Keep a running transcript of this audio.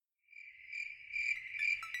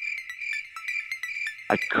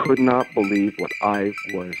I could not believe what I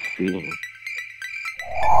was seeing.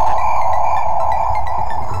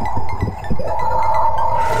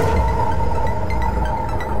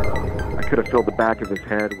 I could have filled the back of his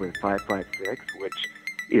head with 5.56, which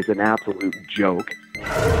is an absolute joke.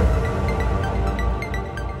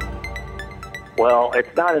 Well,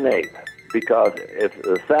 it's not an ape, because if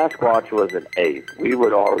the Sasquatch was an ape, we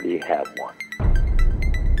would already have one.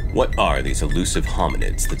 What are these elusive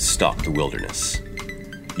hominids that stalk the wilderness?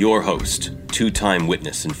 Your host, two-time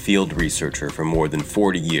witness and field researcher for more than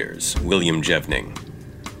 40 years, William Jevning.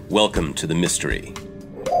 Welcome to the mystery.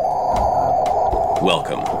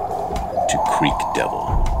 Welcome to Creek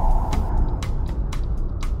Devil.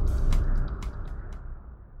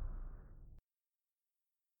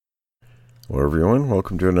 Hello everyone,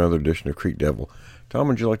 welcome to another edition of Creek Devil. Tom,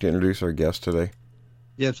 would you like to introduce our guest today?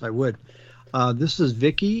 Yes, I would. This is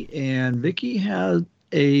Vicky, and Vicky had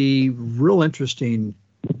a real interesting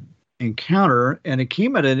encounter, and it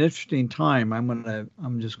came at an interesting time.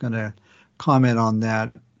 I'm just gonna comment on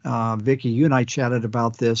that. Vicky, you and I chatted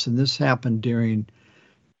about this, and this happened during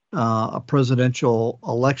a presidential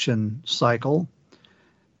election cycle,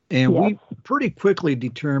 and Yes. we pretty quickly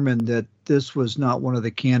determined that this was not one of the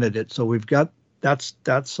candidates. So we've got that's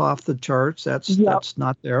off the charts. That's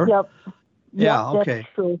not there. Yep. Yeah. Yep, Okay. That's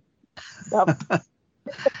true. Yep.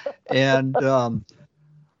 And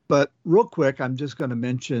but real quick, I'm just going to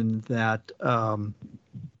mention that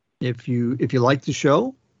if you like the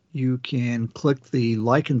show, you can click the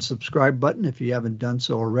like and subscribe button if you haven't done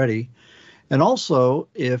so already. And also,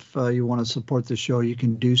 if you want to support the show, you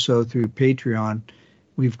can do so through Patreon.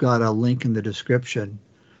 We've got a link in the description.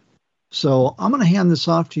 So I'm going to hand this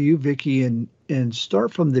off to you, Vicky, and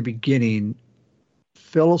start from the beginning.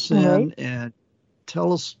 Fill us in and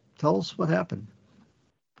tell us what happened.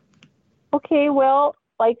 Okay, well,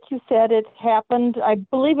 like you said, it happened, I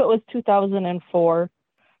believe it was 2004. It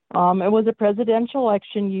was a presidential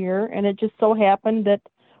election year, and it just so happened that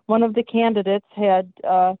one of the candidates had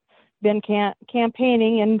been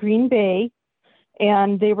campaigning in Green Bay,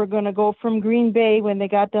 and they were going to go from Green Bay when they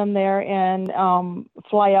got done there and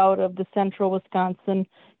fly out of the Central Wisconsin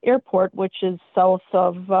Airport, which is south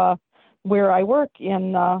of where I work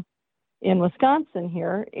in Wisconsin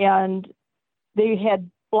here. And they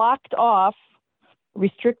had blocked off,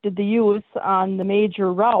 restricted the use on the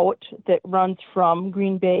major route that runs from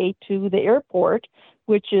Green Bay to the airport,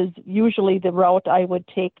 which is usually the route I would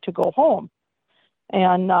take to go home.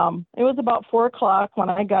 And it was about 4 o'clock when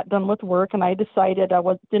I got done with work, and I decided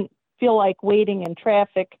didn't feel like waiting in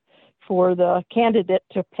traffic for the candidate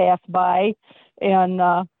to pass by. And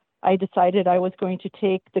I decided I was going to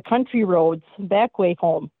take the country roads back way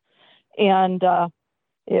home. And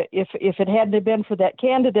if it hadn't been for that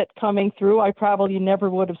candidate coming through, I probably never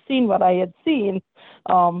would have seen what I had seen.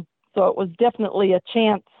 So it was definitely a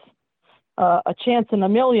chance in a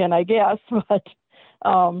million, I guess. But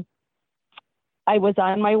I was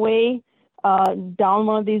on my way down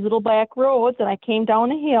one of these little back roads, and I came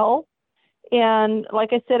down a hill. And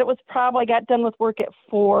like I said, I got done with work at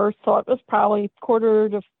 4, so it was probably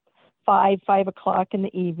 4:45, 5 o'clock in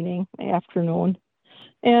the afternoon.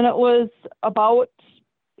 And it was about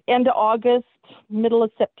end of August, middle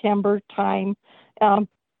of September time,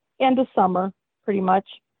 end of summer, pretty much.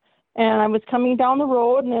 And I was coming down the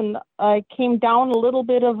road, and I came down a little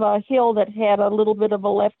bit of a hill that had a little bit of a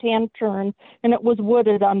left-hand turn, and it was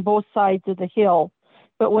wooded on both sides of the hill.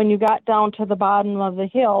 But when you got down to the bottom of the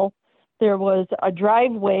hill, there was a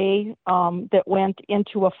driveway that went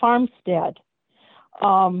into a farmstead.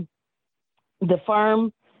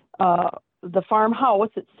 The farmhouse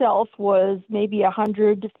itself was maybe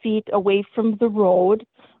 100 feet away from the road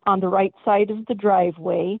on the right side of the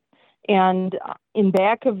driveway. And in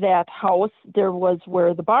back of that house, there was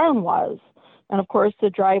where the barn was. And of course, the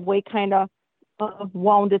driveway kind of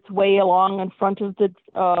wound its way along in front of the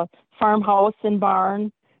farmhouse and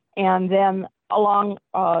barn. And then along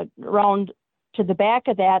around to the back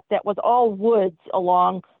of that was all woods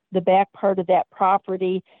along the back part of that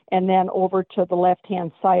property, and then over to the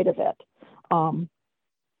left-hand side of it. On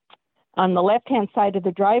the left-hand side of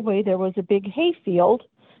the driveway, there was a big hay field,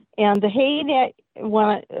 and the hay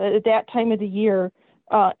at that time of the year,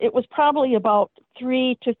 it was probably about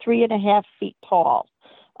 3 to 3.5 feet tall.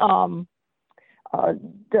 The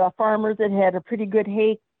farmers had a pretty good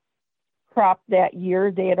hay crop that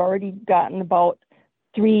year. They had already gotten about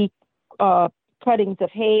 3 cuttings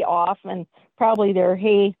of hay off, and probably their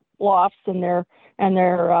hay lofts and their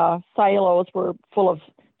silos were full of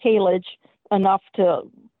haylage enough to,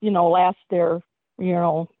 last their,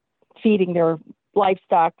 feeding their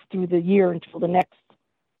livestock through the year until the next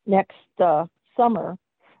summer.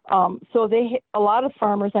 So a lot of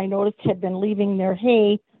farmers I noticed had been leaving their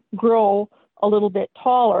hay grow a little bit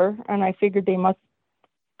taller, and I figured they must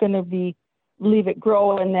going to be leave it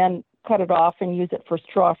grow and then cut it off and use it for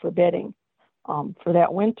straw for bedding for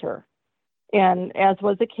that winter. And as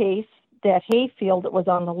was the case, that hay field that was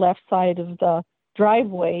on the left side of the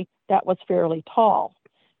driveway, that was fairly tall.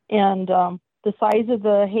 And the size of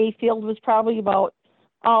the hay field was probably about,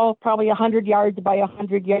 probably 100 yards by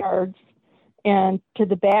 100 yards. And to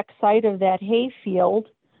the back side of that hay field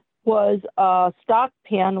was a stock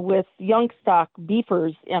pen with young stock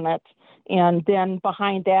beefers in it. And then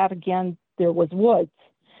behind that, again, there was woods.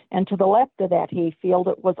 And to the left of that hay field,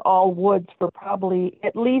 it was all woods for probably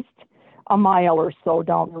at least a mile or so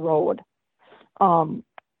down the road. And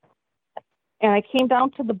I came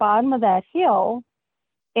down to the bottom of that hill,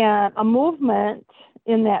 and a movement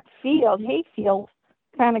in that field, hay field,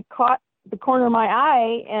 kind of caught the corner of my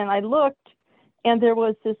eye, and I looked, and there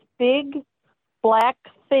was this big black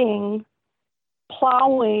thing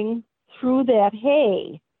plowing through that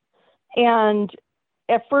hay. And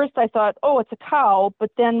at first I thought, oh, it's a cow.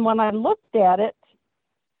 But then when I looked at it,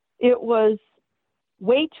 it was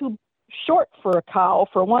way too short for a cow,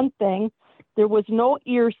 for one thing. There was no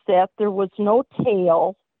ear set. There was no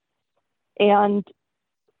tail. And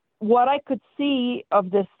what I could see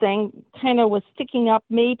of this thing kind of was sticking up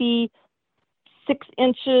maybe 6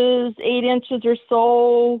 inches, 8 inches or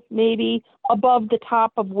so, maybe above the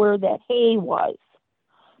top of where that hay was.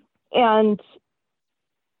 And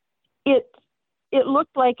it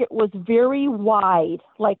looked like it was very wide,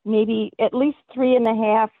 like maybe at least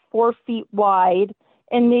 3.5, 4 feet wide,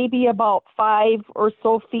 and maybe about 5 or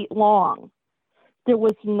so feet long. There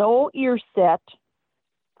was no ear set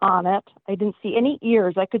on it. I didn't see any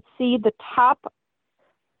ears. I could see the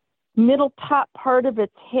middle top part of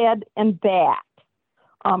its head and back.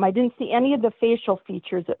 I didn't see any of the facial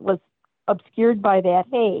features. It was obscured by that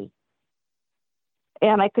hay.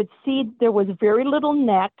 And I could see there was very little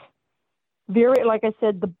neck. Very, like I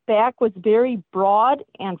said, the back was very broad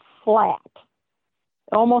and flat,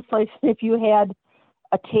 almost like if you had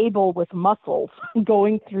a table with muscles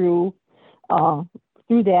going through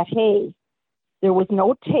that hay. There was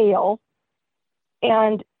no tail,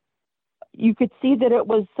 and you could see that it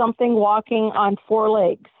was something walking on 4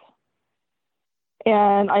 legs.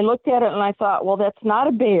 And I looked at it and I thought, well, that's not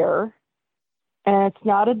a bear, and it's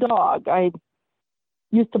not a dog. I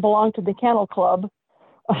used to belong to the kennel club,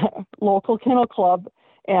 local kennel club,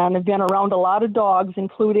 and I've been around a lot of dogs,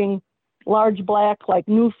 including large black like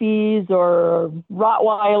Newfies or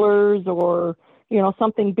Rottweilers or,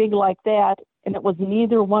 something big like that. And it was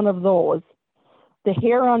neither one of those. The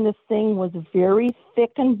hair on this thing was very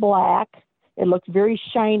thick and black. It looked very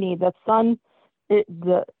shiny. The sun,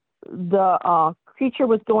 the creature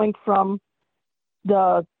was going from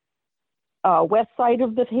the west side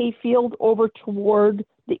of the hayfield over toward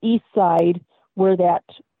the east side, where that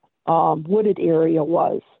wooded area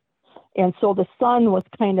was. And so the sun was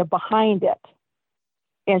kind of behind it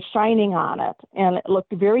and shining on it. And it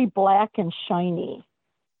looked very black and shiny.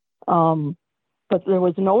 But there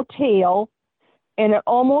was no tail. And it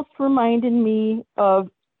almost reminded me of,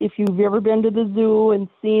 if you've ever been to the zoo and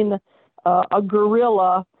seen a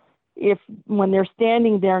gorilla, when they're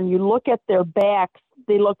standing there and you look at their backs,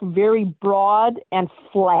 they look very broad and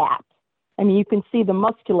flat. I mean, you can see the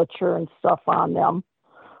musculature and stuff on them.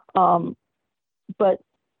 But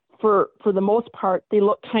for the most part, they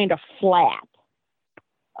look kind of flat.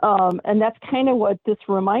 And that's kind of what this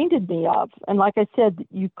reminded me of. And like I said,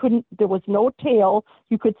 there was no tail.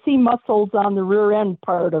 You could see muscles on the rear end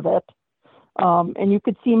part of it. And you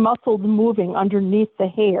could see muscles moving underneath the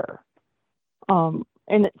hair.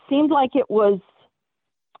 And it seemed like it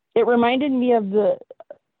reminded me of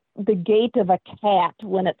the gait of a cat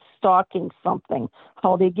when it's stalking something,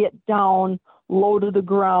 how they get down low to the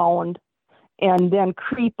ground and then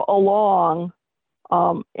creep along,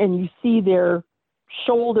 and you see their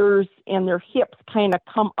shoulders and their hips kind of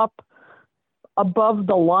come up above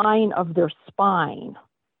the line of their spine.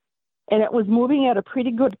 And it was moving at a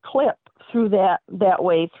pretty good clip through that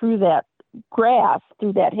way, through that grass,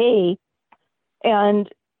 through that hay. And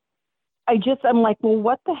I'm like, well,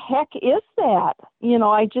 what the heck is that?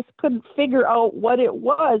 I just couldn't figure out what it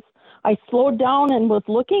was. I slowed down and was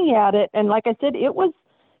looking at it. And like I said, it was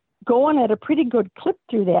going at a pretty good clip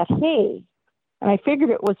through that hay. And I figured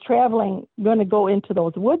it was going to go into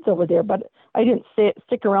those woods over there, but I didn't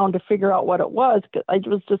stick around to figure out what it was. It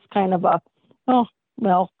was just kind of I don't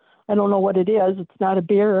know what it is. It's not a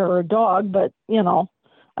bear or a dog, but,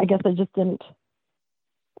 I guess I just couldn't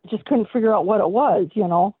figure out what it was,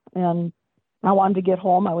 and I wanted to get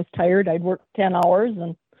home. I was tired. I'd worked 10 hours,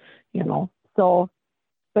 and So,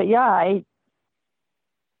 but yeah,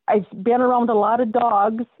 I've been around a lot of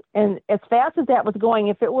dogs, and as fast as that was going,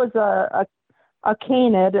 if it was a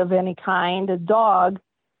canid of any kind, a dog,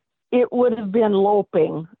 it would have been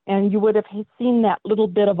loping, and you would have seen that little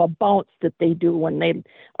bit of a bounce that they do when they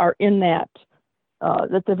are in that.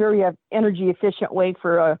 That's a very energy efficient way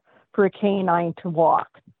for a canine to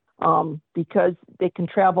walk, because they can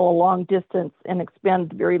travel a long distance and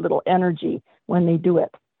expend very little energy when they do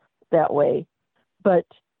it that way. But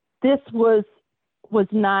this was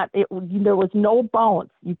not. There was no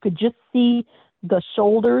bounce. You could just see the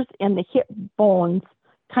shoulders and the hip bones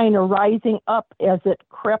kind of rising up as it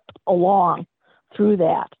crept along through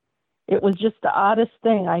that. It was just the oddest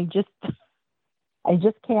thing. I just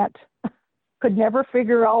could never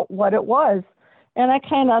figure out what it was. And I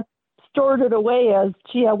kind of stored it away as,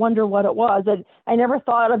 gee, I wonder what it was. I never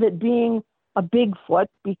thought of it being a Bigfoot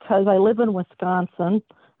because I live in Wisconsin.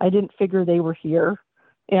 I didn't figure they were here.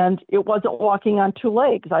 And it wasn't walking on two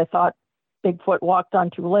legs. I thought Bigfoot walked on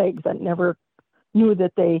two legs. I never knew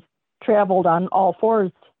that they traveled on all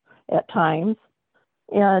fours at times.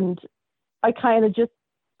 And I kind of just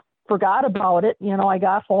forgot about it. I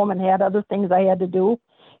got home and had other things I had to do.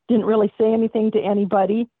 Didn't really say anything to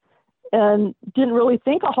anybody and didn't really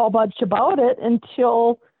think a whole bunch about it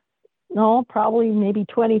until, probably maybe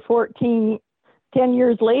 2014, 10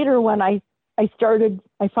 years later when I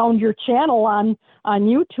found your channel on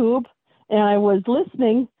YouTube, and I was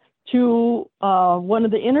listening to one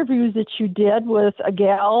of the interviews that you did with a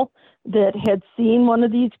gal that had seen one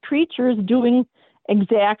of these creatures doing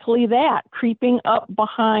exactly that, creeping up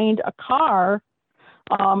behind a car,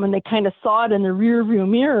 and they kind of saw it in the rear view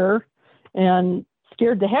mirror and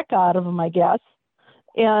scared the heck out of them, I guess.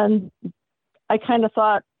 And I kind of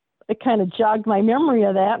thought, it kind of jogged my memory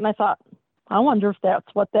of that, and I thought, I wonder if that's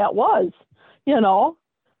what that was,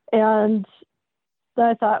 and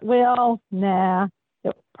I thought, well, nah,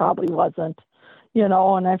 it probably wasn't,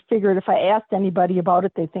 and I figured if I asked anybody about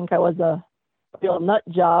it, they'd think I was a real nut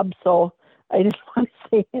job, so I didn't want to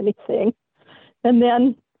say anything. And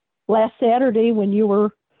then last Saturday when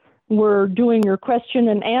you were doing your question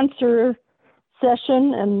and answer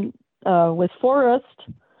session and with Forrest,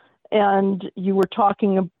 and you were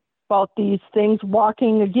talking about these things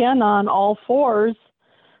walking again on all fours,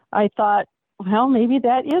 I thought, well, maybe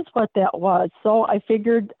that is what that was. So I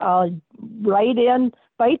figured I'll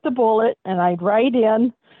bite the bullet, and I'd write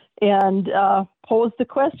in and pose the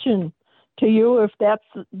question to you if that's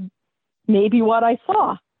maybe what I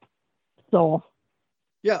saw. So.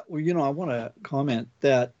 Yeah, well, I want to comment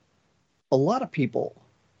that a lot of people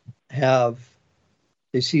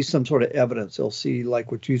they see some sort of evidence. They'll see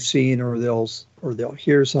like what you've seen, or they'll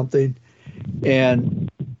hear something,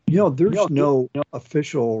 and there's no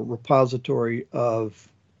official repository of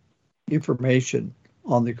information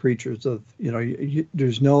on the creatures of,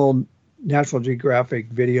 there's no National Geographic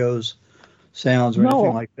videos, sounds, or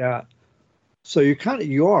anything like that. So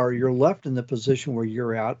you're left in the position where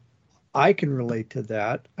you're at. I can relate to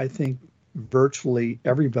that. I think virtually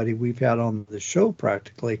everybody we've had on the show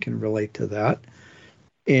practically can relate to that.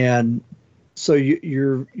 And so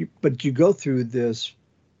but you go through this,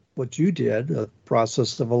 what you did, a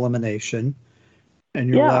process of elimination, and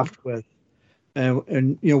you're left with,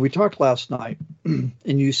 and we talked last night, and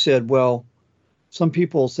you said, well, some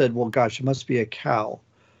people said, well, gosh, it must be a cow.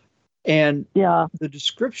 And the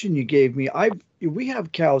description you gave me, we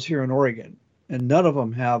have cows here in Oregon, and none of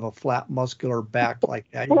them have a flat, muscular back like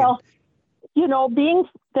that. Well, being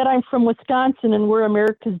that I'm from Wisconsin and we're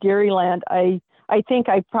America's Dairyland, I think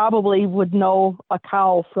I probably would know a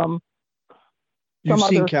cow from. You've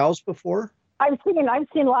seen cows before? I've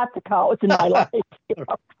seen lots of cows in my life.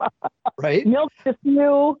 Right? Milked a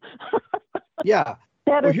few. Yeah.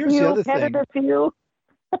 Here's the other thing. A few.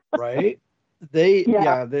 Right? They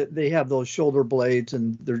have those shoulder blades,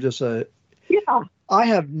 and they're just I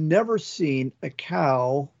have never seen a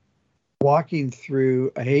cow walking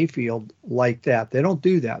through a hayfield like that. They don't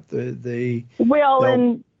do that.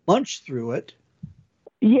 They'll munch through it.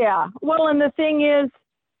 Yeah. Well, and the thing is,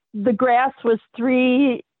 the grass was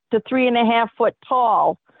 3 to 3.5 foot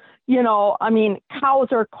tall. Cows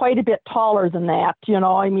are quite a bit taller than that.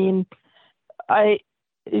 I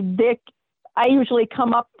usually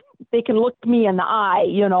come up, they can look me in the eye,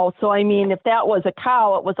 so if that was a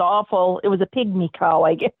cow, it was awful. It was a pygmy cow,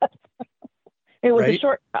 I guess. It was a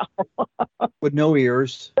short cow. With no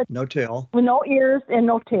ears, no tail. With no ears and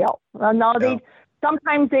no tail.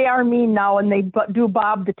 Sometimes they are mean now, and they do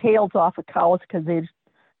bob the tails off of cows because they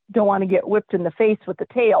don't want to get whipped in the face with the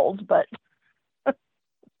tails, but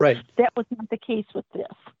right. That was not the case with this.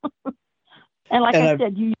 And like And I I've-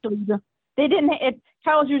 said, usually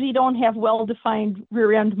cows usually don't have well-defined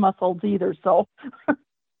rear end muscles either. So,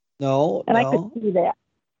 No, and I no. could see that.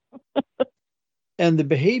 And the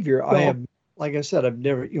behavior, I So- have, like I said, I've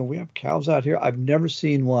never, we have cows out here. I've never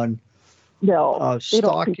seen one No, they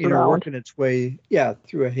don't creep stalking or around. working its way,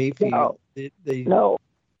 through a hayfield. No. They're No.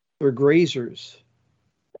 grazers.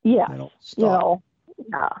 Yes. They don't stalk.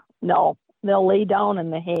 No, they'll lay down in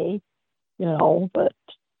the hay, but,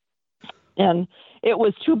 and it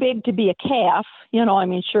was too big to be a calf, I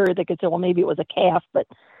mean, sure, they could say, well, maybe it was a calf, but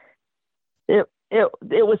it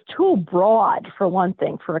was too broad for one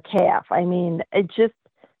thing, for a calf. I mean,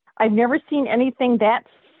 I've never seen anything that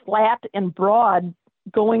flat and broad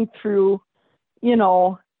going through,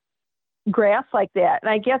 grass like that. And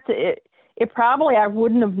I guess it probably, I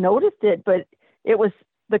wouldn't have noticed it, but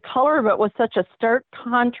the color of it was such a stark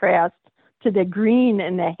contrast to the green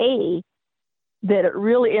in the hay that it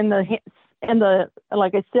really,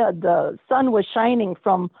 like I said, the sun was shining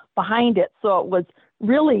from behind it. So it was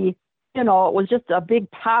really, it was just a big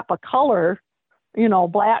pop of color,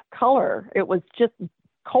 black color. It was just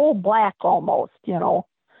coal black almost,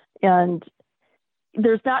 and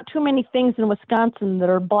there's not too many things in Wisconsin that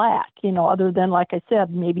are black, other than, like I said,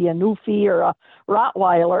 maybe a Newfie or a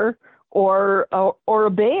Rottweiler or a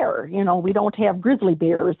bear. We don't have grizzly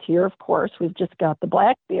bears here, of course. We've just got the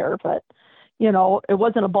black bear, but, it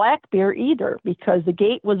wasn't a black bear either, because the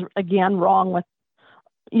gait was, again, wrong with,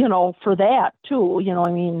 for that too.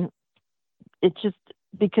 I mean, it's just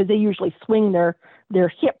because they usually swing their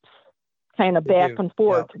hips kind of They back do, and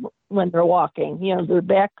forth when they're walking, their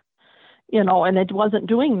back, and it wasn't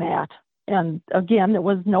doing that. And again, there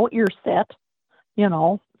was no ear set,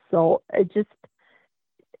 so it just,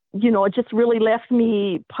 it just really left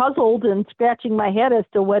me puzzled and scratching my head as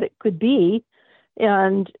to what it could be.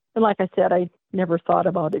 And like I said, I never thought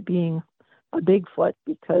about it being a Bigfoot,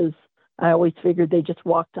 because I always figured they just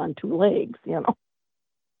walked on two legs,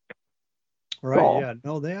 Right. So- Yeah.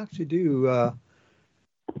 No, they actually do.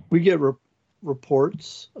 We get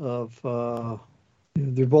reports of,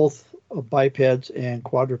 they're both bipeds and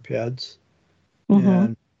quadrupeds.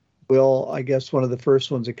 Mhm. And I guess one of the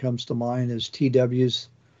first ones that comes to mind is TW's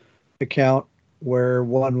account, where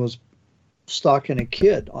one was stalking a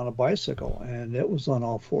kid on a bicycle, and it was on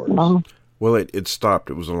all fours. Well, it stopped.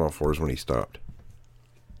 It was on all fours when he stopped.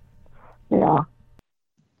 Yeah.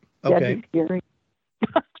 Okay. That'd be scary.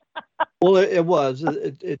 Well, it was.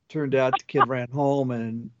 It turned out the kid ran home,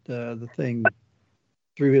 and the thing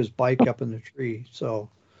threw his bike up in the tree. So,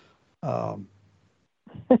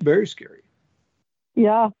 very scary.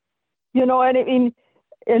 Yeah. And I mean,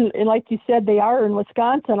 and like you said, they are in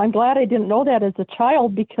Wisconsin. I'm glad I didn't know that as a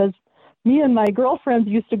child, because me and my girlfriends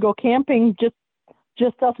used to go camping,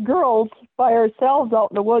 just us girls by ourselves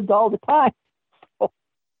out in the woods all the time. So,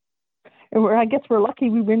 and I guess we're lucky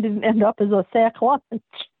we didn't end up as a sack lunch.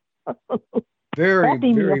 Very,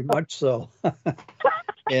 Happy very meal. much so.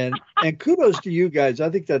 and kudos to you guys. I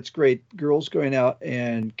think that's great. Girls going out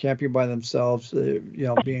and camping by themselves,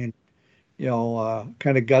 being,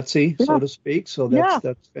 kind of gutsy, so Yeah. to speak. So Yeah.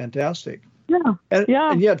 that's fantastic. Yeah. And,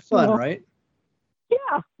 Yeah. and you had fun, Yeah. right?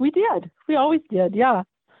 Yeah, we did. We always did. Yeah.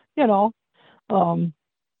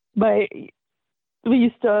 But we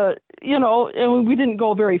used to, and we didn't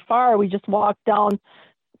go very far. We just walked down.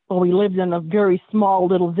 Well, we lived in a very small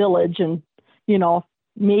little village, and,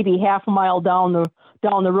 maybe half a mile down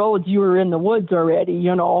the roads, you were in the woods already,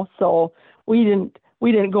 so we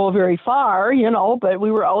didn't go very far, but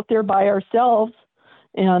we were out there by ourselves,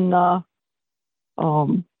 and,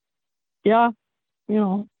 yeah,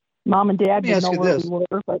 mom and dad Let me didn't ask know you where this. we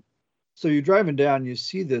were, but So you're driving down, you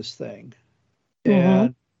see this thing, Mhm.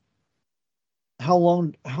 and how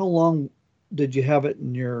long did you have it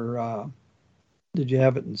in your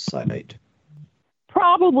sight?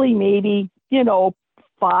 probably maybe,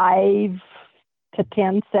 5 to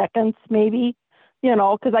 10 seconds, maybe,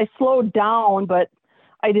 because I slowed down, but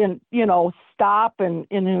I didn't, stop and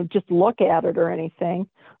just look at it or anything.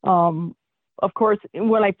 Of course,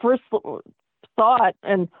 when I first saw it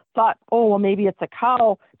and thought, oh, well, maybe it's a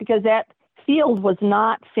cow, because that field was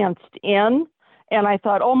not fenced in. And I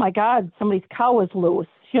thought, oh my God, somebody's cow is loose,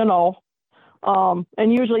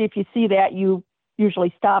 and usually if you see that, you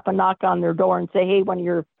usually stop and knock on their door and say, hey, one of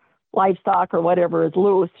your livestock or whatever is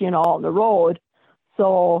loose, on the road.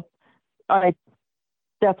 So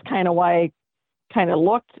that's kind of why I kind of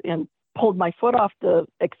looked and pulled my foot off the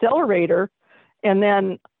accelerator. And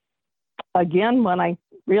then again, when I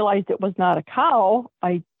realized it was not a cow,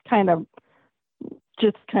 I kind of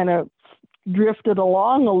drifted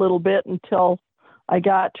along a little bit until I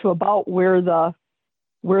got to about where the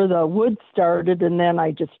where the woods started, and then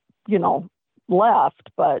I just, left.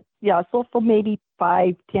 But yeah, so for maybe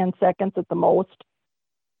 5-10 seconds at the most.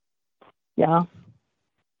 Yeah.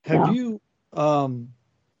 Have you,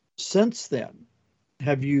 since then,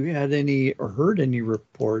 have you had any or heard any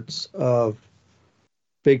reports of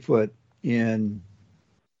Bigfoot in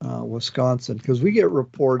Wisconsin? Because we get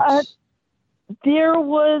reports. There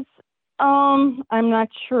was, I'm not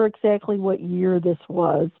sure exactly what year this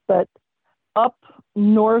was, but up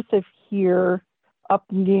north of here, up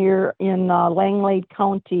near in Langlade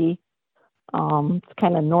County, it's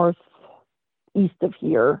kind of northeast of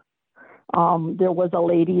here, there was a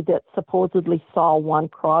lady that supposedly saw one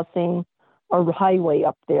crossing a highway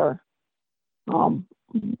up there,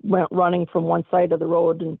 went running from one side of the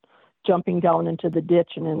road and jumping down into the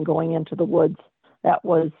ditch and then going into the woods. That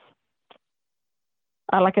was,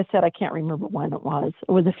 like I said, I can't remember when it was.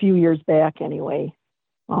 It was a few years back anyway.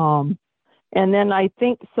 And then I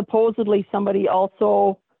think supposedly somebody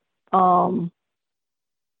also,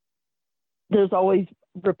 there's always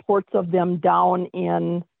reports of them down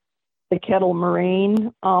in the Kettle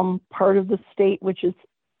Moraine part of the state, which is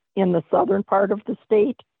in the southern part of the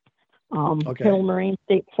state, Kettle Moraine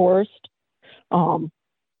State Forest.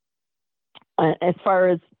 As far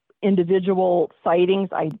as individual sightings,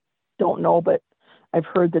 I don't know, but I've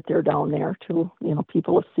heard that they're down there too.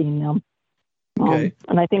 People have seen them. Okay.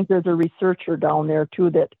 And I think there's a researcher down there too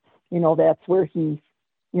that, that's where he,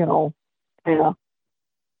 kind of.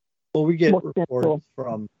 Well, we get reports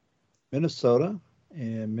from Minnesota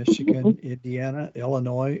and Michigan, Indiana,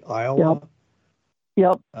 Illinois, Iowa.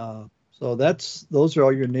 Yep. So those are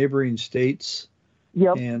all your neighboring states.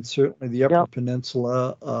 Yep. And certainly the Upper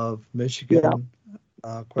Peninsula of Michigan,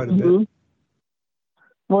 quite a bit.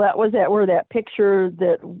 Well, that was where that picture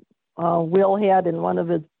that Will had in one of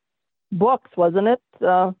his books, wasn't it?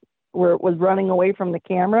 Where it was running away from the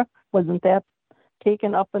camera. Wasn't that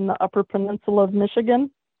taken up in the Upper Peninsula of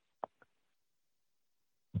Michigan?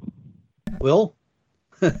 Will?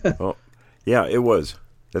 Oh, yeah, it was.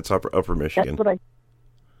 That's Upper Michigan. That's what I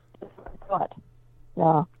thought.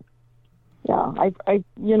 Yeah. Yeah. I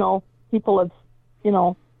people have,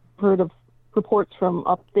 heard of reports from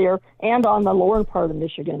up there and on the lower part of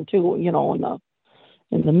Michigan too, in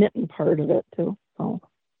the mitten part of it too. So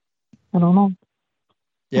I don't know.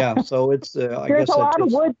 Yeah. So it's, I there's guess a lot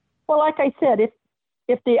of wood. Well, like I said,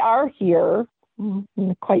 if they are here,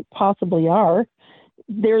 quite possibly are,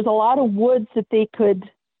 there's a lot of woods that they could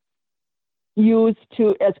use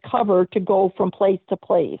as cover to go from place to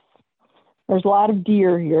place. There's a lot of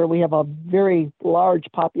deer here. We have a very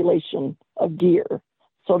large population of deer.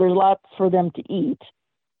 So there's lots for them to eat.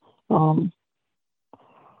 Well,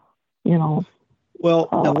 now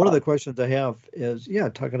one of the questions I have is,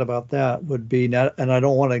 talking about that would be, not, and I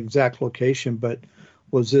don't want an exact location, but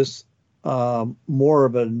was this more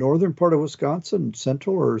of a northern part of Wisconsin,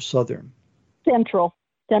 central or southern? Central.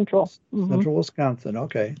 Mm-hmm. Central Wisconsin,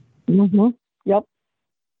 okay. Mm-hmm. Yep.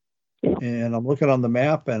 And I'm looking on the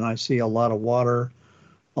map and I see a lot of water,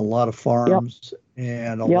 a lot of farms,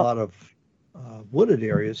 and a lot of wooded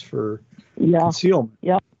areas for concealment.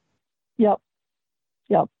 Yep.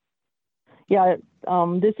 Yeah,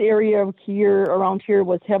 this area here, around here,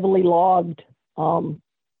 was heavily logged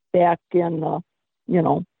back in,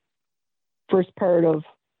 first part of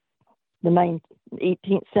the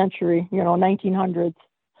 18th century, 1900s.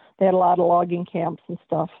 They had a lot of logging camps and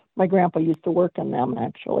stuff. My grandpa used to work in them,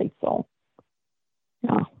 actually. So,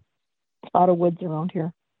 yeah, a lot of woods around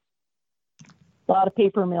here. A lot of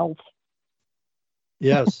paper mills.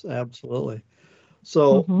 Yes, absolutely.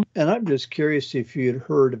 So, and I'm just curious if you had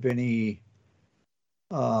heard of any,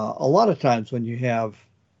 a lot of times when you have,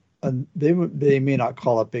 they may not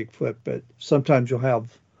call it Bigfoot, but sometimes you'll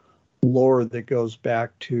have lore that goes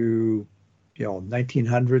back to,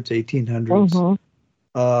 1900s, 1800s.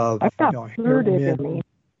 I've not heard of any.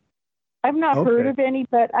 I've not heard of any,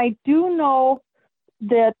 but I do know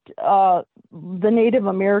that the Native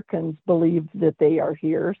Americans believe that they are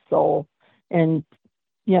here. So, and,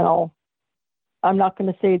 I'm not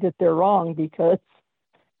going to say that they're wrong because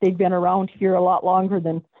they've been around here a lot longer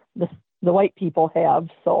than the white people have.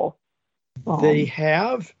 So they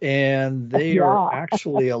have, and they are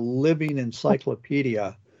actually a living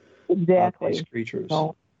encyclopedia. Exactly. Of these creatures.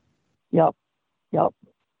 Yep.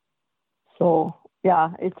 So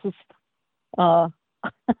yeah, it's just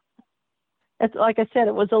it's like I said,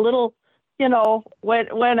 it was a little,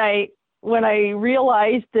 when I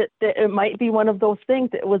realized that it might be one of those things,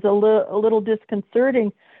 it was a little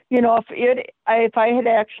disconcerting. If I had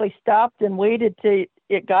actually stopped and waited till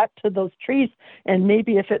it got to those trees, and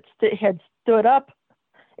maybe if it had stood up,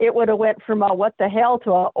 it would have went from a what the hell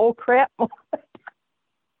to a oh crap.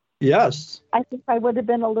 Yes. I think I would have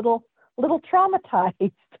been a little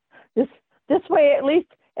traumatized. This way, at least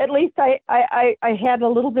I had a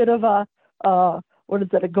little bit of a what is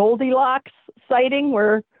it, a Goldilocks sighting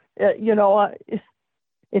where if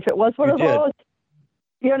it was one You of did. those,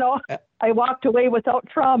 I walked away without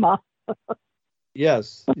trauma.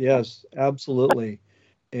 Yes, absolutely.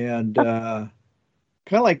 And kind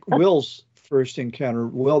of like Will's first encounter.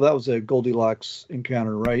 Will, that was a Goldilocks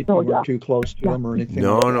encounter, right? Oh, You weren't yeah. too close to him or anything.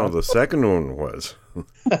 No, like no, that. the second one was.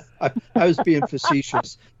 I was being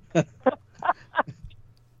facetious.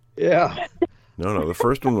 Yeah. No, the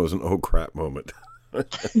first one was an oh crap moment.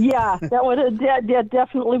 Yeah, that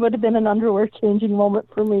definitely would have been an underwear changing moment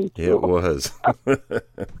for me too. It was.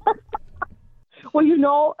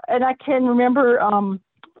 Well, and I can remember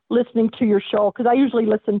listening to your show because I usually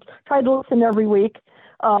try to listen every week.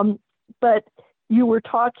 But you were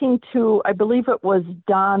talking to, I believe it was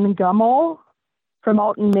Don Gummo from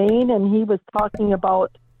out in Maine, and he was talking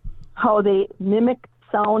about how they mimic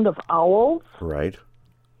sound of owls. Right.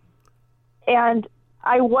 And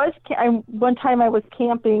one time I was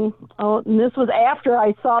camping, and this was after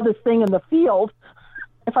I saw this thing in the field.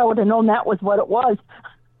 If I would have known that was what it was,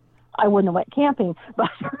 I wouldn't have went camping.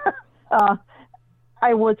 But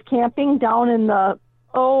I was camping down in the,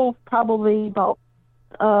 probably about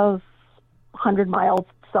 100 miles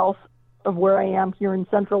south of where I am here in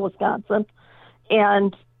central Wisconsin.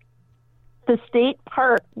 And the state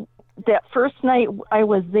park, that first night I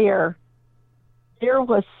was there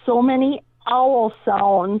was so many owl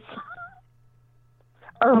sounds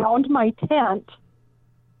around my tent,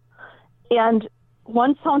 and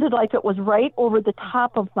one sounded like it was right over the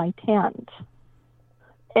top of my tent.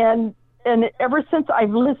 And ever since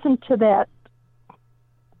I've listened to that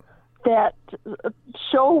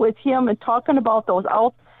show with him and talking about those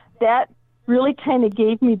owls, that really kind of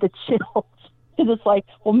gave me the chills. And it's like,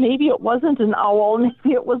 well, maybe it wasn't an owl,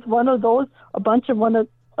 maybe it was one of those, a bunch of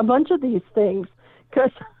these things,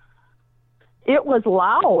 because it was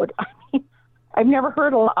loud. I mean, I've never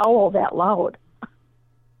heard an owl that loud.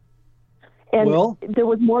 And there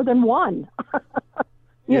was more than one.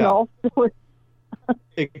 There was,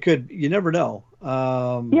 It could, you never know.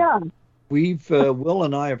 yeah. We've, Will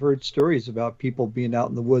and I have heard stories about people being out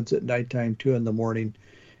in the woods at nighttime, 2 a.m,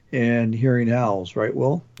 and hearing owls, right,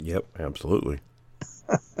 Will? Yep, absolutely.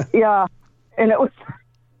 Yeah. And it was,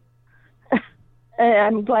 and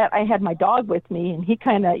I'm glad I had my dog with me, and he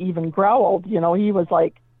kind of even growled. He was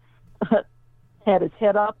like, had his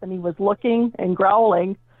head up, and he was looking and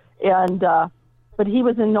growling, and but he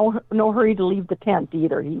was in no hurry to leave the tent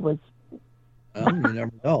either. He was. Well, you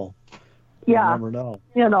never know. Yeah. You never know.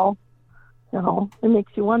 It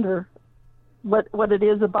makes you wonder what it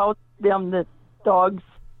is about them that dogs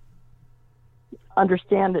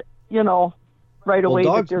understand it, right away.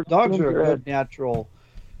 Well, that dogs are a good natural.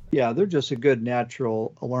 Yeah, they're just a good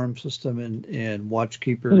natural alarm system and watch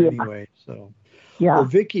keeper anyway. So, yeah. Well,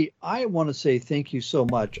 Vicki, I want to say thank you so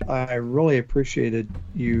much. I really appreciated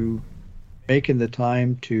you making the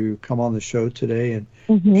time to come on the show today and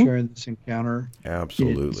sharing this encounter.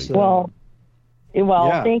 Absolutely.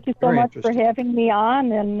 Well, thank you so much for having me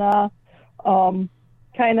on, and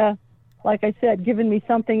kind of, like I said, giving me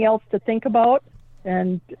something else to think about.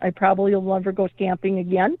 And I probably will never go camping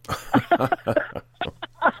again.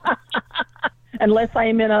 Unless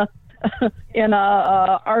I'm in a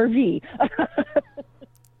RV.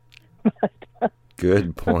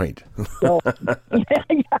 Good point. So,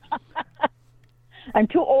 yeah. I'm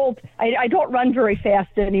too old. I don't run very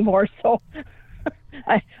fast anymore, so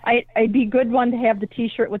I'd be a good one to have the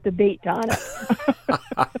T-shirt with the bait on it.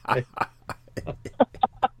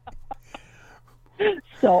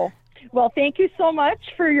 So, well, thank you so much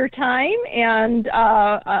for your time, and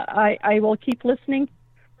I will keep listening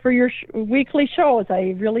for your weekly shows.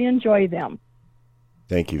 I really enjoy them.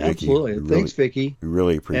 Thank you, Vicki. Absolutely. Thanks, Vicki. We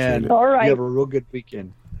really appreciate it. All right. You have a real good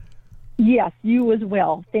weekend. Yes, you as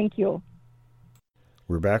well. Thank you.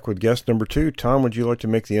 We're back with guest number 2. Tom, would you like to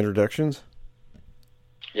make the introductions?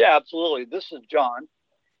 Yeah, absolutely. This is John,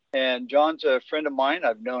 and John's a friend of mine.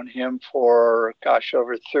 I've known him for,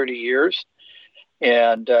 over 30 years.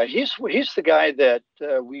 And he's the guy that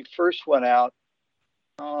we first went out.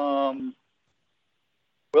 Well,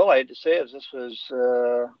 I had to say, as this was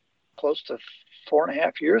close to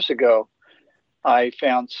 4.5 years ago, I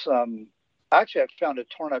found I found a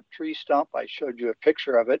torn up tree stump. I showed you a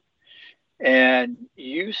picture of it. And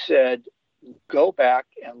you said, go back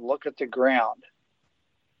and look at the ground.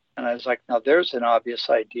 And I was like, now there's an obvious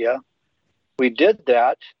idea. We did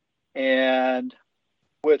that, and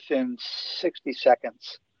within 60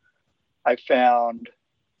 seconds, I found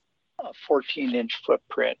a 14-inch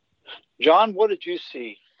footprint. John, what did you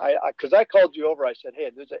see? Because I called you over. I said,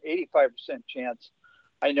 hey, there's an 85% chance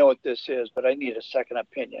I know what this is, but I need a second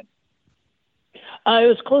opinion. It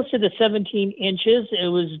was close to the 17 inches. It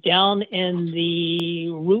was down in the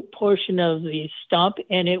root portion of the stump,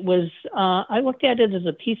 and it was, I looked at it as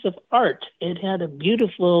a piece of art. It had a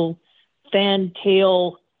beautiful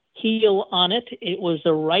fantail heel on it. It was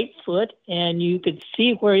the right foot, and you could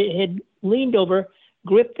see where it had leaned over,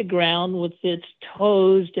 gripped the ground with its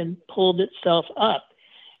toes, and pulled itself up.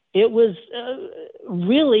 It was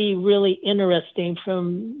really, really interesting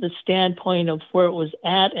from the standpoint of where it was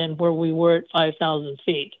at and where we were at 5,000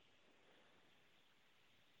 feet.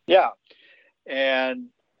 Yeah. And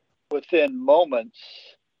within moments,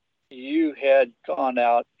 you had gone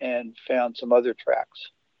out and found some other tracks.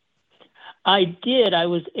 I did. I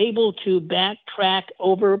was able to backtrack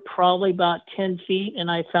over probably about 10 feet,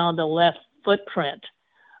 and I found a left footprint.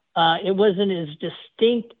 It wasn't as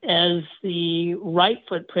distinct as the right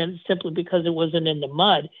footprint simply because it wasn't in the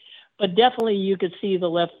mud, but definitely you could see the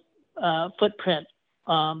left footprint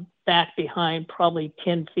back behind probably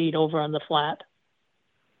 10 feet over on the flat.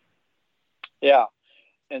 Yeah.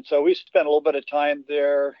 And so we spent a little bit of time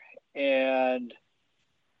there, and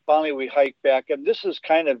finally we hiked back. And this is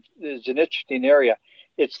an interesting area.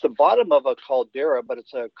 It's the bottom of a caldera, but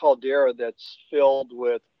it's a caldera that's filled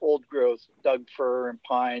with old growth Doug fir and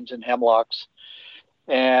pines and hemlocks.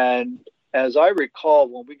 And as I recall,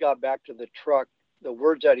 when we got back to the truck, the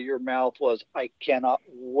words out of your mouth was, I cannot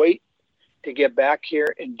wait to get back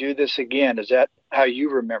here and do this again. Is that how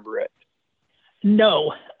you remember it?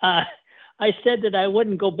 No, I said that I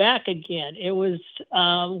wouldn't go back again. It was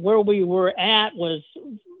where we were at was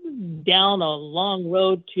down a long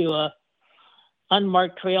road to a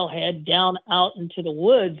unmarked trailhead down out into the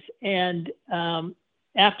woods. And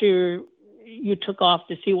after you took off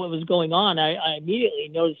to see what was going on, I immediately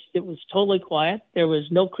noticed it was totally quiet. There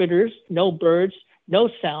was no critters, no birds, no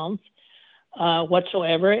sounds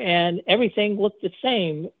whatsoever. And everything looked the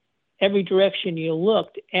same every direction you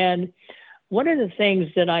looked. And one of the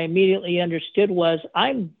things that I immediately understood was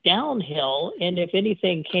I'm downhill. And if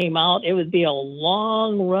anything came out, it would be a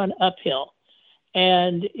long run uphill.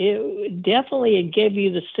 And it definitely gave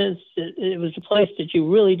you the sense that it was a place that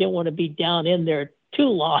you really didn't want to be down in there too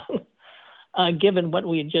long, given what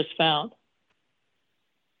we had just found.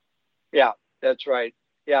 Yeah, that's right.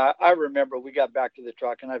 Yeah, I remember we got back to the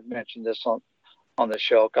truck, and I've mentioned this on the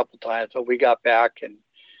show a couple of times, but we got back,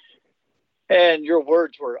 and your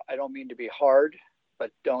words were, I don't mean to be hard,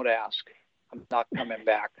 but don't ask. I'm not coming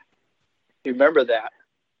back. Do you remember that?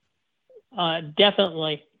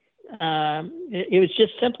 Definitely. It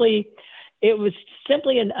was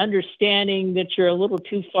simply an understanding that you're a little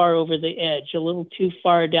too far over the edge, a little too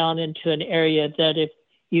far down into an area that if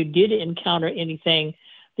you did encounter anything,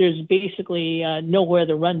 there's basically nowhere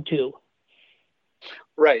to run to.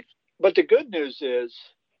 Right. But the good news is,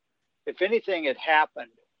 if anything had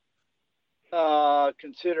happened,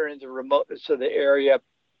 considering the remoteness of the area,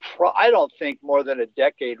 I don't think more than a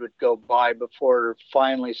decade would go by before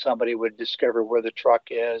finally somebody would discover where the truck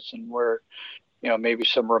is and where, maybe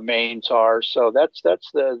some remains are. So that's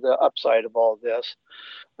the upside of all this.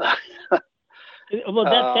 Well,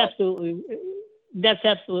 that's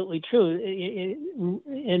absolutely true.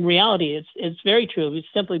 In reality, it's very true. It's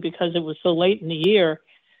simply because it was so late in the year,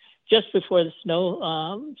 just before the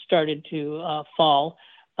snow started to fall,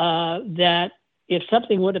 that if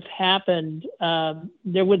something would have happened,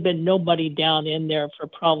 there would have been nobody down in there for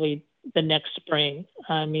probably the next spring.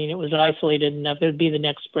 I mean, it was isolated enough. It would be the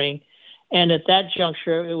next spring. And at that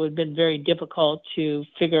juncture, it would have been very difficult to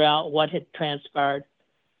figure out what had transpired.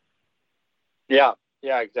 Yeah,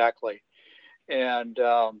 exactly. And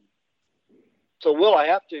so, Will, I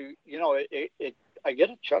have to, I get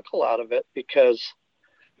a chuckle out of it because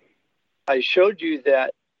I showed you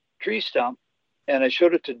that tree stump, and I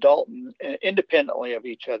showed it to Dalton independently of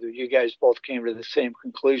each other. You guys both came to the same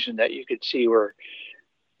conclusion that you could see where,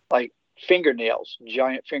 like,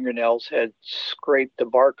 giant fingernails had scraped the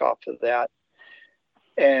bark off of that.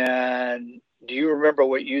 And do you remember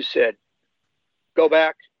what you said? Go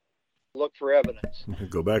back, look for evidence.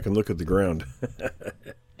 Go back and look at the ground.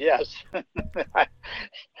 Yes.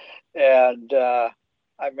 And I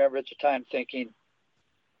remember at the time thinking,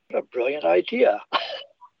 what a brilliant idea.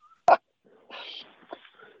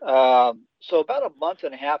 So about a month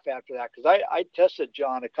and a half after that, because I tested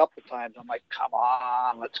John a couple of times. I'm like, come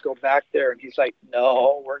on, let's go back there. And he's like,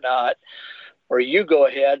 no, we're not. Or you go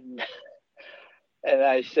ahead. And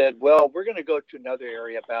I said, well, we're going to go to another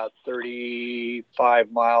area about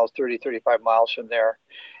 35 miles from there.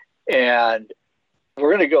 And we're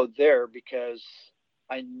going to go there because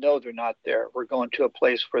I know they're not there. We're going to a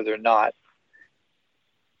place where they're not.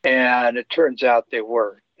 And it turns out they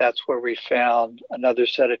were. That's where we found another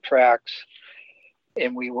set of tracks.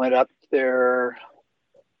 And we went up there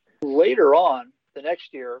later on the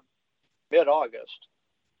next year, mid-August.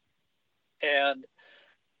 And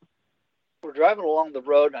we're driving along the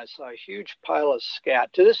road, and I saw a huge pile of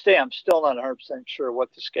scat. To this day, I'm still not 100% sure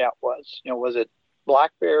what the scat was. Was it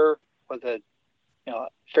black bear? Was it,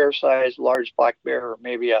 fair-sized, large black bear, or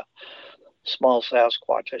maybe a small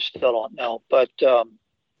Sasquatch? I still don't know. But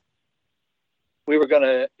we were going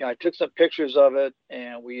to, I took some pictures of it,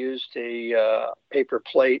 and we used a paper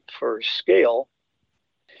plate for scale.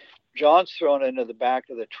 John's thrown into the back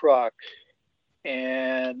of the truck.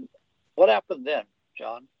 And what happened then,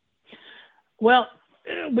 John? Well,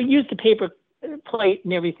 we used the paper plate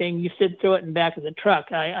and everything. You said throw it in the back of the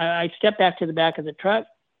truck. I stepped back to the back of the truck,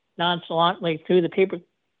 nonchalantly threw the paper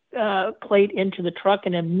plate into the truck,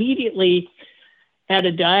 and immediately at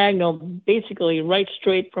a diagonal, basically right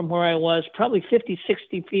straight from where I was, probably 50,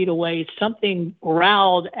 60 feet away, something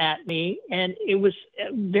growled at me. And it was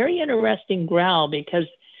a very interesting growl because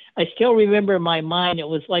I still remember in my mind, it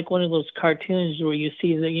was like one of those cartoons where you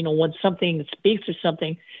see that, when something speaks or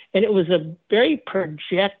something, and it was a very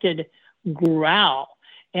projected growl.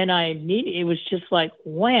 And it was just like,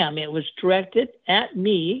 wham, it was directed at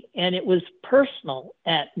me, and it was personal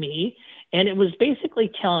at me, and it was basically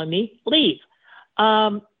telling me, leave.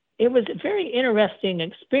 It was a very interesting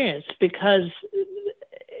experience because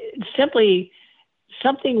simply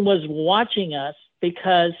something was watching us,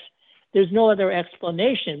 because there's no other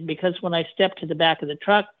explanation. Because when I stepped to the back of the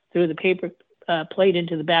truck, threw the paper plate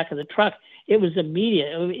into the back of the truck, it was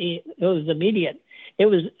immediate. It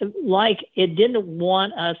was like it didn't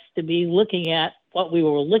want us to be looking at what we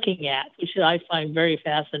were looking at, which I find very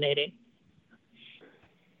fascinating.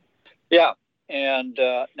 Yeah. And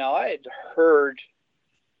now I had heard,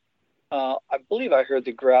 I believe I heard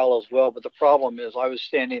the growl as well, but the problem is I was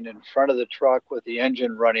standing in front of the truck with the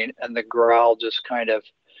engine running, and the growl just kind of,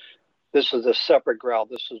 this is a separate growl.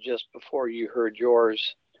 This was just before you heard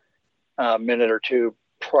yours, a minute or two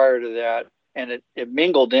prior to that. And it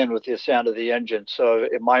mingled in with the sound of the engine. So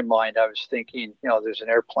in my mind, I was thinking, there's an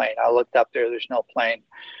airplane. I looked up there's no plane.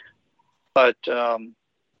 But it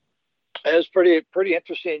was pretty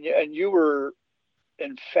interesting. And you were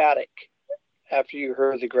emphatic after you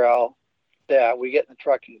heard the growl that we get in the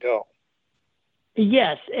truck and go.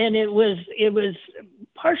 Yes, and it was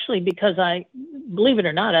partially because I, believe it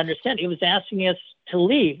or not, I understand it was asking us to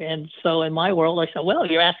leave. And so in my world, I said, well,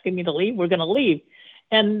 you're asking me to leave, we're going to leave.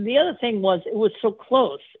 And the other thing was, it was so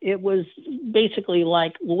close. It was basically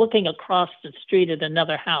like looking across the street at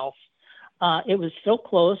another house. It was so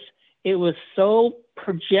close. It was so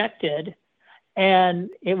projected, and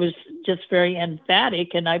it was just very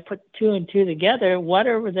emphatic. And I put two and two together.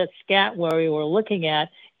 Whatever the scat we were looking at,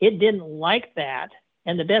 it didn't like that.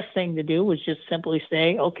 And the best thing to do was just simply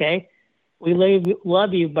say, okay, we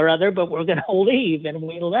love you, brother, but we're going to leave. And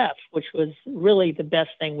we left, which was really the best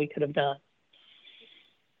thing we could have done.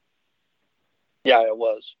 Yeah, it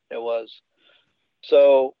was.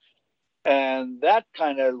 So, and that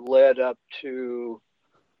kind of led up to,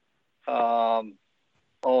 about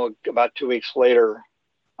 2 weeks later,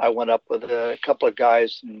 I went up with a couple of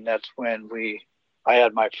guys, and that's when I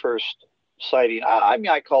had my first sighting.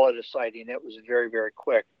 I call it a sighting. It was very, very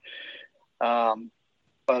quick. But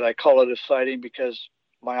I call it a sighting because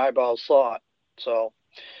my eyeballs saw it. So,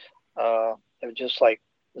 it was just like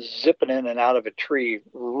zipping in and out of a tree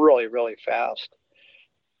really, really fast.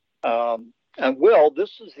 And Will,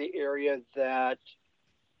 this is the area that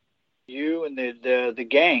you and the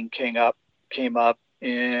gang came up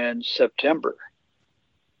in September.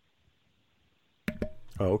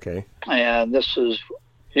 Oh, okay. And this is,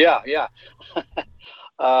 yeah.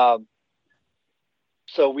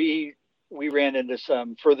 So we ran into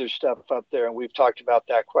some further stuff up there, and we've talked about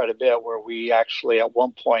that quite a bit, where we actually at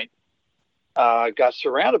one point got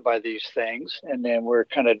surrounded by these things, and then we're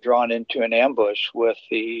kind of drawn into an ambush with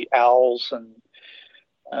the owls and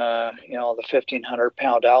the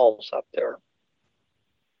 1,500-pound owls up there.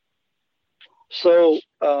 So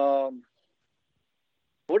what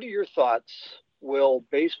are your thoughts, Will,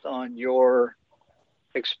 based on your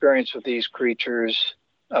experience with these creatures,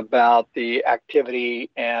 about the activity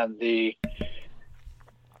and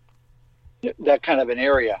that kind of an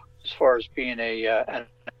area as far as being an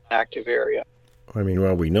active area? I mean,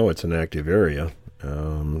 well, we know it's an active area.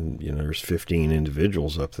 There's 15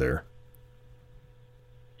 individuals up there.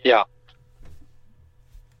 Yeah.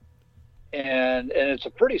 And it's a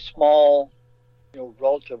pretty small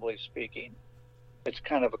relatively speaking, it's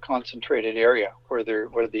kind of a concentrated area where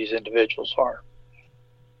these individuals are.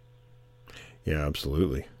 Yeah,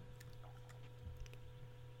 absolutely.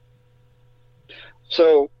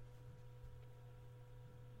 So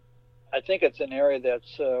I think it's an area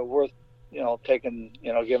that's worth, taking,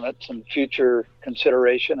 giving it some future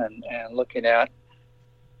consideration and looking at.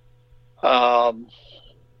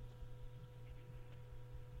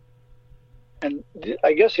 And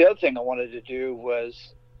I guess the other thing I wanted to do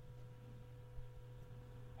was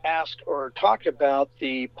ask or talk about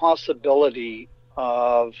the possibility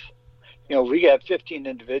of, we got 15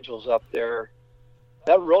 individuals up there.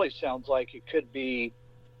 That really sounds like it could be,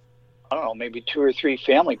 I don't know, maybe 2 or 3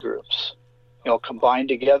 family groups, combined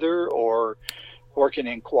together or working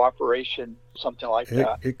in cooperation, something like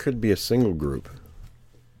that. It could be a single group.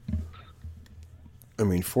 I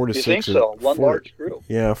mean, 4 to 6. You think so? One large group.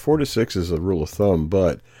 Yeah, 4 to 6 is a rule of thumb,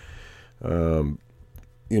 but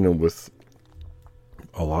with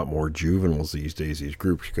a lot more juveniles these days, these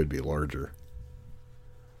groups could be larger.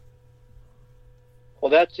 Well,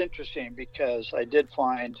 that's interesting because I did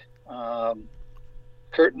find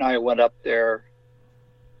Kurt and I went up there,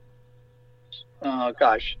 a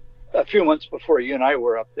few months before you and I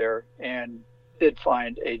were up there, and did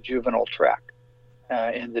find a juvenile track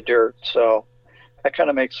in the dirt. So that kind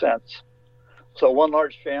of makes sense. So one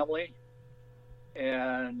large family,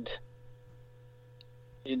 and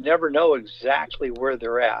you never know exactly where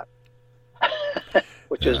they're at,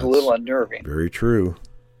 which is a little unnerving. Very true.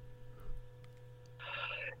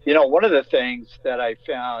 One of the things that I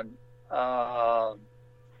found, I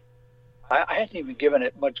hadn't even given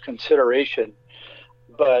it much consideration,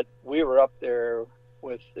 but we were up there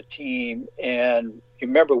with the team, and you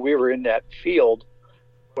remember we were in that field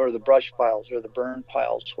where the brush piles or the burn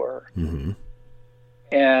piles were. Mm-hmm.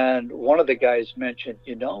 And one of the guys mentioned,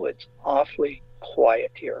 it's awfully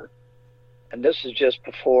quiet here. And this is just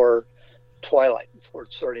before twilight, before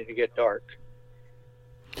it's starting to get dark.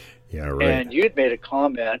 Yeah, right. And you'd made a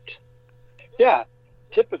comment. Yeah,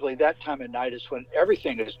 typically that time of night is when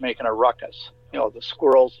everything is making a ruckus. The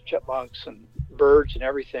squirrels, the chipmunks, and birds and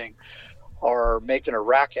everything are making a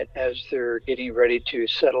racket as they're getting ready to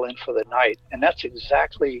settle in for the night. And that's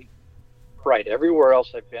exactly right. Everywhere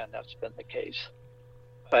else I've been, that's been the case.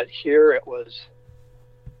 But here it was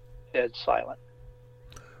dead silent.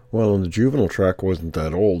 Well, and the juvenile track wasn't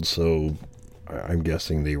that old, so I'm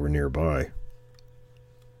guessing they were nearby.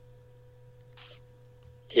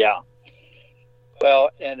 Yeah. Well,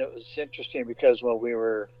 and it was interesting because when we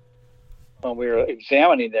were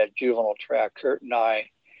examining that juvenile track, Kurt and I,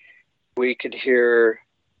 we could hear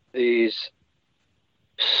these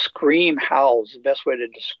scream howls, the best way to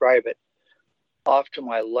describe it, off to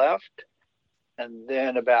my left, and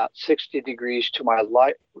then about 60 degrees to my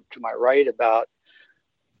right, about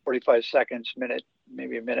 45 seconds,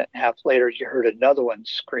 maybe a minute and a half later, you heard another one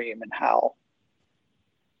scream and howl.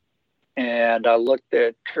 And I looked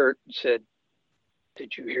at Kurt and said,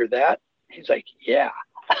 "Did you hear that?" He's like, "Yeah."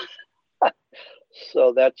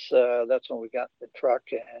 So that's when we got in the truck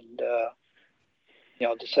and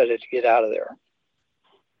decided to get out of there.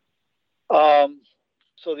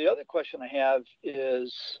 So the other question I have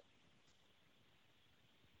is,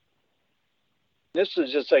 this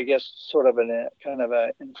is just, I guess, sort of kind of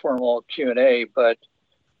an informal Q&A, but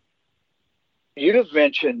you have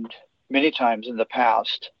mentioned many times in the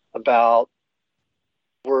past about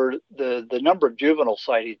where the number of juvenile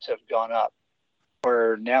sightings have gone up,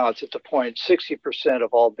 where now it's at the point 60%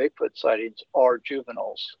 of all Bigfoot sightings are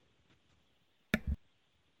juveniles.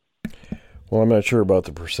 Well, I'm not sure about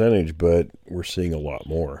the percentage, but we're seeing a lot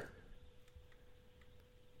more.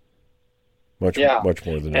 Much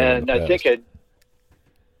more than and in the I think past.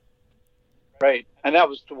 Right. And that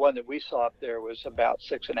was the one that we saw up there, was about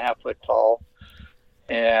 6.5 foot tall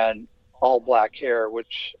and all black hair,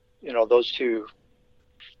 which, those two,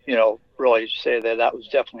 really say that was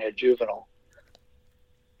definitely a juvenile.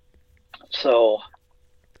 So,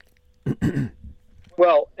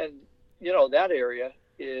 well, and, that area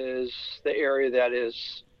is the area that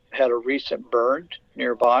had a recent burn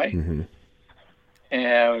nearby. Mm-hmm.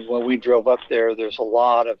 And when we drove up there, there's a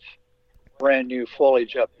lot of brand new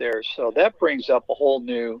foliage up there. So that brings up a whole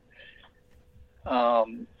new,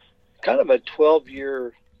 kind of a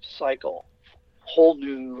 12-year cycle, whole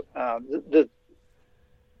new,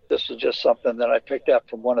 this is just something that I picked up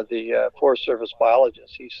from one of the Forest Service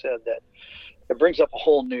biologists. He said that it brings up a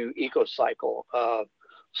whole new ecocycle of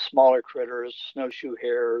smaller critters, snowshoe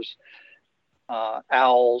hares,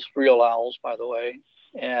 owls, real owls, by the way,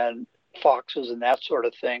 and foxes and that sort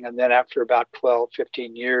of thing. And then after about 12,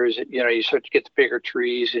 15 years, you start to get the bigger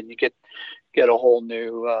trees and you get get a whole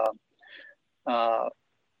new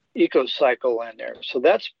eco-cycle in there. So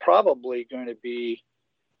that's probably going to be,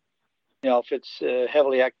 if it's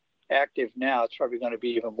heavily active now, it's probably going to be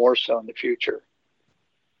even more so in the future.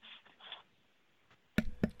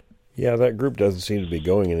 Yeah, that group doesn't seem to be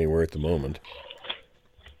going anywhere at the moment.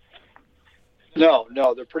 No,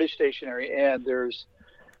 they're pretty stationary. And there's,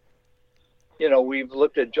 we've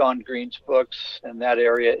looked at John Green's books, and that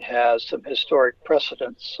area has some historic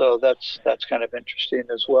precedents. So that's kind of interesting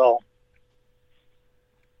as well.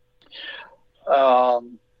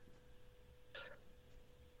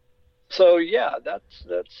 So yeah,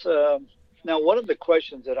 that's now one of the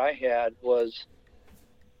questions that I had was,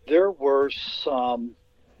 there were some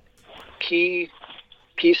key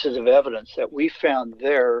pieces of evidence that we found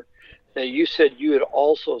there that you said you had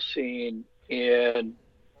also seen in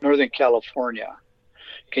Northern California.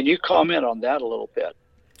 Can you comment on that a little bit?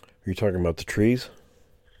 Are you talking about the trees?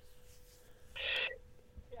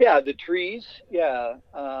 Yeah, the trees. Yeah,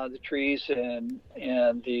 the trees and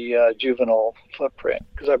the juvenile footprint,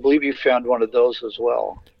 because I believe you found one of those as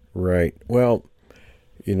well. Right. Well,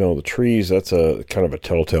 the trees, that's a kind of a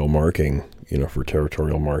telltale marking, for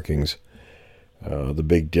territorial markings. The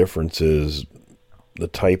big difference is the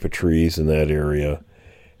type of trees in that area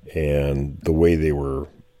and the way they were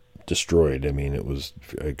destroyed. I mean, it was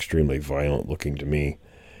extremely violent looking to me,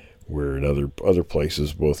 where in other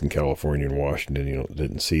places, both in California and Washington,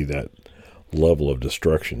 didn't see that level of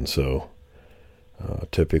destruction. So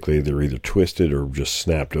typically they're either twisted or just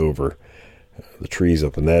snapped over. The trees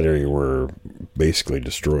up in that area were basically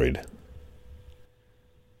destroyed.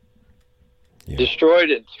 Yeah.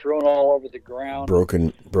 Destroyed and thrown all over the ground.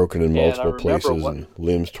 Broken in multiple places and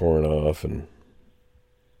limbs torn off. And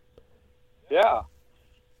yeah.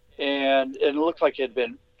 And it looked like it had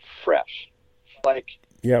been fresh.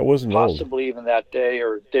 Yeah, it wasn't possibly old. Even that day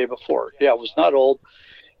or day before. Yeah, it was not old.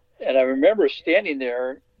 And I remember standing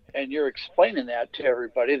there, and you're explaining that to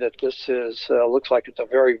everybody, that this is looks like it's a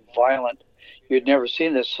very violent. You'd never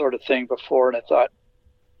seen this sort of thing before, and I thought,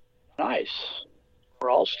 nice. We're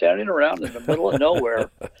all standing around in the middle of nowhere,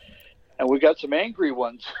 and we got some angry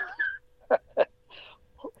ones.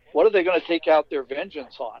 What are they going to take out their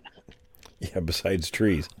vengeance on? Yeah, besides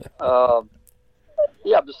trees.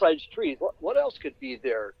 Yeah, besides trees. What else could be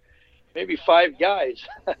there? Maybe 5 guys.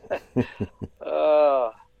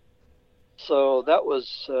 So that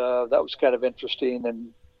was kind of interesting,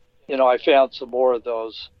 and I found some more of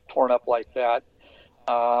those torn up like that.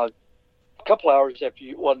 A couple hours after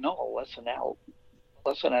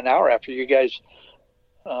less than an hour after you guys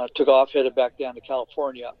took off, headed back down to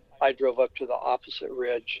California, I drove up to the opposite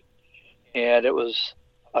ridge, and it was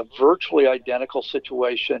a virtually identical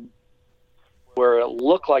situation where it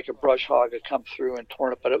looked like a brush hog had come through and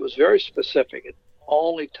torn it, but it was very specific. It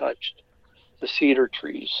only touched the cedar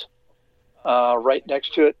trees. Right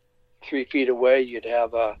next to it, 3 feet away, you'd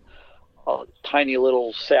have a tiny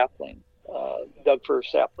little sapling, Doug fir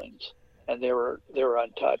saplings, and they were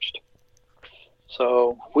untouched.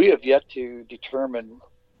 So we have yet to determine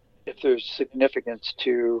if there's significance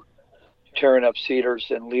to tearing up cedars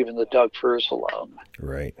and leaving the Doug firs alone.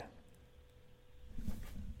 Right.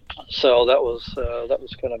 So that was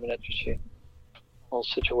kind of an interesting whole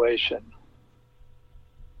situation.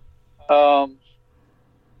 And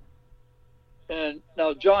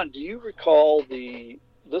now, John, do you recall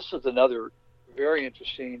this is another very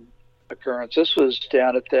interesting occurrence. This was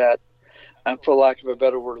down at that, and for lack of a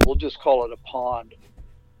better word, we'll just call it a pond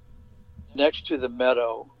next to the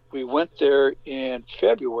meadow. We went there in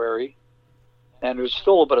February, and there was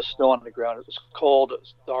still a bit of snow on the ground. It was cold. It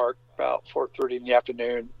was dark, about 4:30 in the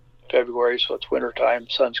afternoon, February, so it's wintertime,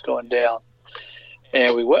 sun's going down.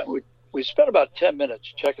 And we spent about 10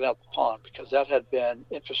 minutes checking out the pond because that had been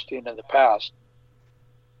interesting in the past.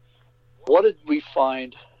 What did we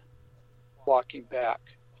find walking back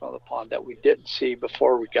from the pond that we didn't see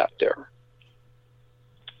before we got there?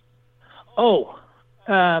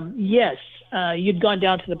 Yes. You'd gone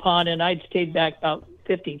down to the pond, and I'd stayed back about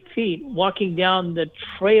 50 feet. Walking down the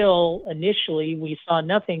trail initially, we saw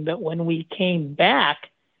nothing, but when we came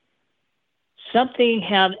back, something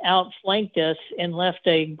had outflanked us and left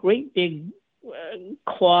a great big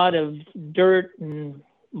clod of dirt and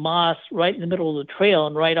moss right in the middle of the trail,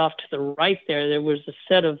 and right off to the right there was a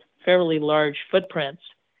set of fairly large footprints.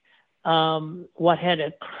 What had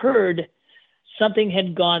occurred, something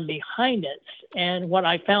had gone behind us, and what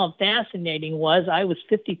I found fascinating was I was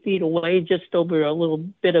 50 feet away, just over a little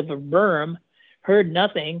bit of a berm, heard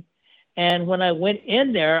nothing, and when I went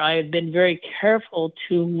in there, I had been very careful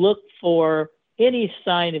to look for any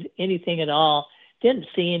sign of anything at all, didn't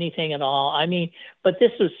see anything at all. I mean, but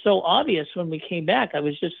this was so obvious when we came back. I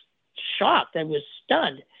was just shocked. I was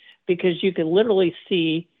stunned because you could literally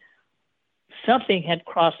see something had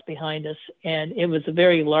crossed behind us, and it was a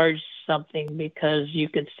very large something because you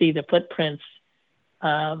could see the footprints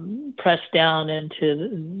pressed down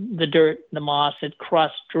into the dirt, the moss. It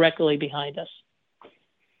crossed directly behind us.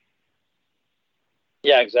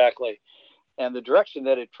 Yeah, exactly. And the direction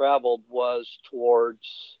that it traveled was towards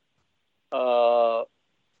a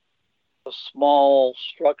small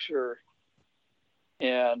structure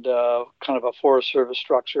and kind of a Forest Service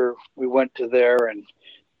structure. We went to there and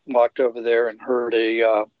walked over there and heard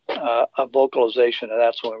a vocalization, and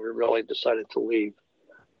that's when we really decided to leave.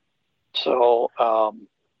 So,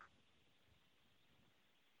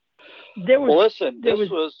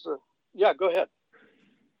 yeah, go ahead.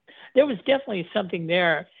 There was definitely something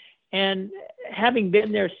there. And having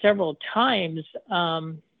been there several times,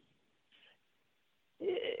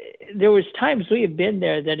 there was times we had been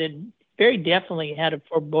there that it very definitely had a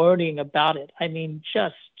foreboding about it. I mean,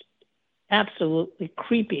 just absolutely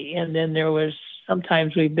creepy. And then there was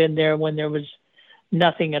sometimes we've been there when there was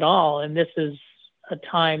nothing at all. And this is a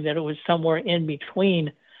time that it was somewhere in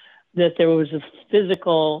between, that there was a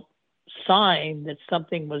physical sign that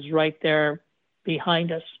something was right there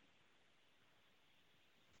behind us.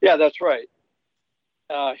 Yeah, that's right.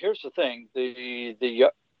 Here's the thing: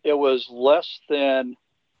 it was less than,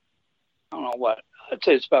 I don't know what, I'd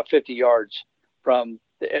say it's about 50 yards from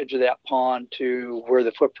the edge of that pond to where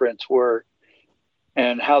the footprints were,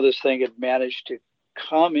 and how this thing had managed to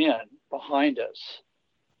come in behind us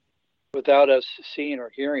without us seeing or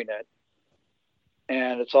hearing it.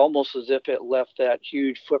 And it's almost as if it left that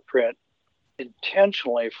huge footprint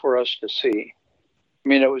intentionally for us to see. I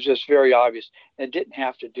mean, it was just very obvious. It didn't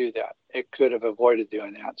have to do that. It could have avoided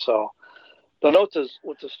doing that. So don't know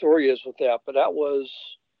what the story is with that, but that was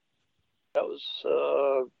an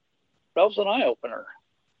eye opener.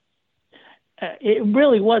 It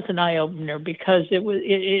really was an eye opener because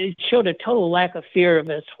it showed a total lack of fear of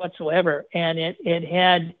us whatsoever, and it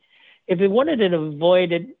had, if it wanted to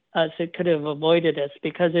avoid us, it could have avoided us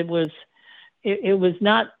because it was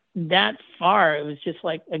not that far. It was just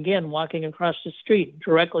like, again, walking across the street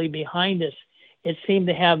directly behind us. It seemed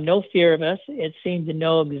to have no fear of us. It seemed to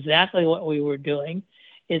know exactly what we were doing.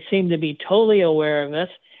 It seemed to be totally aware of us,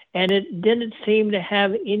 and it didn't seem to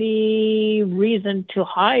have any reason to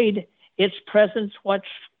hide its presence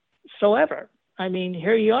whatsoever. I mean,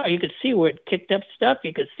 here you are. You could see where it kicked up stuff.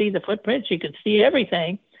 You could see the footprints. You could see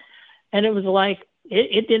everything. And it was like,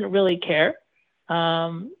 it didn't really care.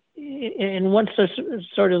 In one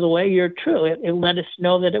sort of the way, you're true. It let us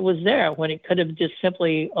know that it was there when it could have just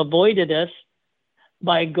simply avoided us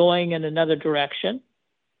by going in another direction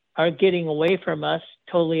or getting away from us,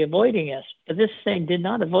 totally avoiding us. But this thing did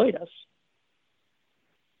not avoid us.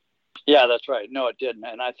 Yeah, that's right. No, it didn't.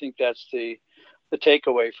 And I think that's the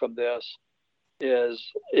takeaway from this is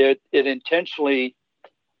it intentionally,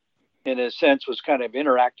 in a sense, was kind of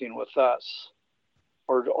interacting with us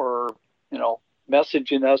or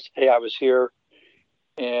messaging us, hey, I was here.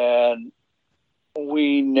 And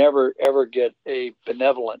we never, ever get a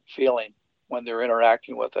benevolent feeling when they're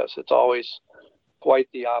interacting with us. It's always quite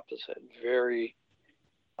the opposite. Very,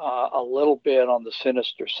 a little bit on the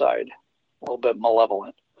sinister side, a little bit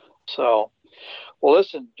malevolent. So, well,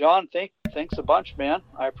 listen, John, thanks a bunch, man.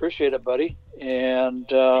 I appreciate it, buddy. And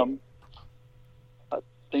I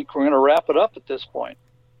think we're going to wrap it up at this point.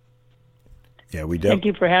 Yeah, thank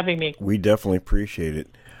you for having me. We definitely appreciate it.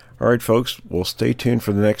 All right, folks, we'll stay tuned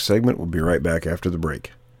for the next segment. We'll be right back after the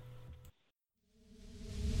break.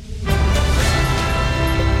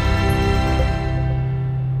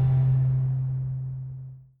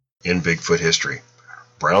 In Bigfoot history,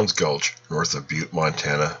 Browns Gulch, north of Butte,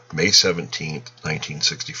 Montana, May 17,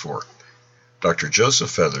 1964. Dr.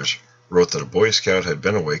 Joseph Feathers wrote that a Boy Scout had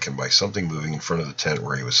been awakened by something moving in front of the tent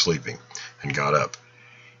where he was sleeping, and got up.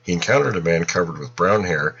 He encountered a man covered with brown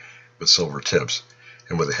hair with silver tips,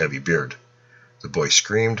 and with a heavy beard. The boy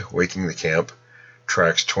screamed, waking the camp.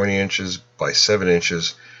 Tracks 20 inches by 7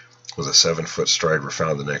 inches with a 7-foot stride were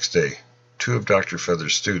found the next day. 2 of Dr.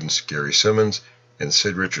 Feathers' students, Gary Simmons and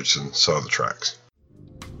Sid Richardson, saw the tracks.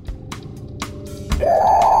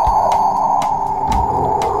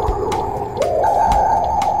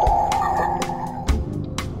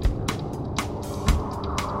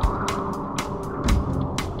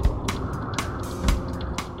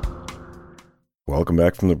 Welcome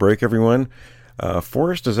back from the break, everyone.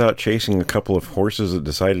 Forrest is out chasing a couple of horses that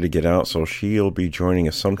decided to get out, so she'll be joining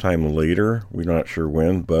us sometime later. We're not sure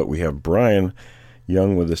when, but we have Brian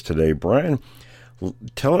Young with us today. Brian,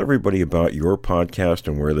 Tell everybody about your podcast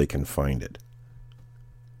and where they can find it.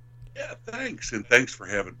 Yeah, thanks, and thanks for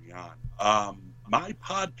having me on. My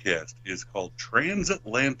podcast is called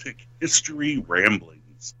Transatlantic History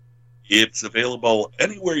Ramblings. It's available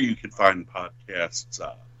anywhere you can find podcasts,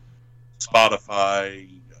 Spotify,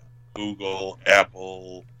 Google,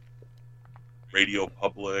 Apple, Radio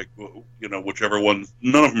Public, whichever ones.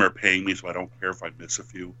 None of them are paying me, so I don't care if I miss a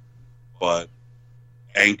few. But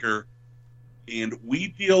Anchor. And we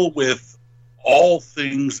deal with all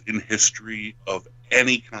things in history of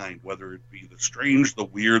any kind, whether it be the strange, the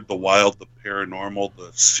weird, the wild, the paranormal,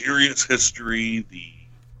 the serious history, the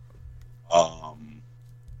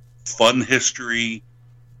fun history.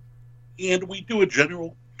 And we do a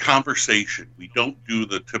general conversation. We don't do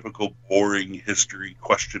the typical boring history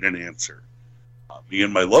question and answer. Me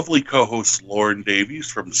and my lovely co-host Lauren Davies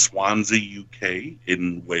from Swansea, UK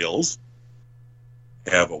in Wales,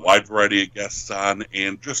 have a wide variety of guests on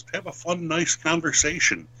and just have a fun, nice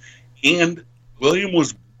conversation. And William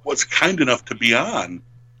was kind enough to be on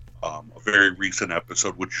a very recent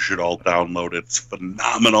episode, which you should all download. It's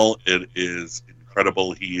phenomenal. It is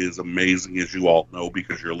incredible. He is amazing, as you all know,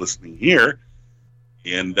 because you're listening here.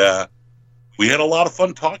 And we had a lot of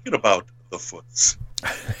fun talking about the Foots.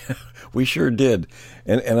 We sure did.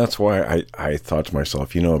 And that's why I thought to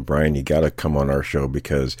myself, Brian, you got to come on our show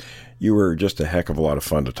because you were just a heck of a lot of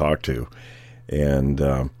fun to talk to. And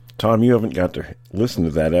Tom, you haven't got to listen to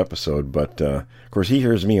that episode, but of course he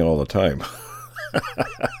hears me all the time.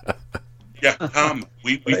 Yeah, Tom,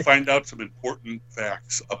 we find out some important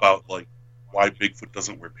facts about like why Bigfoot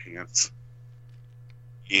doesn't wear pants.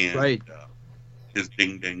 And his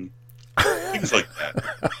ding ding. Things like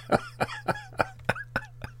that.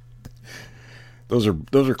 Those are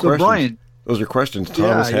questions. Brian, those are questions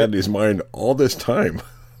Thomas had in his mind all this time.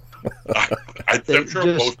 I'm sure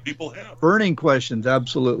most people have. Burning questions,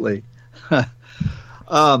 absolutely.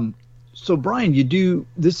 So Brian,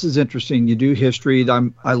 this is interesting. You do history.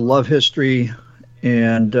 I love history,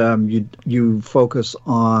 and you focus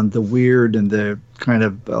on the weird and the kind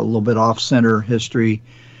of a little bit off-center history.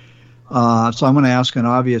 So I'm going to ask an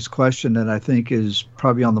obvious question that I think is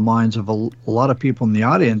probably on the minds of a lot of people in the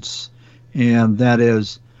audience, and that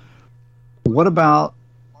is, what about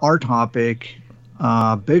our topic,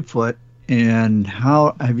 Bigfoot, and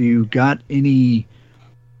how have you got any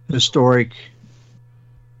historic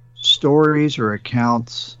stories or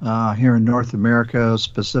accounts here in North America,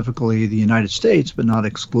 specifically the United States, but not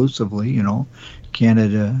exclusively,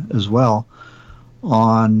 Canada as well,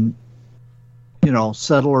 on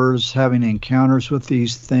settlers having encounters with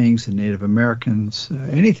these things, the Native Americans,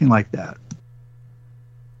 anything like that?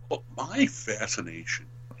 Well, my fascination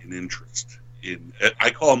and interest I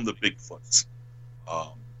call them the Bigfoots,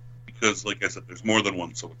 because, like I said, there's more than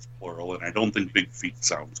one, so it's plural, and I don't think big feet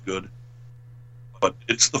sounds good, but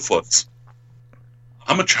it's the Foots.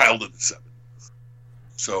 I'm a child of the 70s,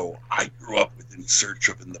 so I grew up In Search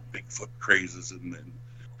of and the Bigfoot crazes and then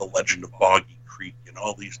the Legend of Boggy Creek and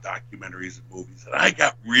all these documentaries and movies, and I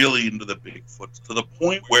got really into the Bigfoots to the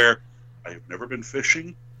point where I have never been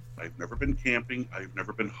fishing, I've never been camping, I've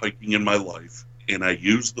never been hiking in my life, and I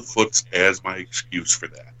use the Foots as my excuse for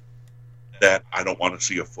that I don't want to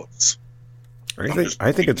see a Foots.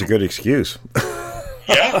 I think it's a good excuse.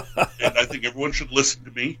 Yeah, and I think everyone should listen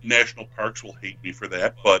to me. National parks will hate me for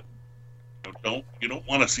that, but you don't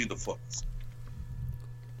want to see the Foots.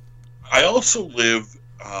 I also live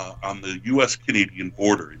on the U.S.-Canadian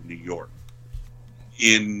border in New York,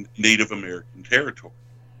 in Native American territory.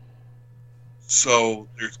 So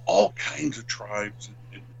there's all kinds of tribes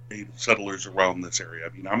and native settlers around this area. I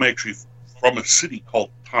mean, I'm actually from a city called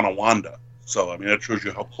Tonawanda. So, I mean, that shows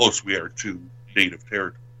you how close we are to native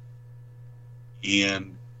territory.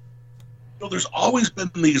 And, there's always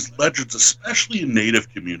been these legends, especially in native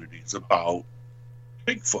communities, about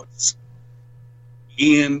Bigfoots.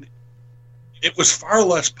 And it was far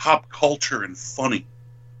less pop culture and funny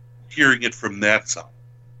hearing it from that side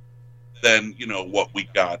than, what we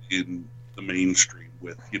got in the mainstream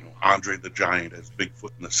with, Andre the Giant as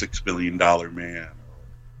Bigfoot and the $6 Million Man,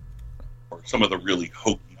 or some of the really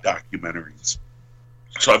hokey documentaries.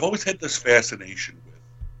 So I've always had this fascination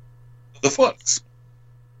with the Foots.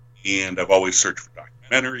 And I've always searched for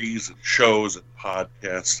documentaries and shows and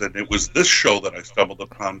podcasts. And it was this show that I stumbled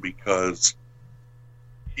upon because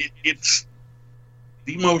it's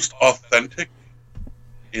the most authentic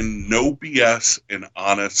and no BS and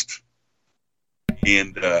honest.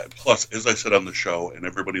 And plus, as I said on the show, and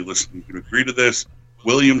everybody listening can agree to this,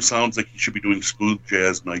 William sounds like he should be doing smooth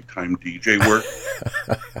jazz nighttime DJ work.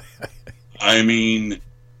 I mean,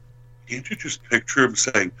 can't you just picture him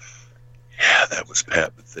saying, yeah, that was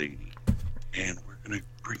Pat Metheny. And we're going to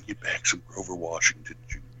bring you back some Grover Washington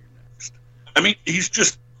Jr. next. I mean, he's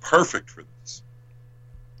just perfect for this.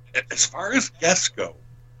 As far as guests go,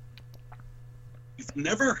 we've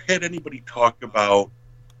never had anybody talk about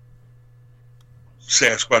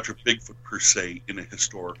Sasquatch or Bigfoot per se in a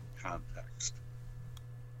historical context.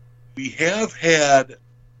 We have had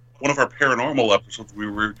one of our paranormal episodes, we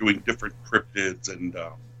were doing different cryptids and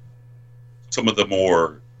some of the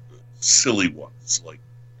more silly ones like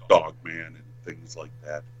Dogman and things like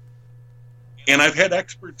that. And I've had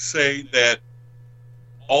experts say that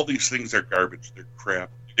all these things are garbage, they're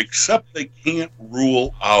crap, except they can't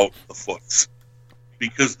rule out the Foots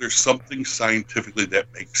because there's something scientifically that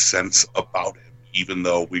makes sense about him, even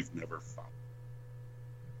though we've never found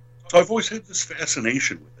it. So I've always had this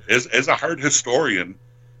fascination with it. As a hard historian,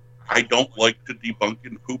 I don't like to debunk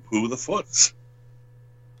and poo-poo the Foots.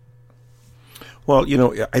 Well,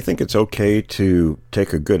 I think it's okay to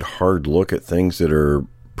take a good hard look at things that are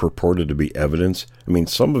purported to be evidence. I mean,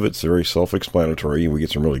 some of it's very self-explanatory, and we get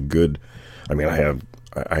some really good. I mean,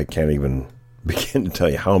 I can't even begin to tell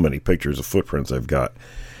you how many pictures of footprints I've got.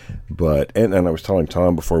 But and I was telling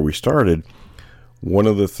Tom before we started, one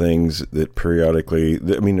of the things that periodically,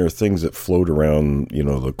 there are things that float around,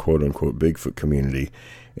 the quote-unquote Bigfoot community,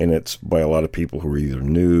 and it's by a lot of people who are either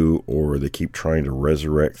new or they keep trying to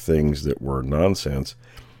resurrect things that were nonsense.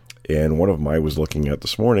 And one of them I was looking at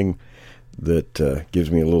this morning that gives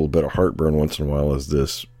me a little bit of heartburn once in a while is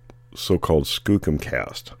this so-called Skookum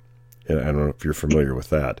cast. And I don't know if you're familiar with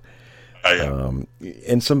that. I am.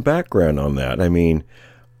 And some background on that. I mean,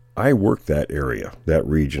 I worked that area, that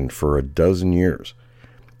region, for a dozen years.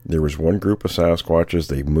 There was one group of Sasquatches.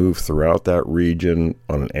 They move throughout that region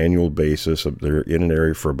on an annual basis. They're in an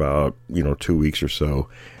area for about, 2 weeks or so,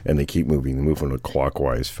 and they keep moving. They move in a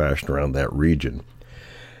clockwise fashion around that region.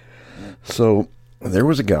 So there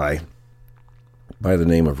was a guy by the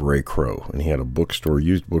name of Ray Crow, and he had a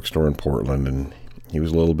used bookstore in Portland, and he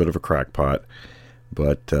was a little bit of a crackpot.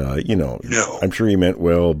 But, No. I'm sure he meant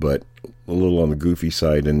well, but a little on the goofy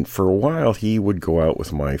side. And for a while, he would go out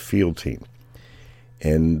with my field team.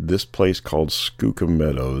 And this place called Skookum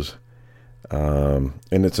Meadows, and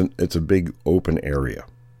it's a big open area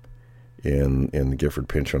in the Gifford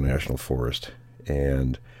Pinchot National Forest.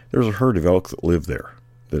 And there's a herd of elk that live there,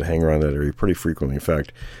 that hang around that area pretty frequently. In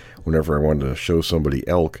fact, whenever I wanted to show somebody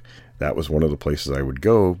elk, that was one of the places I would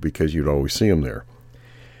go because you'd always see them there.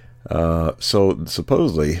 So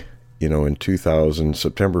supposedly, in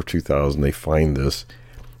September of 2000, they find this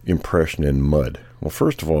impression in mud. Well,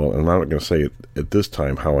 first of all, and I'm not going to say at this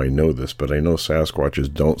time how I know this, but I know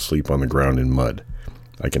Sasquatches don't sleep on the ground in mud.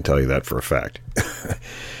 I can tell you that for a fact.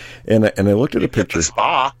 and I looked at a picture. The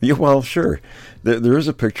spa. Yeah, well, sure. There is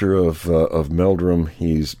a picture of Meldrum.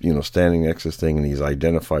 He's standing next to this thing, and he's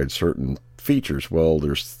identified certain features. Well,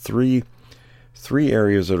 there's three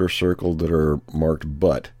areas that are circled that are marked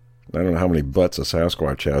butt. I don't know how many butts a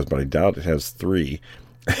Sasquatch has, but I doubt it has 3,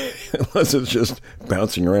 unless it's just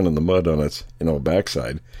bouncing around in the mud on its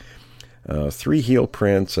backside. 3 heel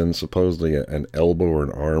prints and supposedly an elbow or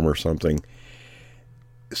an arm or something.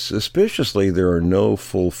 Suspiciously, there are no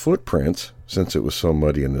full footprints, since it was so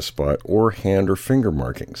muddy in this spot, or hand or finger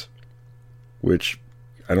markings. Which,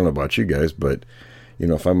 I don't know about you guys, but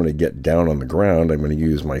if I'm going to get down on the ground, I'm going to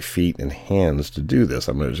use my feet and hands to do this.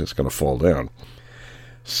 I'm just going to fall down.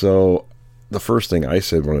 So the first thing I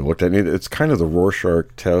said when I looked at it, it's kind of the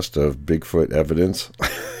Rorschach test of Bigfoot evidence.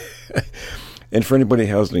 And for anybody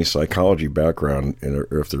who has any psychology background,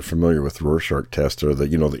 or if they're familiar with Rorschach test, or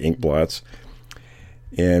the ink blots,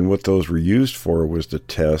 and what those were used for was to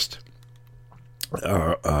test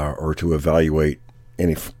or to evaluate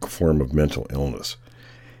any form of mental illness.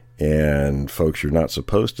 And folks, you're not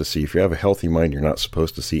supposed to see, if you have a healthy mind, you're not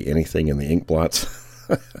supposed to see anything in the ink blots.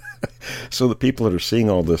 So the people that are seeing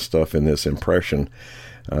all this stuff in this impression,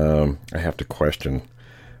 I have to question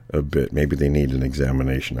a bit. Maybe they need an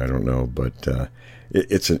examination. I don't know, but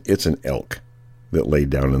it's an elk that laid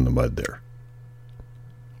down in the mud there.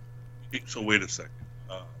 So wait a second.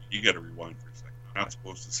 You got to rewind for a second. You're not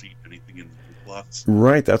supposed to see anything in the plots.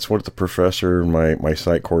 Right. That's what the professor in my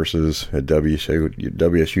psych courses at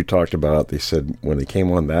WSU talked about. They said when they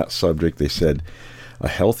came on that subject, they said a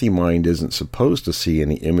healthy mind isn't supposed to see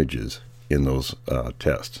any images in those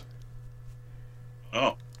tests.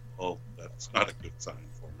 Oh, well, that's not a good sign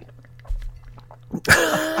for me.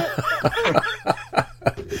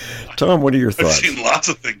 Tom, what are your thoughts? I've seen lots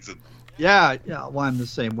of things in them. Yeah. Well, I'm the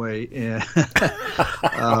same way. Yeah.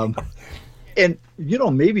 And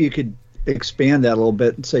maybe you could expand that a little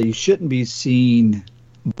bit and say you shouldn't be seeing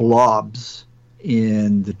blobs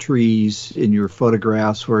in the trees in your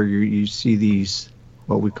photographs where you see these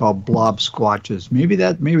what we call blob squatches. Maybe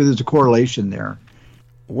there's a correlation there.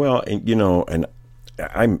 Well, and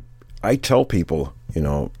I tell people,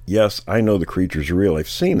 yes, I know the creature's real. I've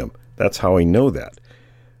seen them. That's how I know that.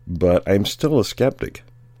 But I'm still a skeptic,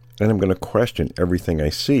 and I'm going to question everything I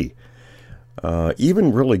see.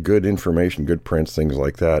 Even really good information, good prints, things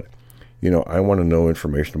like that. I want to know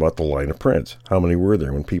information about the line of prints. How many were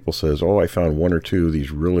there? When people says, I found one or two of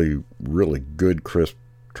these really, really good, crisp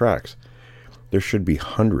tracks, there should be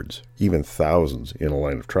hundreds, even thousands in a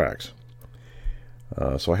line of tracks.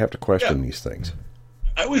 So I have to question these things.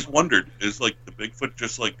 I always wondered, is like the Bigfoot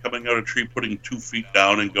just like coming out of a tree, putting 2 feet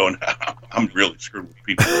down and going, I'm really screwed with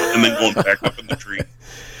people, and then going back up in the tree?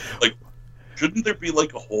 Like, shouldn't there be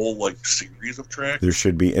like a whole like series of tracks? There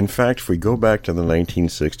should be. In fact, if we go back to the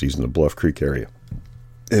 1960s in the Bluff Creek area,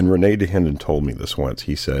 and Rene DeHinden told me this once,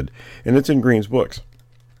 he said, and it's in Green's books,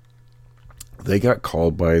 they got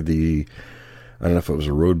called by I don't know if it was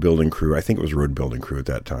a road building crew, I think it was a road building crew at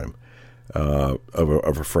that time, of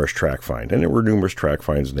a fresh track find. And there were numerous track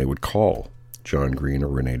finds, and they would call John Green or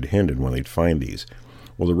Rene DeHinden when they'd find these.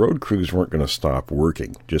 Well, the road crews weren't going to stop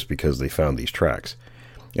working just because they found these tracks.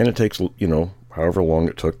 And it takes, however long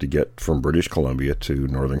it took to get from British Columbia to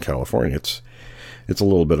Northern California. It's a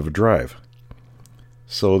little bit of a drive.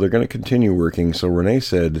 So they're going to continue working. So Rene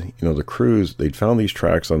said, the crews, they'd found these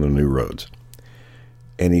tracks on the new roads.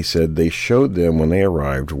 And he said they showed them when they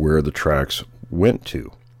arrived where the tracks went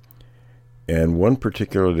to. And one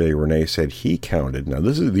particular day, Rene said he counted. Now,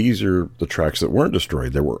 these are the tracks that weren't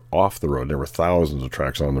destroyed. They were off the road. There were thousands of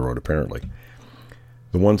tracks on the road, apparently.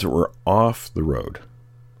 The ones that were off the road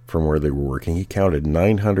from where they were working, he counted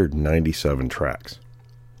 997 tracks.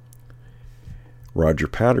 Roger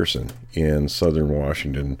Patterson in southern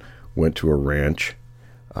Washington went to a ranch.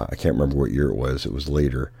 I can't remember what year it was. It was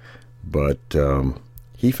later. But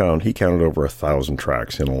he counted over 1,000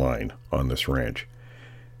 tracks in a line on this ranch.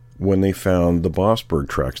 When they found the Bossberg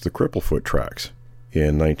tracks, the Cripplefoot tracks,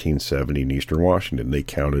 in 1970 in eastern Washington, they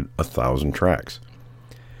counted 1,000 tracks.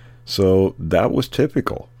 So that was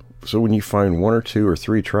typical. So when you find 1 or 2 or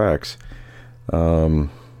 3 tracks,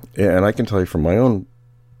 and I can tell you from my own,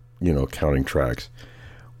 counting tracks,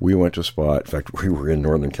 we went to a spot. In fact, we were in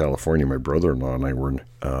Northern California. My brother-in-law and I were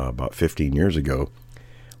about 15 years ago,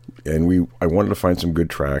 and I wanted to find some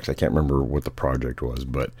good tracks. I can't remember what the project was,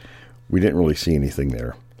 but we didn't really see anything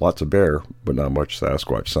there. Lots of bear, but not much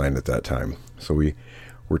Sasquatch sign at that time. So we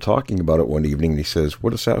were talking about it one evening, and he says, what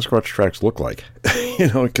do Sasquatch tracks look like?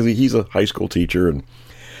 Because he's a high school teacher. And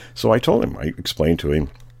so I told him, I explained to him,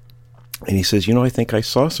 and he says, I think I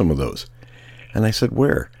saw some of those. And I said,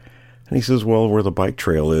 where? And he says, well, where the bike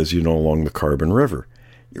trail is, along the Carbon River,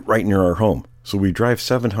 right near our home. So we drive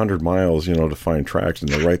 700 miles, to find tracks, and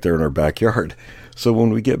they're right there in our backyard. So when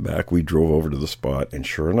we get back, we drove over to the spot, and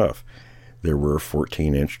sure enough, there were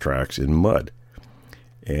 14-inch tracks in mud.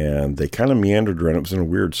 And they kind of meandered around. It was in a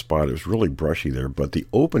weird spot. It was really brushy there. But the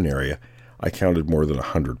open area, I counted more than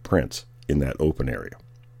 100 prints in that open area.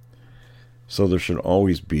 So there should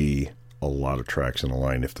always be a lot of tracks in a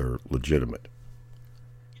line if they're legitimate.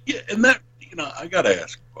 Yeah, and that, I got to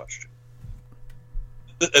ask a question.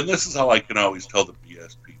 And this is how I can always tell the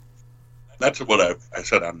BS people. That's what I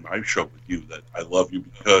said on my show with you, that I love you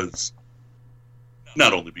because,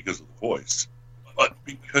 not only because of the voice, but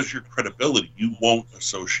because your credibility. You won't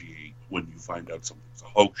associate when you find out something's a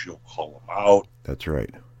hoax. You'll call them out. That's right.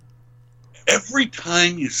 Every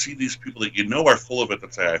time you see these people that are full of it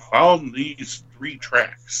that say, I found these 3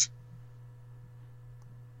 tracks,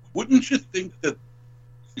 wouldn't you think that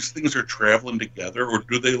these things are traveling together, or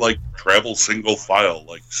do they travel single file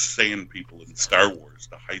like sand people in Star Wars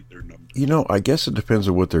to hide their numbers? I guess it depends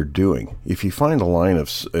on what they're doing. If you find a line of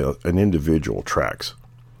an individual tracks,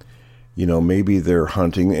 maybe they're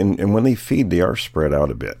hunting, and when they feed, they are spread out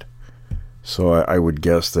a bit. So I would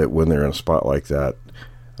guess that when they're in a spot like that,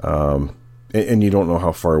 and you don't know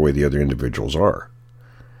how far away the other individuals are.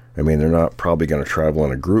 I mean, they're not probably going to travel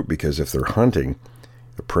in a group, because if they're hunting,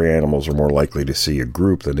 the prey animals are more likely to see a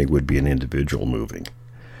group than they would be an individual moving.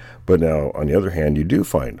 But now, on the other hand, you do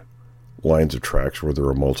find lines of tracks where there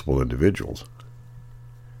are multiple individuals.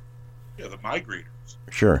 Yeah, the migrators.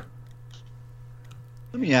 Sure.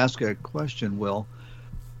 Let me ask a question, Will.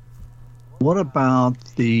 What about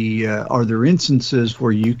are there instances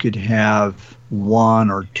where you could have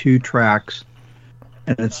 1 or 2 tracks,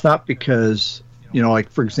 and it's not because,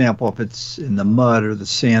 for example, if it's in the mud or the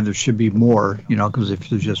sand, there should be more, because if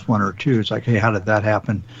there's just 1 or 2, it's like, hey, how did that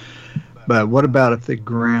happen? But what about if the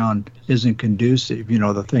ground isn't conducive?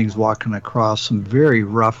 The thing's walking across some very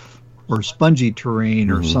rough or spongy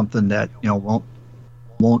terrain or something that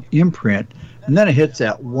won't imprint, and then it hits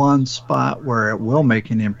that one spot where it will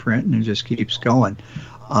make an imprint and it just keeps going.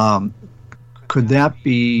 Could that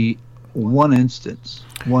be one instance,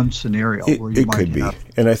 one scenario where you it might could be?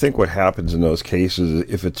 And I think what happens in those cases,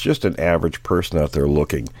 if it's just an average person out there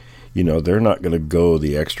looking, they're not going to go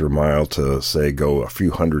the extra mile to, say, go a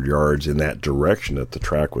few hundred yards in that direction that the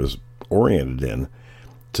track was oriented in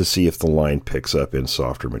to see if the line picks up in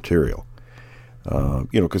softer material.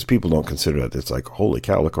 Because people don't consider that. It's like, holy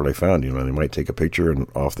cow, look what I found. They might take a picture and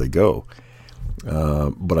off they go.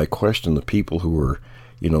 But I question the people who are,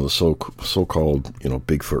 the so-called,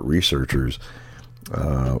 Bigfoot researchers,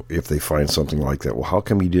 if they find something like that. Well, how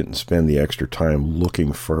come you didn't spend the extra time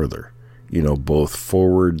looking further? Both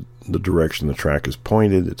forward, the direction the track is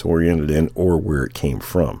pointed, it's oriented in, or where it came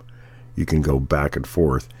from. You can go back and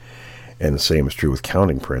forth. And the same is true with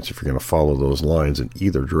counting prints. If you're going to follow those lines in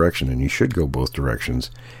either direction, and you should go both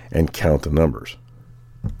directions and count the numbers.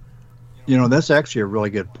 That's actually a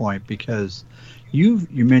really good point, because you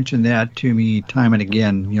mentioned that to me time and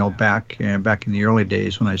again, back in the early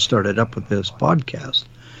days when I started up with this podcast.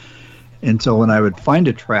 And so when I would find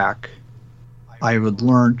a track, I would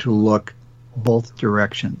learn to look both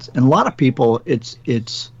directions. And a lot of people, it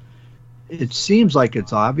seems like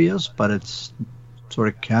it's obvious, but it's sort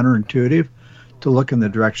of counterintuitive to look in the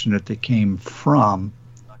direction that they came from,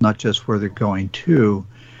 not just where they're going to.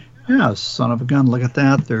 Yeah, son of a gun, look at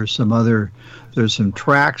that. There's some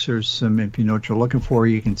tracks, there's some, if you know what you're looking for,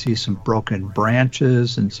 you can see some broken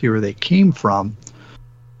branches and see where they came from,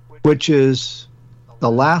 which is the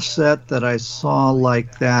last set that I saw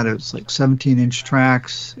like that. It was like 17-inch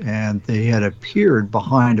tracks, and they had appeared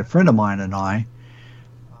behind a friend of mine and I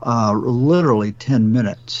literally 10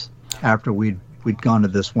 minutes after we'd gone to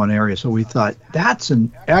this one area. So we thought, that's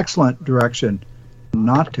an excellent direction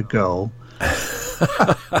not to go.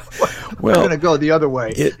 We're going to go the other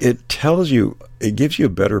way. It tells you, it gives you a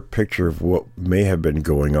better picture of what may have been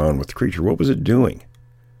going on with the creature. What was it doing?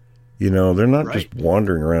 They're not just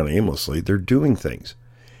wandering around aimlessly. They're doing things.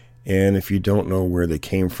 And if you don't know where they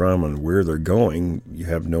came from and where they're going, you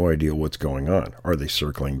have no idea what's going on. Are they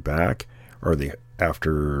circling back? Are they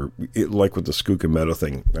after, like with the Skookum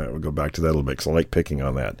thing? We'll go back to that a little bit because I like picking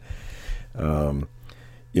on that.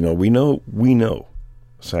 We know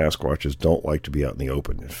Sasquatches don't like to be out in the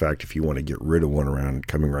open. In fact, if you want to get rid of one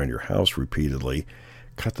coming around your house repeatedly,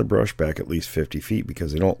 cut the brush back at least 50 feet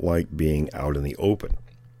because they don't like being out in the open.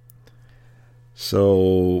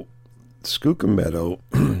 So Skookum Meadow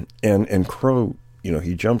and Crow,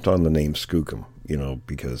 he jumped on the name Skookum,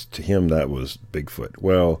 because to him that was Bigfoot.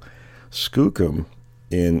 Well, Skookum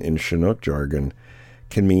in Chinook jargon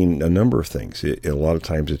can mean a number of things. A lot of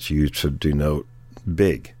times it's used to denote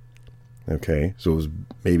big. Okay, so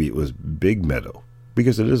it was Big Meadow,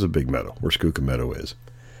 because it is a big meadow where Skookum Meadow is.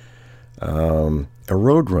 A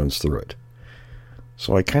road runs through it.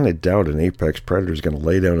 So I kind of doubt an apex predator is going to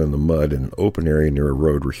lay down in the mud in an open area near a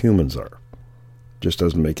road where humans are. Just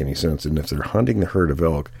doesn't make any sense. And if they're hunting the herd of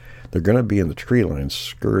elk, they're going to be in the tree line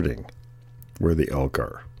skirting where the elk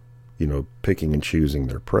are, picking and choosing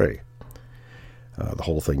their prey. The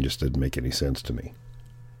whole thing just didn't make any sense to me.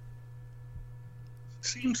 It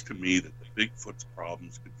seems to me that the Bigfoot's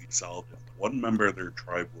problems could be solved if one member of their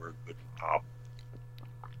tribe were a good cop.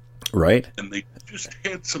 Right. And they just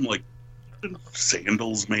had some,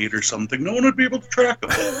 sandals made or something. No one would be able to track them.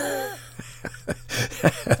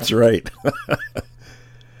 That's right.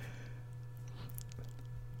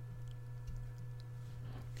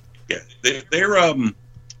 Yeah, they're I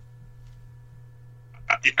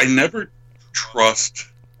never trust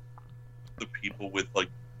the people with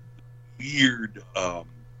weird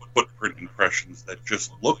footprint impressions that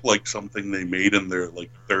just look like something they made in their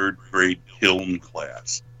third grade kiln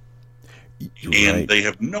class. You're right. They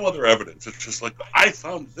have no other evidence. It's just I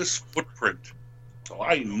found this footprint, so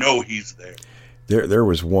I know he's there. There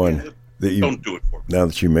was one that you don't do it for me. Now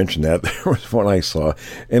that you mentioned that, there was one I saw,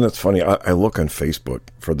 and it's funny. I look on Facebook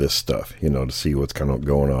for this stuff, to see what's kind of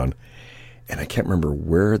going on, and I can't remember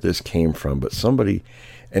where this came from, but somebody,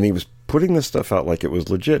 and he was putting this stuff out like it was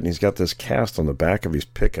legit, and he's got this cast on the back of his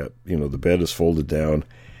pickup. The bed is folded down,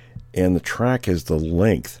 and the track is the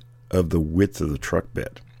length of the width of the truck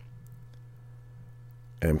bed.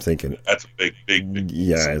 And I'm thinking that's a big.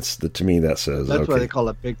 Yeah, to me that says that's okay, why they call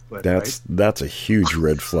it Bigfoot. That's a huge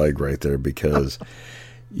red flag right there, because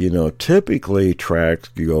typically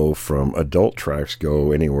adult tracks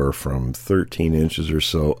go anywhere from 13 inches or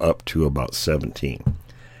so up to about 17.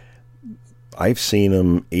 I've seen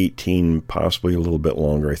them 18, possibly a little bit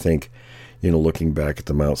longer. I think looking back at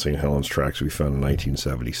the Mount St. Helens tracks we found in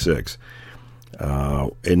 1976.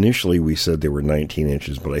 Initially, we said they were 19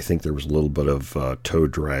 inches, but I think there was a little bit of toe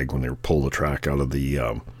drag when they pulled the track out of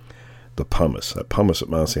the pumice. That pumice at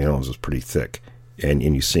Mount St. Helens is pretty thick, and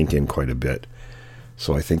you sink in quite a bit.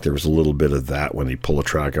 So I think there was a little bit of that when they pulled the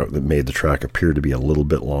track out that made the track appear to be a little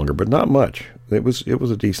bit longer, but not much. It was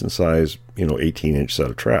a decent size, 18-inch set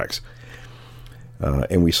of tracks.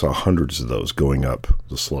 And we saw hundreds of those going up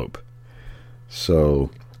the slope. So,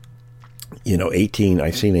 18,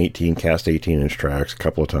 I've seen 18-inch tracks a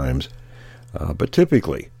couple of times. But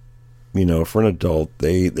typically, for an adult,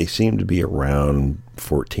 they seem to be around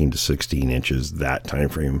 14 to 16 inches, that time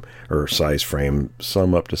frame or size frame,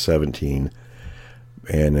 some up to 17.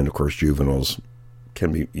 And then, of course, juveniles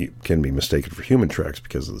can be mistaken for human tracks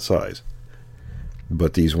because of the size.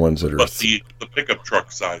 But these ones that are... But the pickup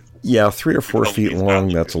truck size... Yeah, 3 or 4 feet long,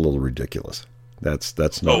 that's a little ridiculous.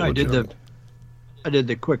 That's not legitimate. I did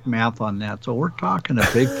the quick math on that. So we're talking a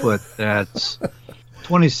Bigfoot that's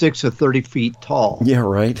 26 or 30 feet tall. Yeah,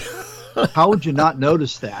 right. How would you not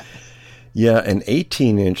notice that? Yeah, an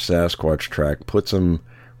 18-inch Sasquatch track puts them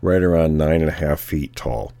right around 9.5 feet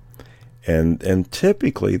tall. And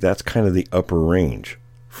typically, that's kind of the upper range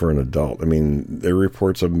for an adult. I mean, there are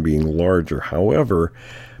reports of them being larger. However,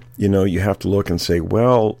 you have to look and say,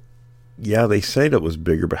 well, yeah, they said it was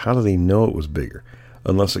bigger, but how do they know it was bigger?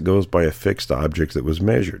 Unless it goes by a fixed object that was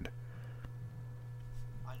measured.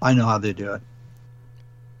 I know how they do it.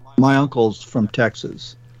 My uncle's from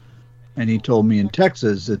Texas, and he told me in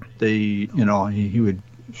Texas that he would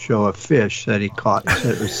show a fish that he caught. He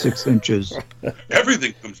said it was 6 inches.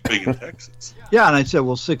 Everything comes big in Texas. Yeah, and I said,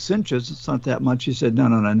 well, 6 inches, it's not that much. He said, no.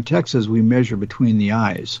 In Texas, we measure between the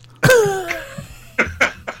eyes.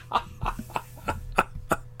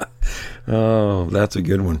 Oh, that's a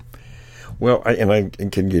good one. Well, I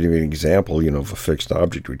can give you an example, of a fixed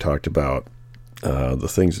object. We talked about the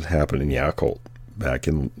things that happened in Yakult back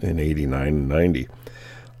in 89 and 90.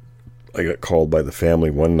 I got called by the family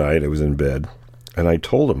one night. I was in bed, and I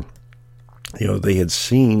told them, they had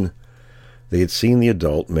seen the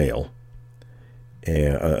adult male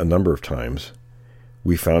a number of times.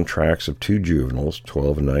 We found tracks of 2 juveniles,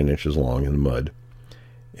 12 and 9 inches long, in the mud.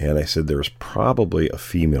 And I said there was probably a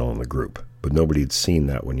female in the group, but nobody had seen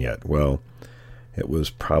that one yet. Well, it was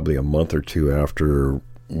probably a month or two after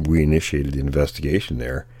we initiated the investigation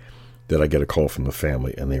there that I get a call from the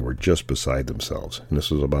family, and they were just beside themselves. And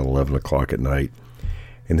this was about 11 o'clock at night.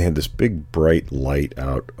 And they had this big bright light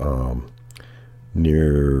out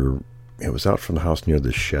it was out from the house near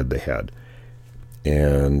the shed they had.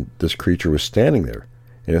 And this creature was standing there.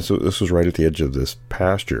 And so this was right at the edge of this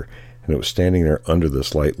pasture. And it was standing there under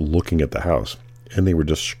this light looking at the house. And they were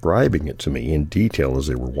describing it to me in detail as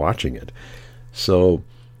they were watching it. So,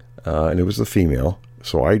 and it was the female.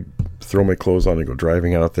 So I throw my clothes on and go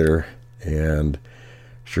driving out there. And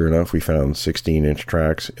sure enough, we found 16-inch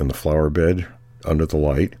tracks in the flower bed under the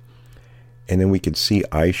light. And then we could see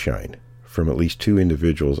eye shine from at least 2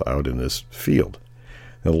 individuals out in this field.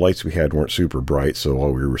 Now, the lights we had weren't super bright, so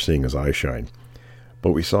all we were seeing is eye shine.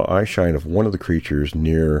 But we saw eye shine of one of the creatures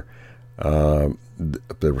near,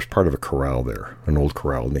 there was part of a corral there, an old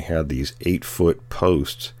corral, and they had these 8-foot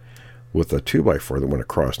posts with a 2x4 that went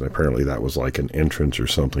across, and apparently that was like an entrance or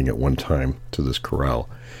something at one time to this corral.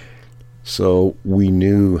 So we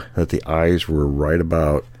knew that the eyes were right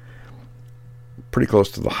about pretty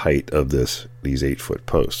close to the height of these 8-foot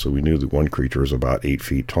posts. So we knew that one creature was about 8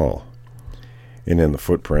 feet tall. And then the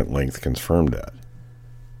footprint length confirmed that.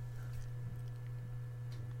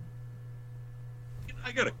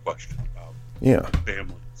 I got a question about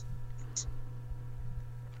families.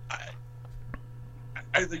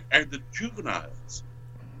 Are the juveniles,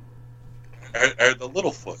 are the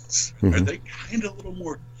Littlefoots, are they kind of a little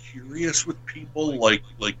more curious with people like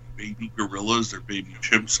baby gorillas or baby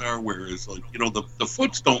chimps are, whereas the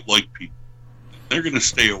foots don't like people. They're going to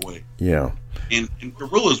stay away. Yeah. And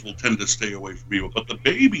gorillas will tend to stay away from people, but the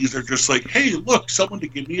babies are just like, hey, look, someone to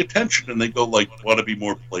give me attention, and they go want to be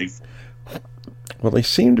more playful. Well, they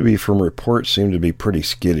seem to be, from reports, pretty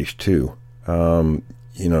skittish too. Tom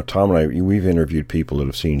and I, we've interviewed people that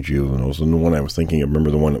have seen juveniles, and the one I was thinking of,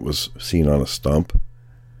 remember the one that was seen on a stump?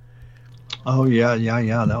 Oh, yeah,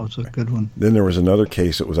 that was a good one. Then there was another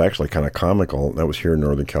case that was actually kind of comical. That was here in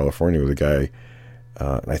Northern California with a guy,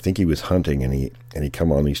 and I think he was hunting, and he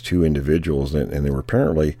come on these 2 individuals, and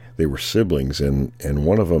they were siblings, and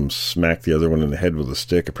one of them smacked the other one in the head with a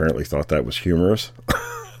stick, apparently thought that was humorous.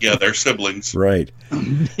 Yeah, they're siblings. Right.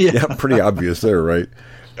 Yeah, pretty obvious there, right?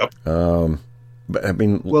 Yep. But I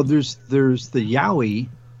mean, well, there's the Yowie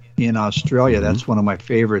in Australia. That's one of my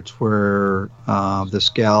favorites, where this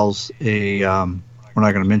gal's we're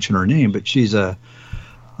not going to mention her name, but she's a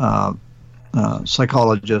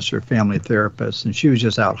psychologist or family therapist, and she was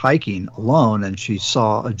just out hiking alone, and she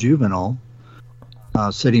saw a juvenile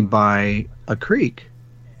sitting by a creek,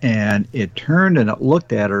 and it turned and it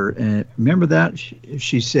looked at her, and remember that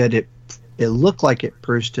she said it looked like it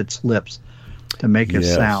pursed its lips to make a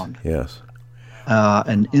sound. Yes.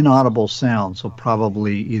 An inaudible sound, so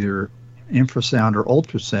probably either infrasound or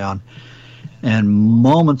ultrasound. And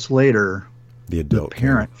moments later, the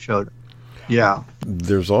parent showed. Yeah.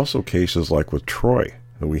 There's also cases like with Troy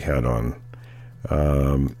that we had on.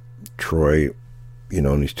 Troy,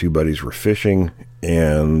 and his two buddies were fishing,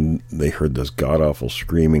 and they heard this god-awful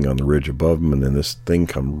screaming on the ridge above them, and then this thing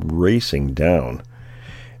come racing down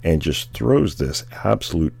and just throws this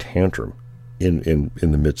absolute tantrum in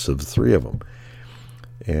the midst of the three of them.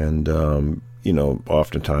 And,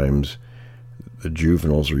 oftentimes the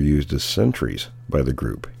juveniles are used as sentries by the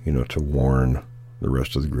group, to warn the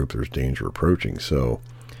rest of the group there's danger approaching. So,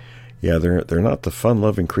 yeah, they're not the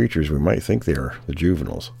fun-loving creatures we might think they are, the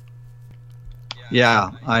juveniles.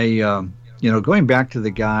 Yeah, going back to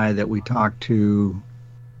the guy that we talked to,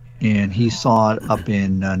 and he saw it up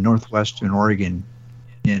in northwestern Oregon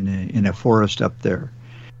in a forest up there.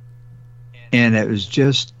 And it was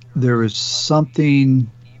just, there was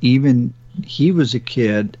something, even he was a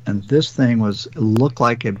kid, and this thing looked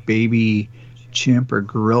like a baby chimp or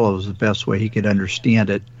gorilla was the best way he could understand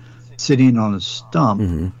it, sitting on a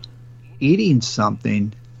stump, eating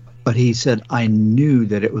something, but he said, I knew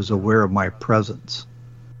that it was aware of my presence.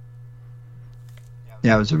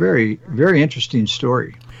 Yeah, it was a very, very interesting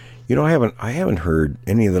story. I haven't heard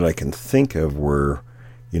any that I can think of where,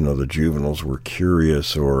 the juveniles were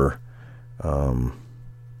curious or,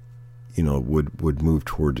 would move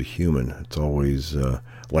towards a human. It's always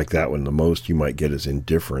like that one. The most you might get is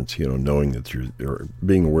indifference, knowing that you're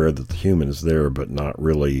being aware that the human is there, but not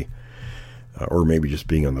really, or maybe just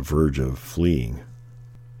being on the verge of fleeing.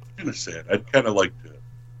 Kind of sad. I'd kind of like to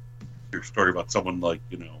hear a story about someone like,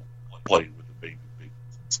 playing with a baby.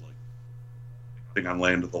 It's like thing on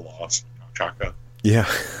Land of the Lost, Chaka. Yeah.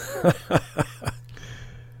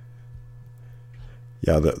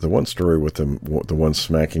 Yeah, the one story with the one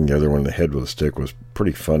smacking the other one in the head with a stick was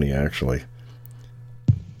pretty funny, actually.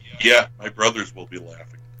 Yeah, my brothers will be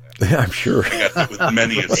laughing at that. Yeah, I'm sure. I got that with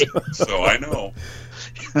many a son, so I know.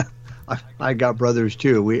 I got brothers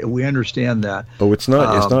too. We understand that. Oh, it's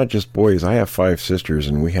not just boys. I have 5 sisters,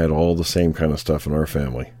 and we had all the same kind of stuff in our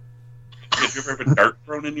family. Did you ever have a dart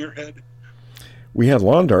thrown in your head? We had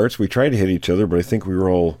lawn darts. We tried to hit each other, but I think we were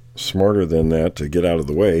all smarter than that to get out of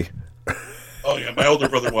the way. Oh, yeah. My older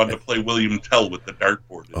brother wanted to play William Tell with the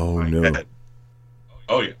dartboard in my head.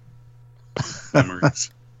 Oh, yeah.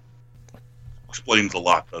 Memories. Explains a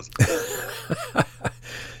lot, doesn't it?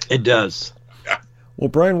 It does. Yeah. Well,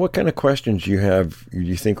 Brian, what kind of questions do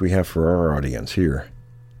you think we have for our audience here?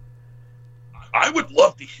 I would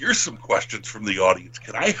love to hear some questions from the audience.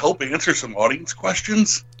 Can I help answer some audience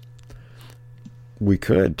questions? We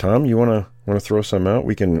could. Tom, you want to throw some out?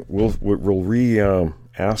 We'll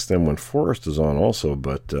ask them when Forrest is on also,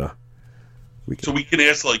 but we can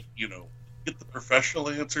ask, get the professional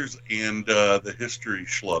answers and the history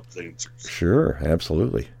schlubs answers. Sure,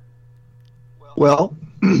 absolutely. Well,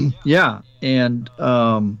 yeah, and so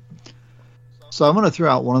I'm going to throw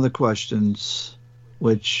out one of the questions,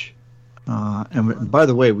 which, and by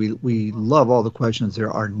the way, we love all the questions.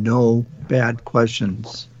 There are no bad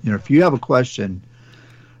questions. If you have a question,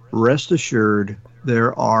 rest assured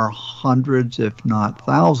there are hundreds, if not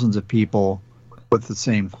thousands, of people with the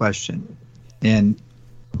same question. And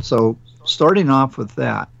so starting off with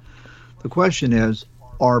that, the question is,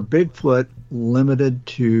 are Bigfoot limited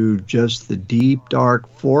to just the deep, dark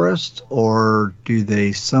forest, or do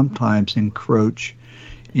they sometimes encroach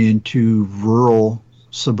into rural,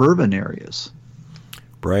 suburban areas?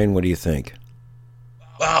 Brian, what do you think?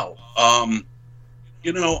 Wow.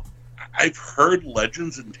 I've heard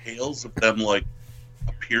legends and tales of them,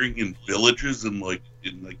 appearing in villages in the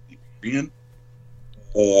Korean,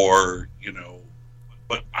 or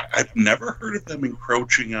but I've never heard of them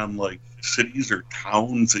encroaching on cities or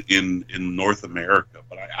towns in North America.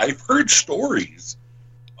 But I've heard stories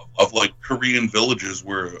of Korean villages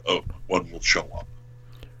where one will show up.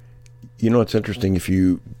 It's interesting if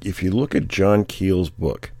you look at John Keel's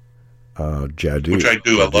book, Jadoo, which I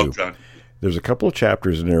do. I love John. There's a couple of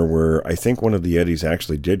chapters in there where I think one of the Yetis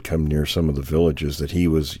actually did come near some of the villages that he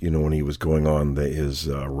was, when he was going on his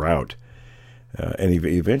route. And he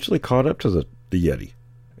eventually caught up to the Yeti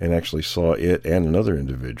and actually saw it and another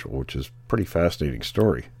individual, which is a pretty fascinating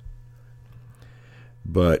story.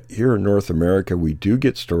 But here in North America, we do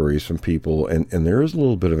get stories from people, and there is a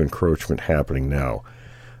little bit of encroachment happening now.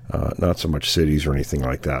 Not so much cities or anything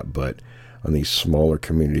like that, but on these smaller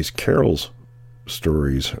communities. Carol's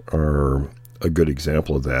stories are a good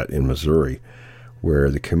example of that in Missouri, where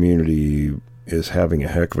the community is having a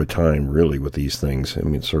heck of a time really with these things. I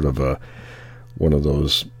mean, sort of one of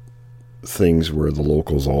those things where the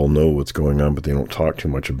locals all know what's going on, but they don't talk too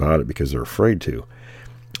much about it because they're afraid to.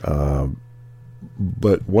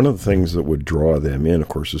 But one of the things that would draw them in, of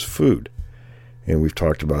course, is food. And we've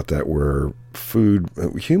talked about that, where food,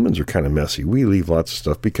 humans are kind of messy. We leave lots of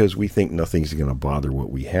stuff because we think nothing's going to bother what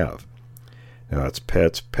we have. Now, it's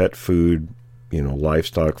pets, pet food,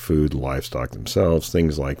 livestock food, livestock themselves,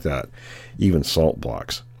 things like that, even salt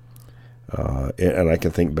blocks. And I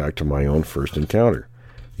can think back to my own first encounter.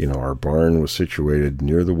 Our barn was situated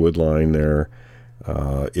near the wood line there.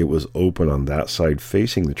 It was open on that side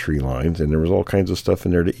facing the tree lines, and there was all kinds of stuff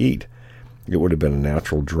in there to eat. It would have been a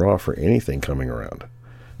natural draw for anything coming around.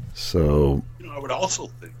 So, I would also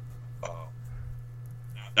think,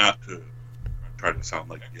 not to try to sound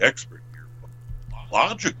like the expert here, but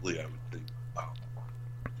logically, I would think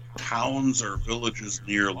towns or villages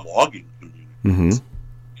near logging communities. Mm-hmm.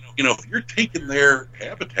 If you're taking their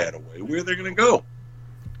habitat away, where are they going to go?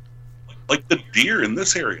 Like the deer in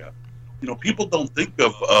this area. People don't think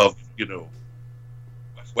of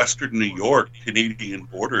Western New York, Canadian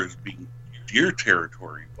border as being deer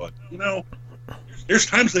territory, but there's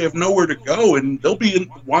times they have nowhere to go, and they'll be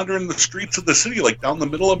wandering the streets of the city, like down the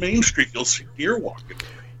middle of Main Street. You'll see deer walking.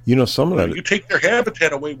 Some of that. You take their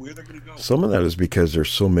habitat away, where they're going to go. Some of that is because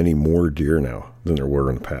there's so many more deer now than there were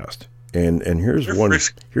in the past, and here's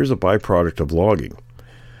here's a byproduct of logging.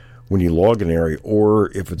 When you log an area,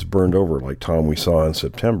 or if it's burned over, like Tom, we saw in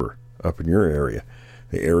September up in your area,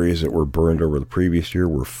 the areas that were burned over the previous year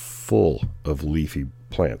were full of leafy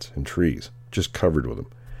plants and trees, just covered with them.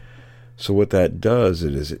 So what that does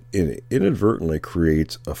is it inadvertently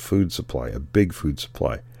creates a food supply, a big food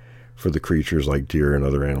supply, for the creatures like deer and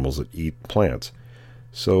other animals that eat plants.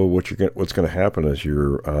 So what's going to happen is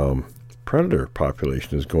your predator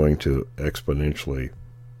population is going to exponentially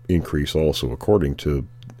increase also, according to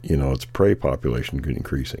its prey population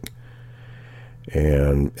increasing.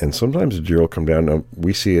 And sometimes the deer will come down. Now,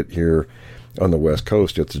 we see it here on the West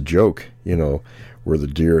Coast. It's a joke, where the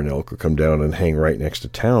deer and elk will come down and hang right next to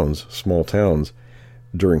towns, small towns,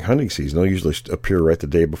 during hunting season. They'll usually appear right the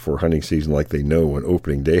day before hunting season, like they know when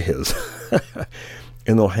opening day is.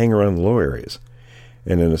 And they'll hang around the low areas.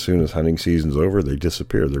 And then as soon as hunting season's over, they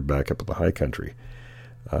disappear. They're back up at the high country.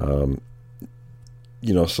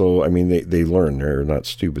 So, I mean, they learn. They're not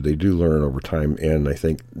stupid. They do learn over time. And I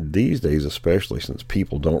think these days, especially since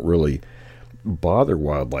people don't really bother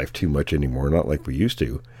wildlife too much anymore, not like we used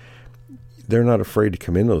to, they're not afraid to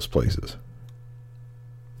come in those places.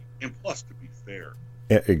 And plus, to be fair,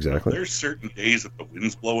 exactly. There's certain days that the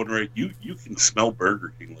wind's blowing right. You can smell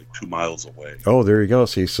Burger King like 2 miles away. Oh, there you go.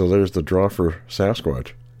 See, so there's the draw for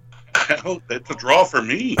Sasquatch. That's a draw for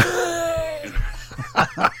me.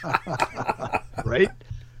 Right?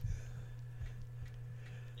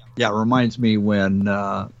 Yeah, it reminds me when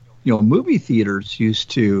movie theaters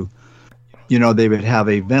used to, they would have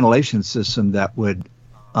a ventilation system that would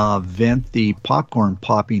vent the popcorn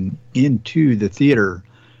popping into the theater.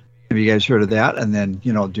 Have you guys heard of that? And then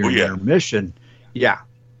during intermission,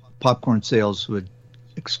 popcorn sales would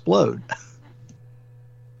explode,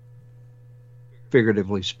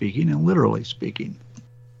 figuratively speaking and literally speaking.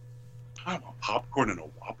 I'm a popcorn and a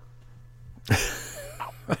Whopper.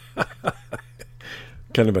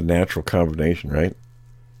 Kind of a natural combination, right?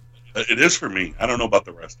 It is for me. I don't know about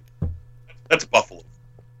the rest of it. That's buffalo.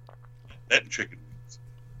 That and chicken wings.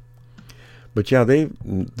 But yeah,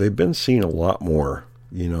 they've been seeing a lot more,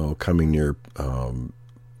 coming near, I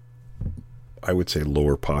would say,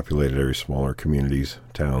 lower populated areas, smaller communities,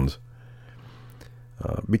 towns,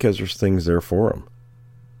 because there's things there for them.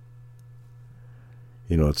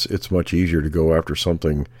 It's much easier to go after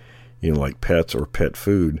something, like pets or pet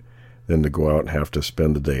food, than to go out and have to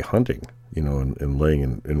spend the day hunting, and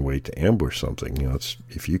laying in wait to ambush something. It's,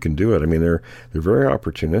 if you can do it. I mean, they're very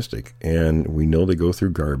opportunistic, and we know they go through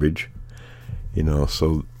garbage,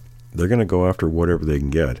 so they're going to go after whatever they can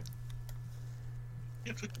get.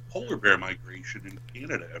 It's like the polar bear migration in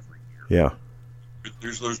Canada every year. Yeah.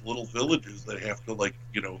 There's those little villages that have to,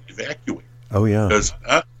 evacuate. Oh, yeah. Because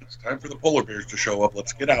it's time for the polar bears to show up.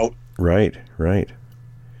 Let's get out. Right.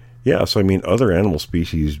 Yeah, so, I mean, other animal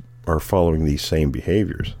species are following these same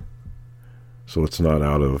behaviors. So it's not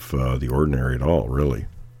out of the ordinary at all, really.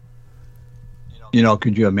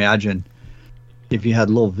 Could you imagine if you had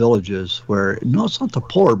little villages where, no, it's not the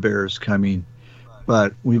polar bears coming,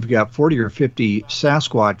 but we've got 40 or 50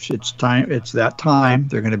 Sasquatch. It's that time.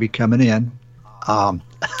 They're going to be coming in.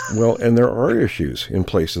 Well, and there are issues in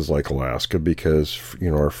places like Alaska because,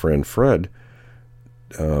 our friend Fred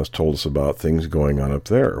has told us about things going on up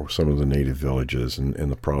there, some of the native villages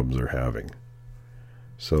and the problems they're having.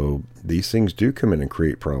 So these things do come in and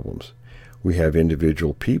create problems. We have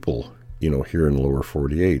individual people, here in the lower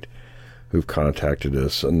 48 who've contacted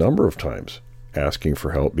us a number of times asking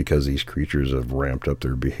for help because these creatures have ramped up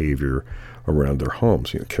their behavior around their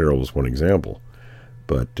homes. Carol is one example.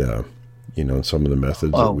 But, some of the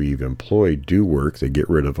methods that we've employed do work. They get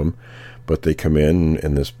rid of them, but they come in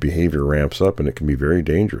and this behavior ramps up and it can be very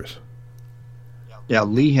dangerous. Yeah,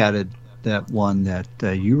 Lee had that one that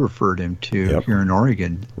you referred him to here in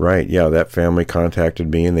Oregon. Right. Yeah, that family contacted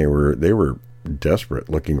me and they were desperate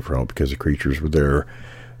looking for help because the creatures were there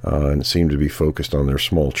and seemed to be focused on their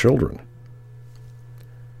small children.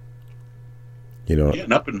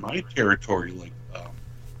 And up in my territory, like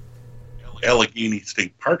Allegheny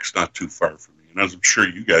State Park's not too far from me, and as I'm sure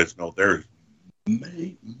you guys know, there's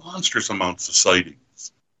monstrous amounts of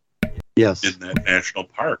sightings. Yes. In that national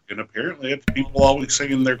park, and apparently it's people always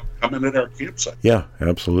saying they're coming at our campsite. Yeah,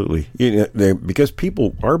 absolutely. Because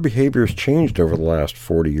our behavior has changed over the last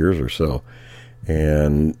 40 years or so,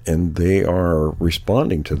 and they are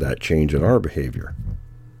responding to that change in our behavior.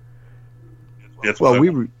 That's why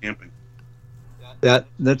camping.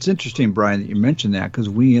 That's interesting, Brian, that you mentioned that, because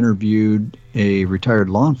we interviewed a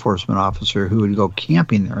retired law enforcement officer who would go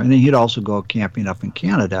camping there, and then he'd also go camping up in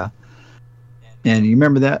Canada. And you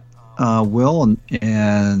remember that, Will?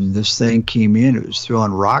 And this thing came in. It was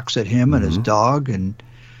throwing rocks at him and his dog, and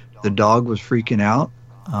the dog was freaking out.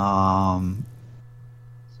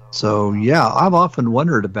 So, yeah, I've often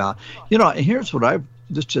wondered about, here's what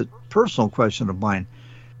just a personal question of mine.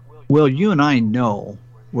 Will, you and I know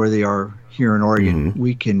where they are here in Oregon.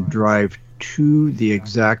 We can drive to the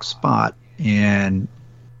exact spot, and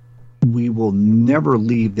we will never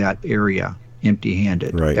leave that area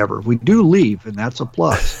empty-handed, ever. We do leave, and that's a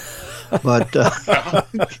plus. But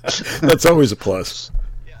that's always a plus.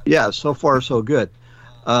 Yeah, so far so good.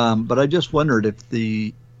 But I just wondered if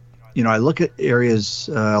I look at areas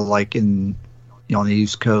like on the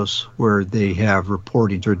East Coast where they have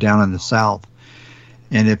reportings, or down in the South,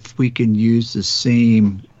 and if we can use the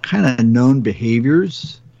same kind of known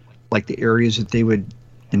behaviors, like the areas that they would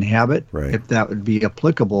inhabit, if that would be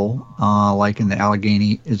applicable, like in the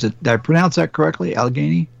Allegheny. Did I pronounce that correctly?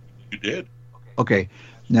 Allegheny? You did. Okay.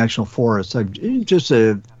 National Forest. Just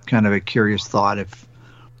a kind of a curious thought if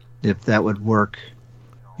that would work,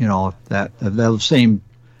 if those same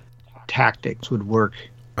tactics would work.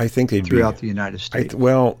 I think they'd throughout the United States.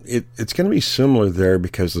 It's going to be similar there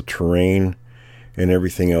because the terrain and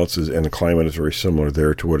everything else and the climate is very similar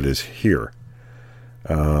there to what it is here.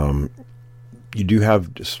 You do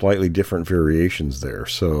have slightly different variations there,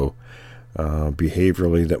 so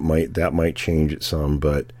behaviorally that might change it some,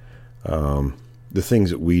 but the things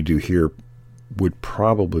that we do here would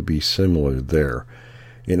probably be similar there.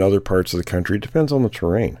 In other parts of the country, it depends on the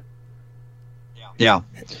terrain. Yeah,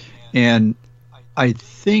 and I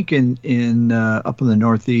think in up in the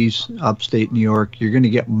Northeast, upstate New York, you're going to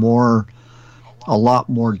get a lot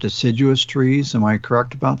more deciduous trees. Am I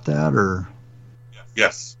correct about that? Or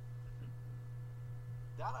yes,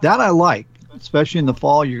 that I like, especially in the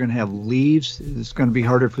fall. You're going to have leaves. It's going to be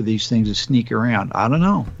harder for these things to sneak around. I don't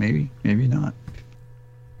know. Maybe not.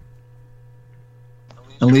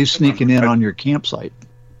 At least sneaking in on your campsite.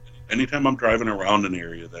 Anytime I'm driving around an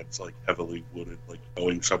area that's like heavily wooded, like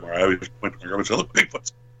going somewhere, I always point to my girl and say, "Look,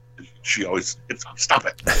 Bigfoot." She always hits me. Stop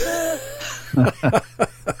it.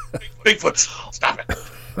 Bigfoot, stop it.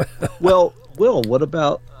 Well, Will, what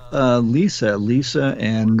about Lisa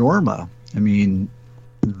and Norma? I mean,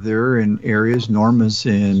 they're in areas. Norma's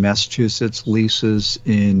in Massachusetts. Lisa's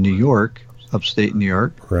in New York, upstate New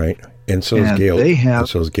York. Right. And so is Gail.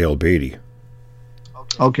 So is Gail Beatty.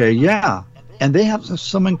 Okay, yeah. And they have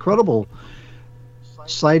some incredible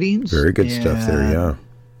sightings. Very good stuff there, yeah.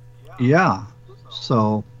 Yeah.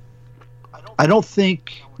 So I don't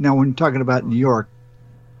think, now when you're talking about New York,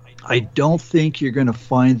 I don't think you're going to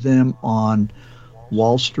find them on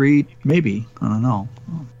Wall Street. Maybe. I don't know.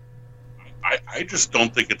 I just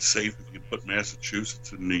don't think it's safe if you put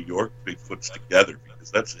Massachusetts and New York Bigfoots together,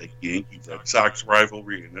 because that's a Yankee-Red Sox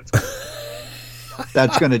rivalry, and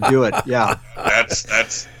that's going to do it, yeah.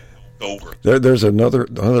 That's over. There's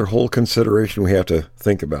another whole consideration we have to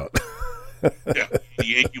think about. Yeah, the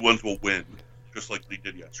Yankee ones will win, just like they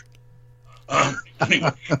did yesterday.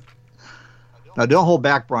 Anyway, Now, don't hold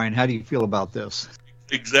back, Brian. How do you feel about this?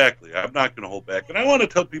 Exactly. I'm not going to hold back. And I want to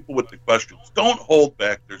tell people with the questions, don't hold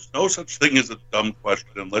back. There's no such thing as a dumb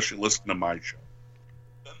question unless you listen to my show.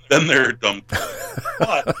 Then they're a dumb question.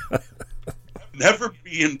 But never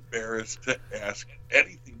be embarrassed to ask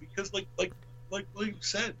anything because, like William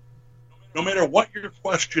said, no matter what your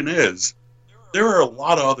question is, there are a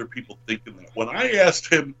lot of other people thinking that. When I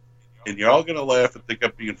asked him, and you're all going to laugh and think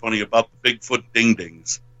I'm being funny about the Bigfoot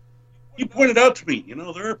ding-dings, he pointed out to me,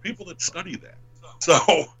 there are people that study that. So,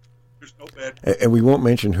 there's no bad... And we won't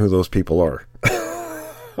mention who those people are.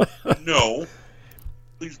 No.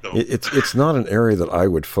 Please don't. It's not an area that I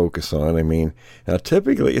would focus on. I mean, now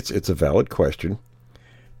typically it's a valid question.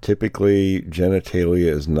 Typically, genitalia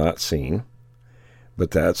is not seen,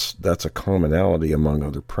 but that's a commonality among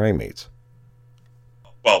other primates.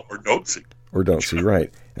 Well, or don't see. Or don't see,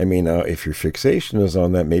 right. I mean, if your fixation is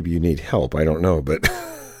on that, maybe you need help. I don't know, but...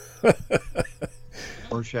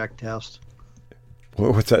 Rorschach test.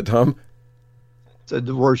 What's that, Tom? It's a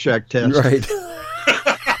Rorschach test. Right.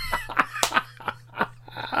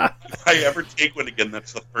 If I ever take one again,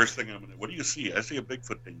 that's the first thing I'm going to... What do you see? I see a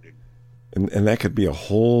Bigfoot ding-ding. And that could be a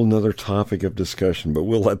whole nother topic of discussion, but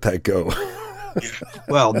we'll let that go. Yeah.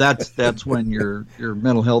 Well, that's when your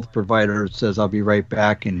mental health provider says, "I'll be right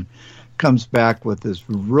back," and comes back with this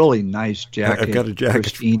really nice jacket. I've got a jacket.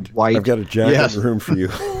 Pristine white. I've got a jacket Yes. in the room for you.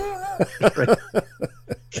 Right.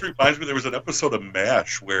 Which reminds me, there was an episode of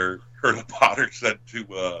MASH where Colonel Potter said to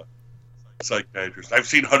a psychiatrist, "I've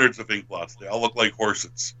seen hundreds of ink blots. They all look like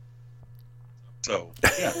horses." So,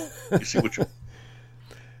 yeah, you see what you...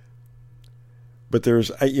 But there's,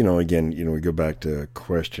 again, we go back to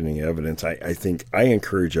questioning evidence. I think I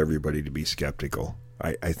encourage everybody to be skeptical.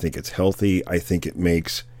 I think it's healthy. I think it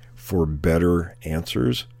makes for better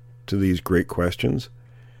answers to these great questions.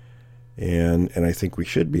 And I think we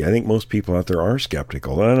should be. I think most people out there are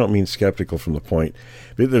skeptical. And I don't mean skeptical from the point,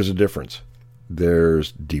 but there's a difference.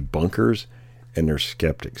 There's debunkers and there's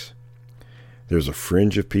skeptics. There's a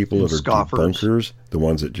fringe of people that are scoffers. Debunkers, the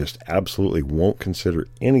ones that just absolutely won't consider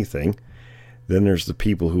anything. Then there's the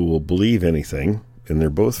people who will believe anything, and they're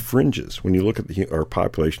both fringes. When you look at our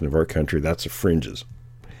population of our country, that's the fringes.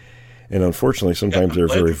 And unfortunately, sometimes they're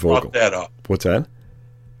very vocal. Brought that up. What's that?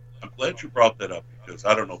 I'm glad you brought that up because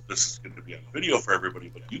I don't know if this is going to be on video for everybody,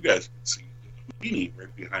 but you guys can see Houdini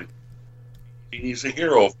right behind me. Houdini's a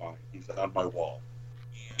hero of mine. He's on my wall.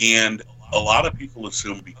 And a lot of people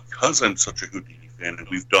assume because I'm such a Houdini fan, and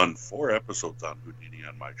we've done 4 episodes on Houdini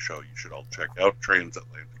on my show, you should all check out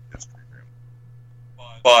Transatlantic History.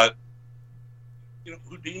 But,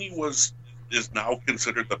 Houdini is now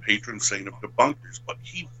considered the patron saint of debunkers, but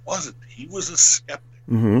he wasn't. He was a skeptic.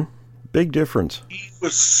 Mm-hmm. Big difference. He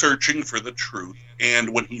was searching for the truth,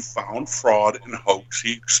 and when he found fraud and hoax,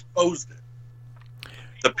 he exposed it.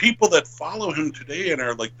 The people that follow him today and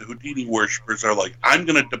are like the Houdini worshippers are like, I'm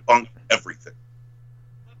going to debunk everything.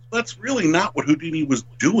 That's really not what Houdini was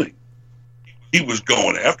doing. He was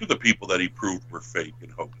going after the people that he proved were fake and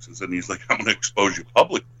hoaxes, and he's like, I'm going to expose you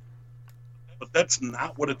publicly. But that's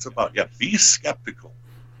not what it's about. Yeah, be skeptical,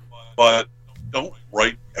 but don't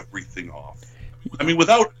write everything off. I mean,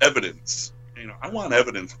 without evidence, I want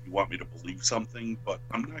evidence if you want me to believe something, but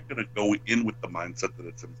I'm not going to go in with the mindset that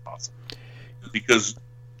it's impossible. Because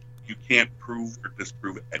you can't prove or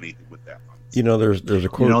disprove anything with that mindset. There's a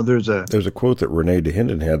quote. There's a quote that Renee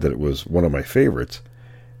DeHinden had that it was one of my favorites.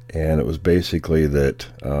 And it was basically that,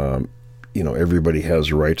 everybody has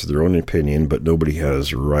a right to their own opinion, but nobody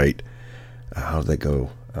has a right, how did that go?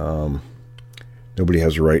 Nobody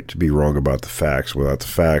has a right to be wrong about the facts. Without the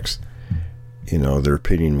facts, their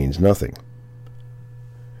opinion means nothing.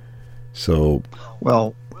 So.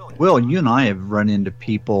 Well, Will, you and I have run into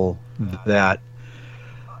people that,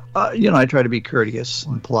 I try to be courteous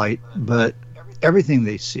and polite, but everything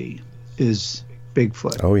they see is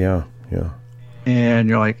Bigfoot. Oh, yeah, yeah. And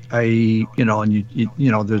you're like,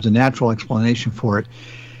 there's a natural explanation for it.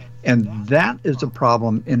 And that is a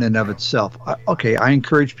problem in and of itself. I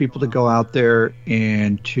encourage people to go out there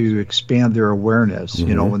and to expand their awareness,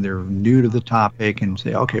 Mm-hmm. when they're new to the topic and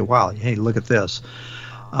say, okay, wow, hey, look at this.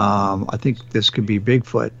 I think this could be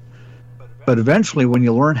Bigfoot. But eventually, when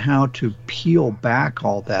you learn how to peel back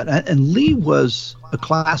all that, and Lee was a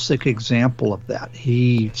classic example of that.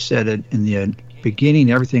 He said it in the beginning,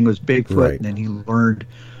 everything was Bigfoot, right. And then he learned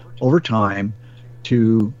over time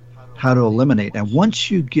how to eliminate. And once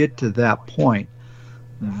you get to that point,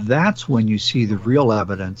 that's when you see the real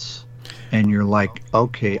evidence, and you're like,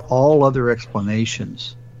 okay, all other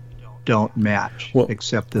explanations don't match,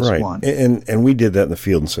 except this right. one. And we did that in the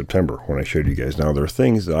field in September when I showed you guys. Now, there are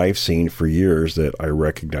things that I've seen for years that I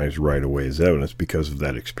recognize right away as evidence because of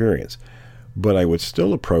that experience. But I would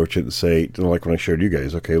still approach it and say, like when I showed you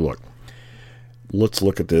guys, okay, look, let's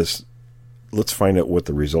look at this. Let's find out what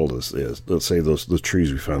the result is. Let's say those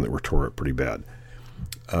trees we found that were tore up pretty bad.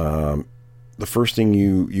 The first thing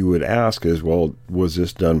you would ask is, well, was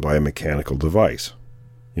this done by a mechanical device?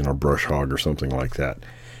 A brush hog or something like that.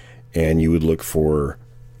 And you would look for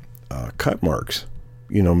cut marks,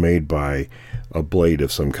 made by a blade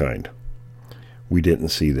of some kind. We didn't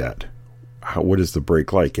see that. What is the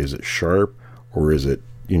break like? Is it sharp or is it,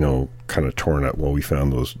 kind of torn up? Well, we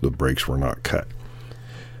found the breaks were not cut.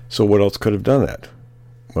 So what else could have done that?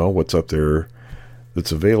 Well, what's up there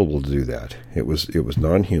that's available to do that? It was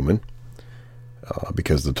non-human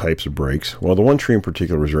because the types of breaks. Well, the one tree in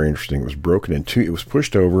particular was very interesting. It was broken in two. It was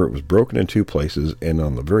pushed over. It was broken in two places, and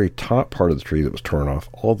on the very top part of the tree that was torn off,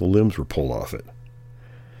 all the limbs were pulled off it.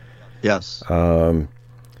 Yes. So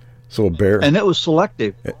a bear, and it was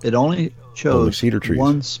selective. It only chose cedar trees.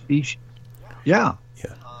 One species. Yeah.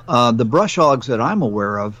 The brush hogs that I'm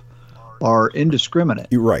aware of are indiscriminate.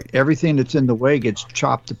 You're right. Everything that's in the way gets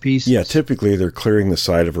chopped to pieces. Yeah, typically they're clearing the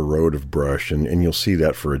side of a road of brush, and you'll see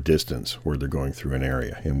that for a distance where they're going through an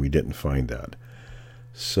area, and we didn't find that.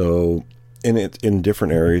 So, in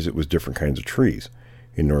different areas, it was different kinds of trees.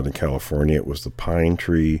 In Northern California, it was the pine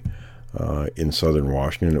tree. In Southern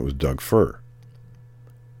Washington, it was Doug fir.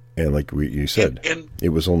 And like you said, it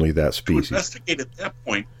was only that species. To investigate at that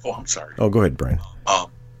point, I'm sorry. Oh, go ahead, Brian.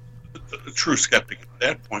 The true skeptic at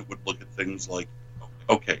that point would look at things like,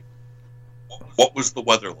 okay, what was the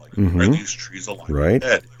weather like? Mm-hmm. Are these trees alive or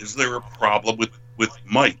dead? Is there a problem with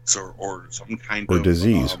mites or some kind of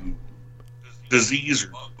disease? Disease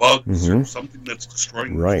or bugs or something that's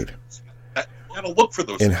destroying those trees. You got to look for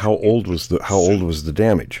those. And how old was the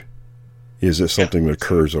damage? Is it something that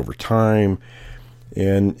occurs over time?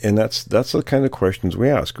 And that's the kind of questions we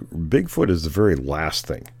ask. Bigfoot is the very last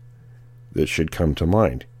thing that should come to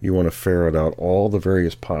mind. You want to ferret out all the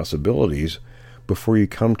various possibilities before you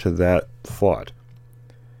come to that thought.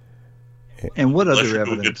 And what other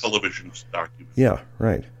evidence? Television document. Yeah,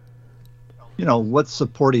 right. What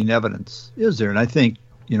supporting evidence is there? And I think,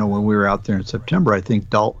 when we were out there in September, I think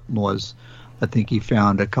Dalton he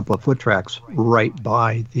found a couple of foot tracks right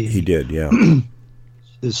by He did, yeah.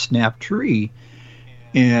 the snap tree.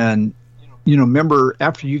 And, remember,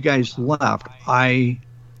 after you guys left, I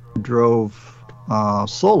drove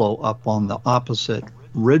solo up on the opposite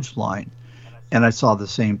ridge line, and I saw the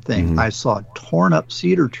same thing. Mm-hmm. I saw torn up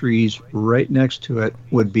cedar trees. Right next to it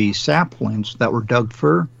would be saplings that were Doug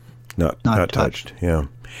fir, not touched. Yeah,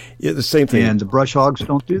 the same thing. And the brush hogs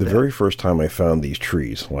don't do that. The very first time I found these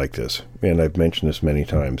trees like this, and I've mentioned this many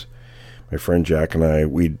times, my friend Jack and I,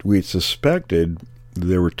 we suspected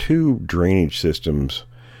there were two drainage systems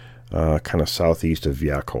kind of southeast of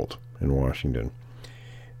Yakult in Washington.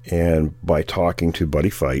 And by talking to Buddy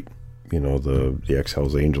Fight, the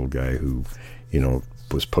ex-Hell's Angel guy who,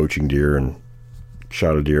 was poaching deer and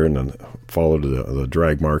shot a deer and then followed the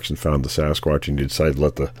drag marks and found the Sasquatch, and he decided to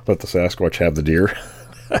let the Sasquatch have the deer.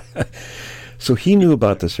 So he knew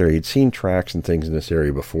about this area. He'd seen tracks and things in this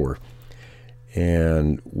area before.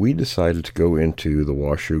 And we decided to go into the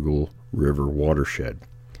Washougal River watershed.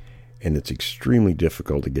 And it's extremely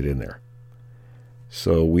difficult to get in there.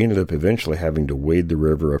 So we ended up eventually having to wade the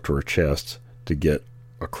river up to our chests to get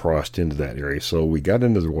across into that area. So we got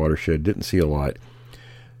into the watershed, didn't see a lot.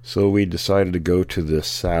 So we decided to go to this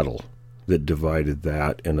saddle that divided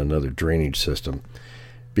that and another drainage system,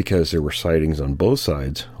 because there were sightings on both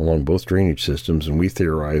sides along both drainage systems, and we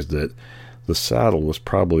theorized that the saddle was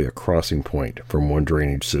probably a crossing point from one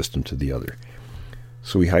drainage system to the other.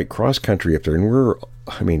 So we hiked cross country up there, and we're,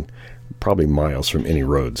 probably miles from any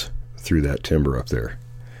roads through that timber up there.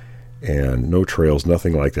 And no trails,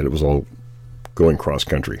 nothing like that. It was all going cross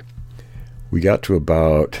country. We got to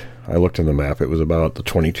about, I looked on the map, it was about the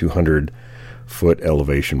 2,200 foot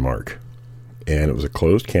elevation mark. And it was a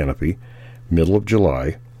closed canopy, middle of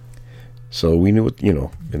July. So we knew what,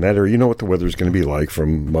 in that area, what the weather's going to be like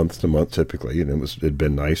from month to month typically. And it'd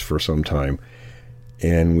been nice for some time.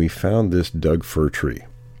 And we found this Doug fir tree.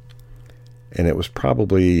 And it was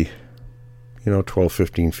probably, 12,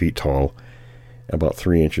 15 feet tall, about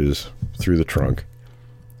 3 inches through the trunk.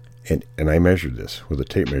 And I measured this with a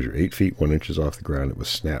tape measure, 8 feet, 1 inch off the ground. It was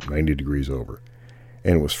snapped 90 degrees over.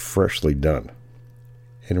 And it was freshly done.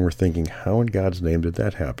 And we're thinking, how in God's name did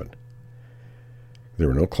that happen? There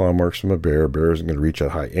were no claw marks from a bear. A bear isn't going to reach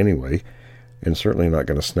that high anyway, and certainly not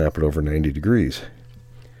going to snap it over 90 degrees.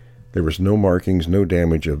 There was no markings, no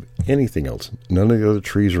damage of anything else. None of the other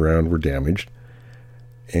trees around were damaged.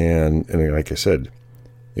 And like I said,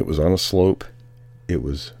 it was on a slope. There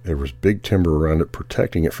was big timber around it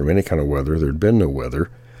protecting it from any kind of weather. There'd been no weather.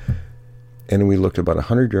 And we looked about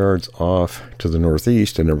 100 yards off to the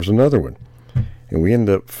northeast, and there was another one. And we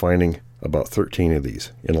ended up finding about 13 of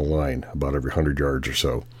these in a line, about every 100 yards or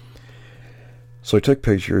so. So I took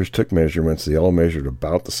pictures, took measurements. They all measured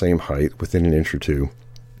about the same height, within an inch or two.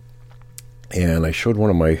 And I showed one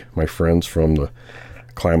of my friends from the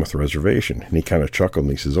Klamath Reservation, and he kind of chuckled,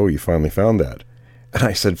 and he says, "Oh, you finally found that?" And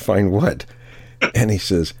I said, "Find what?" And he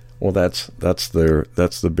says, "Well, that's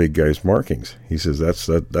the big guy's markings." He says, that's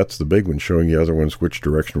the big one, showing the other ones which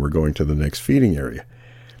direction we're going to the next feeding area."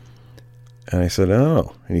 And I said,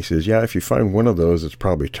 "Oh." And he says, "Yeah, if you find one of those, it's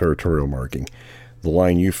probably territorial marking. The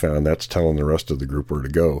line you found, that's telling the rest of the group where to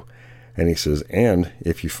go." And he says, "And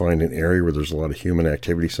if you find an area where there's a lot of human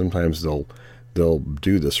activity, sometimes they'll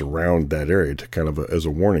do this around that area to kind of as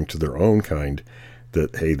a warning to their own kind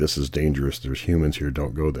that, hey, this is dangerous. There's humans here.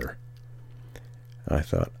 Don't go there." I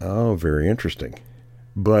thought, oh, very interesting.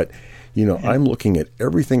 But, I'm looking at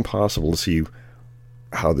everything possible to see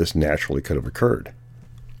how this naturally could have occurred.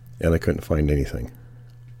 And I couldn't find anything.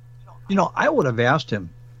 I would have asked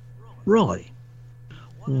him, really,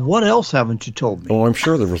 what else haven't you told me? Oh, I'm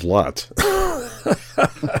sure there was lots.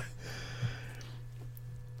 What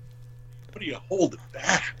do you hold it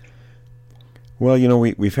back? Well,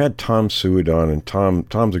 we've had Tom Seward on, and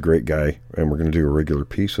Tom's a great guy, and we're going to do a regular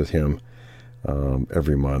piece with him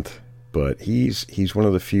every month. But he's one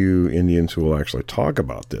of the few Indians who will actually talk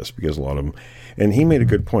about this, because a lot of them, and he made a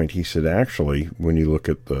good point. He said, actually, when you look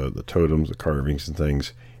at the totems, the carvings and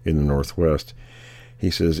things in the Northwest, he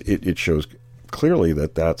says it shows clearly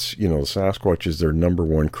that's, the Sasquatch is their number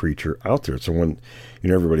one creature out there. So when,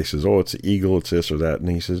 everybody says, oh, it's the eagle, it's this or that. And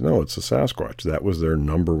he says, no, it's the Sasquatch. That was their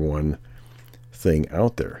number one thing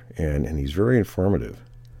out there. And he's very informative.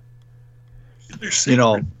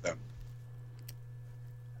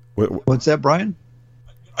 What's that, Brian?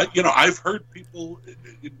 I've heard people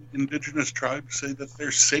in indigenous tribes say that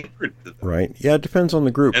they're sacred to them. Right. Yeah, it depends on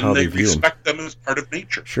the group, and how they view them. And they respect them as part of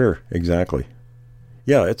nature. Sure, exactly.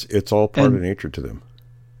 Yeah, it's all part of nature to them.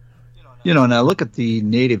 And I look at the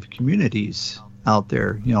native communities out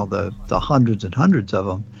there, the hundreds and hundreds of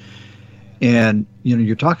them. And,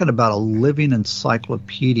 you're talking about a living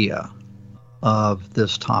encyclopedia of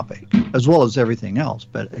this topic, as well as everything else.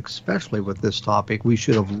 But especially with this topic, we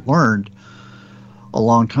should have learned a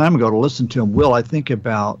long time ago to listen to him. Will, I think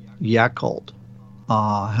about Yakult,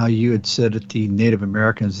 how you had said that the Native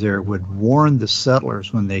Americans there would warn the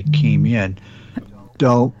settlers when they came in,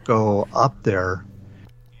 don't go up there.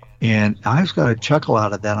 And I just got a chuckle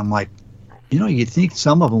out of that. I'm like, you'd think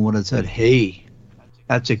some of them would have said, hey,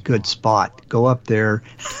 that's a good spot. Go up there.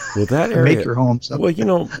 Well, that area, make your homes up.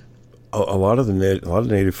 Well, a lot of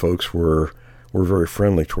native folks were very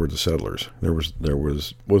friendly toward the settlers.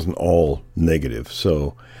 Wasn't all negative.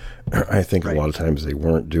 So I think a lot of times they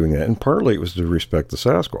weren't doing that, and partly it was to respect the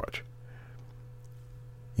Sasquatch.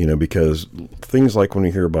 Because things like when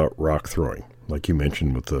you hear about rock throwing, like you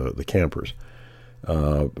mentioned with the campers,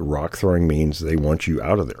 rock throwing means they want you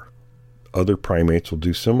out of there. Other primates will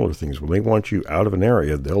do similar things. When they want you out of an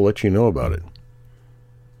area, they'll let you know about it.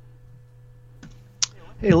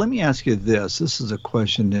 Hey, let me ask you this. This is a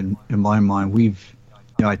question in my mind.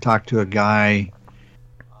 I talked to a guy,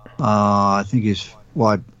 I think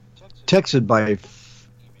I texted by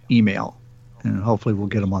email, and hopefully we'll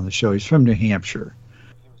get him on the show. He's from New Hampshire,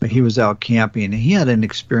 but he was out camping, and he had an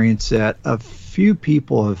experience that a few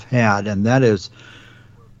people have had, and that is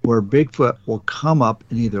where Bigfoot will come up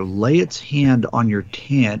and either lay its hand on your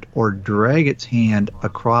tent or drag its hand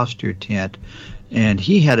across your tent. And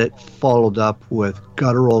he had it followed up with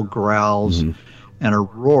guttural growls and a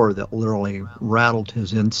roar that literally rattled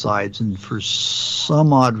his insides. And for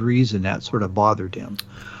some odd reason, that sort of bothered him.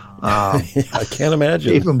 I can't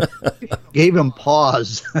imagine. Gave him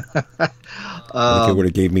pause. I think it would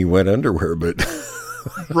have gave me wet underwear, but...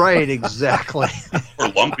 Right, exactly. Or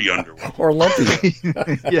lumpy underwear. Or lumpy.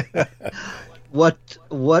 Yeah. What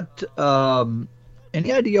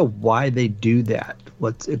any idea why they do that?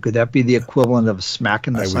 Could that be the equivalent of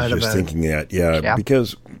smacking the side of a... I was just thinking that, yeah, cap?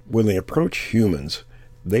 Because when they approach humans,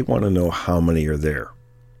 they want to know how many are there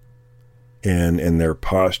and their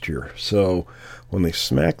posture. So when they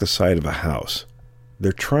smack the side of a house,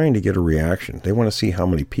 they're trying to get a reaction. They want to see how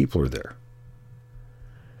many people are there,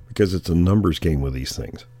 because it's a numbers game with these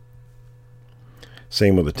things.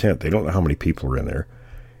 Same with a tent. They don't know how many people are in there.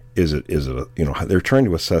 Is it they're trying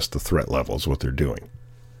to assess the threat level is what they're doing.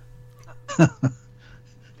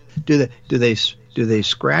 do they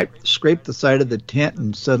scrape the side of the tent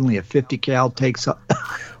and suddenly a 50 cal takes up,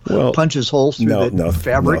 punches holes through the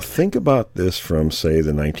fabric? Now think about this from, say,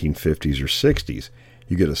 the 1950s or 60s.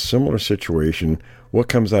 You get a similar situation. What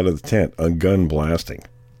comes out of the tent? A gun blasting.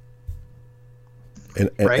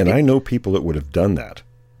 And I know people that would have done that.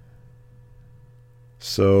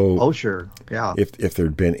 So, oh sure, yeah. If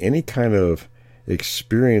there'd been any kind of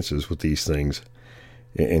experiences with these things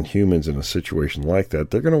and humans in a situation like that,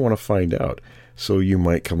 they're going to want to find out. So you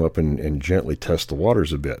might come up and gently test the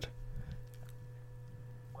waters a bit.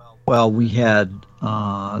 Well, we had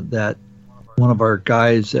that one of our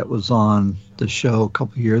guys that was on the show a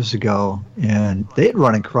couple of years ago, and they had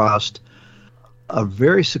run across a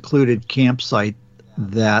very secluded campsite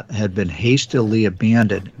that had been hastily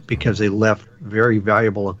abandoned because they left very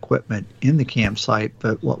valuable equipment in the campsite.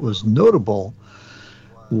 But what was notable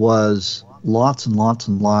was lots and lots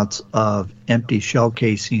and lots of empty shell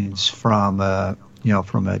casings from a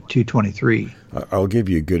 223. I'll give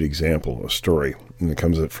you a good example, a story, and it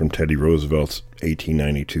comes from Teddy Roosevelt's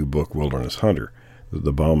 1892 book, Wilderness Hunter,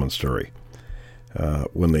 the Bauman story.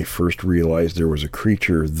 When they first realized there was a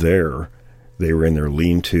creature there, they were in their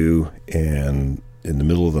lean-to, and in the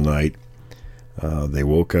middle of the night, they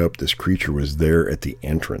woke up. This creature was there at the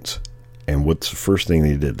entrance. And what's the first thing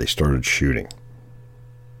they did? They started shooting.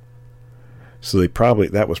 So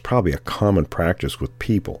that was probably a common practice with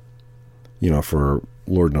people, for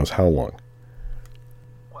Lord knows how long.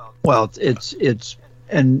 Well, it's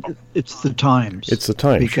the times. It's the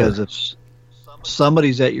times. Because sure. if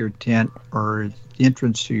somebody's at your tent or the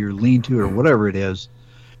entrance to your lean-to or whatever it is,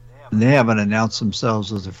 and they haven't announced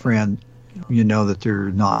themselves as a friend, you know that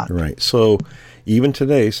they're not. Right. So even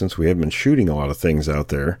today, since we have been shooting a lot of things out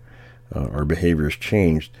there, our behavior has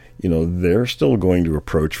changed. They're still going to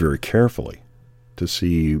approach very carefully to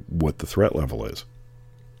see what the threat level is.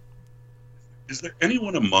 Is there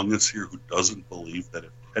anyone among us here who doesn't believe that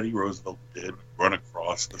if Teddy Roosevelt did run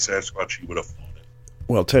across the Sasquatch, he would have fought it?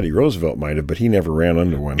 Well, Teddy Roosevelt might have, but he never ran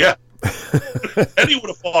under one. Yeah. Teddy would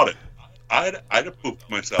have fought it. I'd have pooped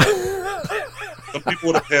myself. Some people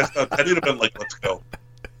would have passed out. Teddy would have been like, let's go.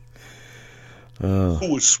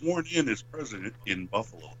 Who was sworn in as president in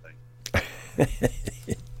Buffalo.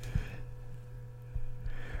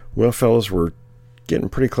 Well, fellas, we're getting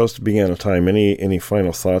pretty close to being out of time. Any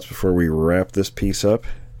final thoughts before we wrap this piece up?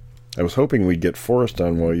 I was hoping we'd get Forrest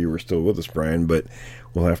on while you were still with us, Brian, but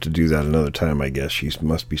we'll have to do that another time, I guess. She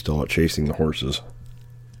must be still out chasing the horses.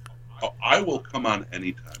 Oh, I will come on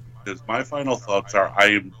anytime, because my final thoughts are I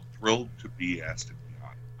am thrilled to be asked to be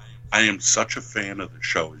on. I am such a fan of the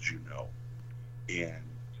show, as you know. And,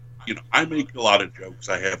 I make a lot of jokes.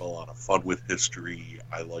 I have a lot of fun with history.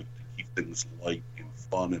 I like to keep things light and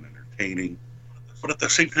fun and entertaining. But at the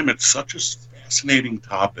same time, it's such a fascinating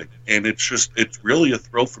topic. And it's really a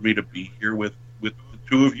thrill for me to be here with the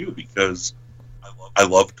two of you, because I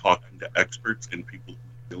love talking to experts and people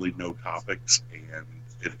who really know topics. And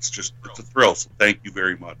it's a thrill. So thank you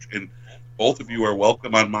very much. And both of you are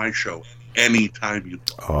welcome on my show anytime you'd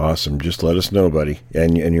like. Awesome. Just let us know, buddy.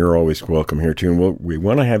 And you're always welcome here too. And we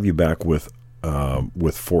want to have you back with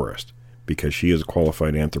Forrest, because she is a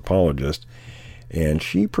qualified anthropologist, and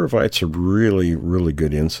she provides some really, really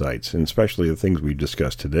good insights, and especially the things we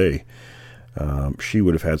discussed today. She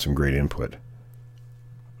would have had some great input.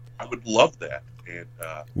 I would love that. And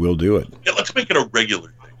we'll do it. Yeah, let's make it a regular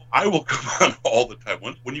thing. I will come on all the time.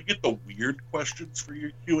 When you get the weird questions for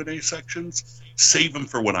your Q&A sections, save them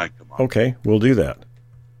for when I come on. Okay, we'll do that.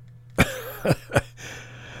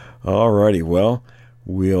 All righty. Well,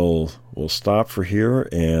 we'll stop for here,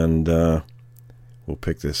 and we'll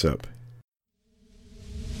pick this up.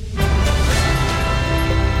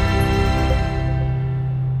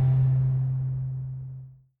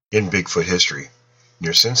 In Bigfoot history,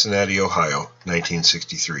 near Cincinnati, Ohio,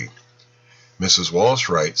 1963. Mrs. Wallace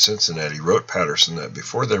Wright, Cincinnati, wrote Patterson that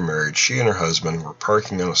before their marriage, she and her husband were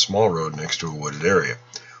parking on a small road next to a wooded area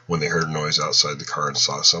when they heard a noise outside the car and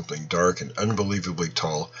saw something dark and unbelievably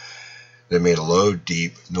tall that made a low,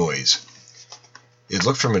 deep noise. It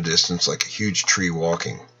looked from a distance like a huge tree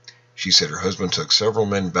walking. She said her husband took several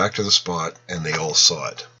men back to the spot, and they all saw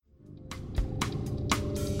it.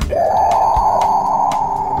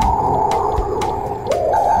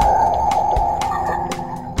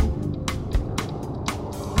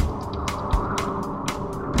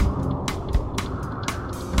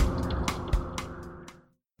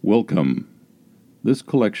 Welcome. This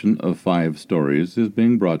collection of 5 stories is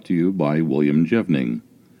being brought to you by William Jevning,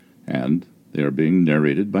 and they are being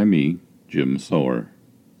narrated by me, Jim Sower.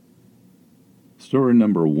 Story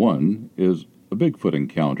number 1 is a Bigfoot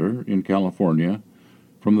encounter in California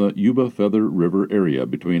from the Yuba Feather River area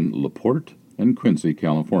between LaPorte and Quincy,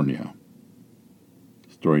 California.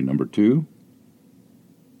 Story number 2,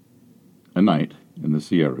 A Night in the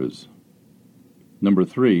Sierras. Number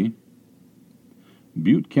 3,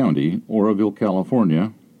 Butte County, Oroville,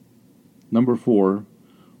 California. Number 4,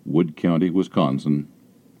 Wood County, Wisconsin.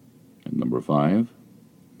 And number 5,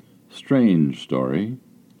 Strange Story,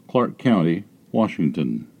 Clark County,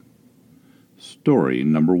 Washington. Story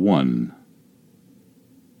number 1.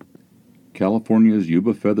 California's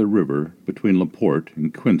Yuba Feather River between LaPorte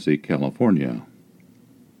and Quincy, California.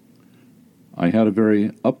 I had a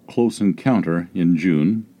very up-close encounter in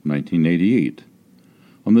June 1988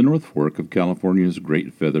 on the North Fork of California's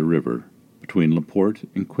Great Feather River between LaPorte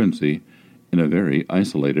and Quincy in a very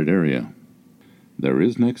isolated area. There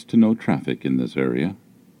is next to no traffic in this area.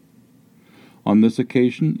 On this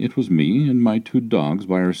occasion, it was me and my 2 dogs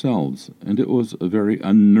by ourselves, and it was a very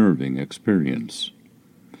unnerving experience.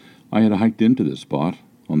 I had hiked into this spot,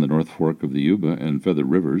 on the North Fork of the Yuba and Feather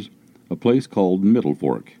Rivers, a place called Middle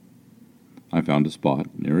Fork. I found a spot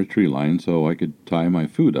near a tree line so I could tie my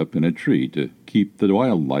food up in a tree to keep the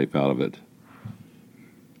wildlife out of it.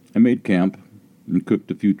 I made camp and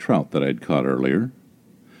cooked a few trout that I'd caught earlier.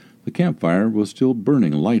 The campfire was still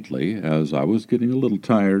burning lightly as I was getting a little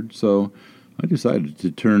tired, so I decided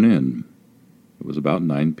to turn in. It was about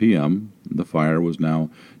 9 p.m., and the fire was now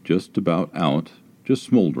just about out, just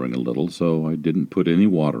smoldering a little, so I didn't put any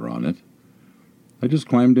water on it. I just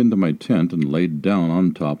climbed into my tent and laid down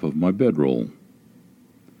on top of my bedroll.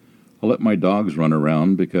 I let my dogs run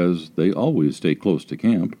around because they always stay close to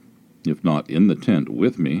camp, if not in the tent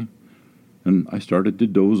with me, and I started to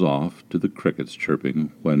doze off to the crickets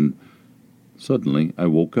chirping when suddenly I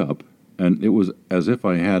woke up, and it was as if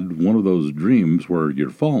I had one of those dreams where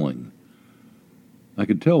you're falling. I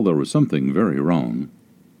could tell there was something very wrong.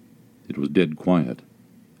 It was dead quiet.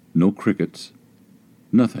 No crickets.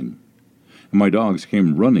 Nothing. And my dogs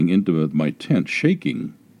came running into my tent,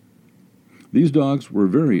 shaking. These dogs were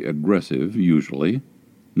very aggressive, usually.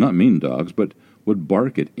 Not mean dogs, but would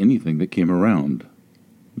bark at anything that came around.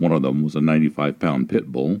 One of them was a 95-pound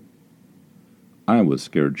pit bull. I was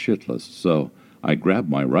scared shitless, so I grabbed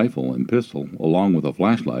my rifle and pistol, along with a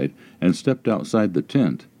flashlight, and stepped outside the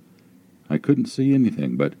tent. I couldn't see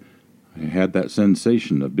anything, but I had that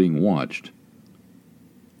sensation of being watched.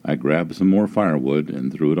 I grabbed some more firewood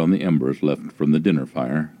and threw it on the embers left from the dinner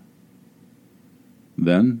fire.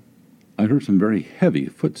 Then I heard some very heavy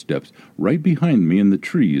footsteps right behind me in the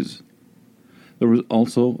trees. There was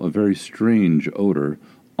also a very strange odor,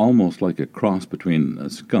 almost like a cross between a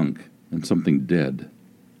skunk and something dead.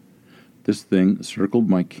 This thing circled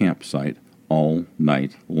my campsite all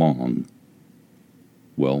night long.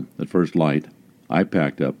 Well, at first light, I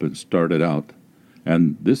packed up and started out,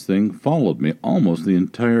 and this thing followed me almost the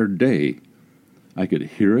entire day. I could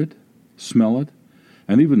hear it, smell it,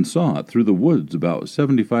 and even saw it through the woods about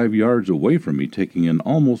 75 yards away from me, taking an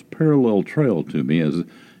almost parallel trail to me as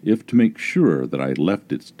if to make sure that I had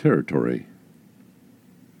left its territory.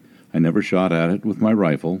 I never shot at it with my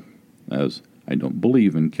rifle, as I don't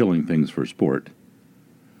believe in killing things for sport.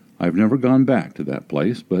 I've never gone back to that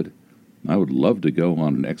place, but I would love to go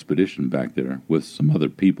on an expedition back there with some other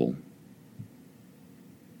people.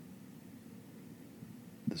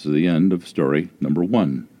 This is the end of story number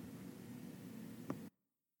 1.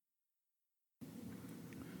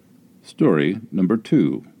 Story number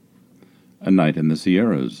 2. A Night in the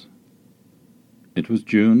Sierras. It was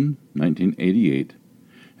June 1988,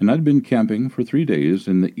 and I'd been camping for 3 days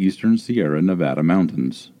in the eastern Sierra Nevada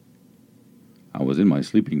mountains. I was in my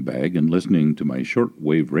sleeping bag and listening to my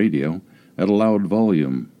shortwave radio at a loud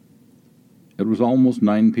volume. It was almost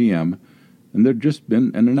 9 p.m., and there'd just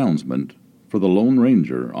been an announcement for the Lone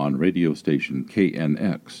Ranger on radio station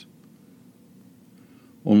KNX.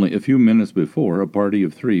 Only a few minutes before, a party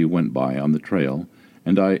of 3 went by on the trail,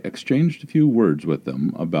 and I exchanged a few words with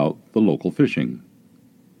them about the local fishing.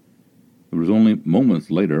 It was only moments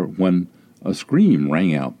later when a scream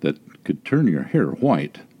rang out that could turn your hair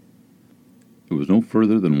white. It was no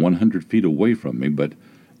further than 100 feet away from me, but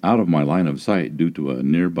out of my line of sight due to a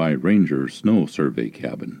nearby ranger snow survey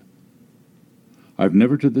cabin. I've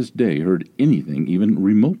never to this day heard anything even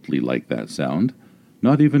remotely like that sound,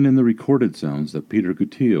 not even in the recorded sounds that Peter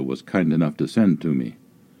Gutierrez was kind enough to send to me.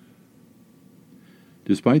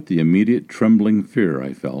 Despite the immediate trembling fear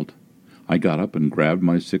I felt, I got up and grabbed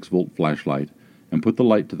my 6-volt flashlight and put the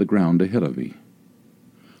light to the ground ahead of me.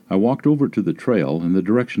 I walked over to the trail in the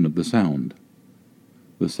direction of the sound.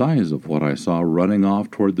 The size of what I saw running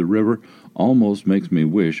off toward the river almost makes me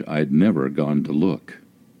wish I'd never gone to look.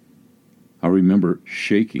 I remember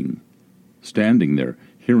shaking standing there,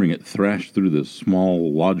 hearing it thrash through the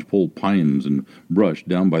small lodgepole pines and brush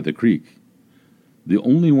down by the creek. The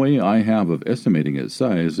only way I have of estimating its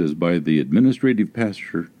size is by the administrative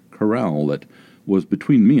pasture corral that was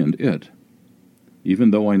between me and it.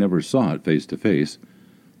 Even though I never saw it face to face,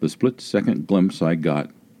 the split-second glimpse I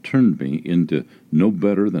got turned me into no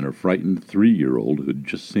better than a frightened 3-year-old who'd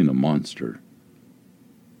just seen a monster.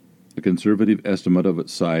 A conservative estimate of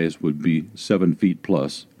its size would be 7 feet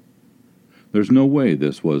plus. There's no way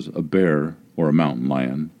this was a bear or a mountain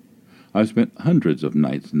lion. I've spent hundreds of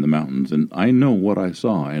nights in the mountains, and I know what I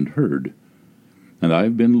saw and heard. And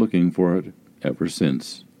I've been looking for it ever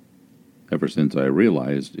since I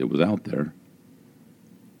realized it was out there.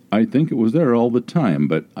 I think it was there all the time,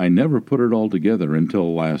 but I never put it all together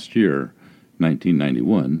until last year,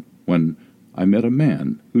 1991, when I met a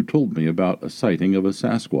man who told me about a sighting of a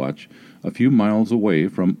Sasquatch a few miles away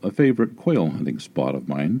from a favorite quail hunting spot of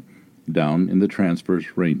mine down in the Transverse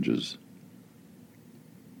Ranges.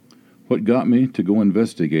 What got me to go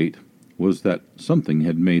investigate was that something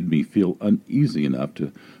had made me feel uneasy enough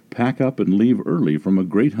to pack up and leave early from a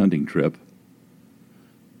great hunting trip.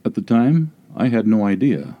 At the time, I had no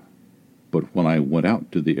idea, but when I went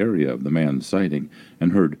out to the area of the man's sighting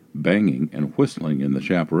and heard banging and whistling in the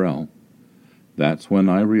chaparral, that's when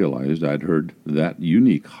I realized I'd heard that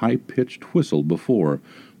unique high-pitched whistle before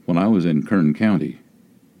when I was in Kern County.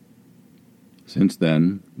 Since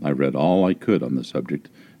then, I read all I could on the subject,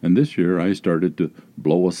 and this year I started to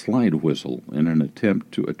blow a slide whistle in an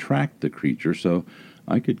attempt to attract the creature so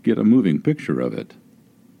I could get a moving picture of it.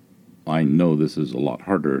 I know this is a lot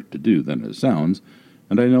harder to do than it sounds,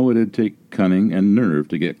 and I know it'd take cunning and nerve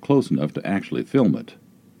to get close enough to actually film it.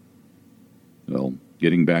 Well,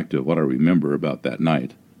 getting back to what I remember about that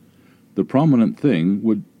night, the prominent thing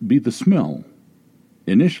would be the smell.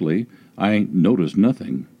 Initially, I noticed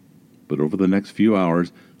nothing, but over the next few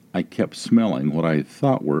hours, I kept smelling what I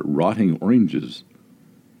thought were rotting oranges.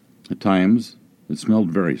 At times, it smelled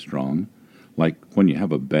very strong, like when you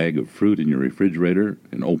have a bag of fruit in your refrigerator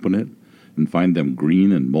and open it and find them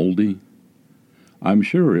green and moldy. I'm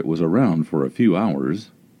sure it was around for a few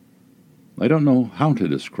hours. I don't know how to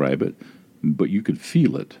describe it, but you could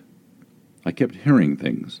feel it. I kept hearing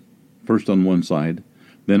things, first on one side,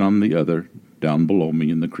 then on the other, down below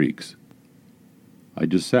me in the creeks. I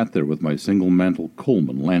just sat there with my single-mantle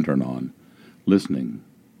Coleman lantern on, listening.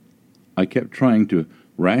 I kept trying to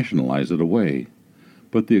rationalize it away,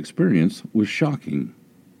 but the experience was shocking,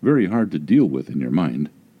 very hard to deal with in your mind.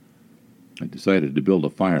 I decided to build a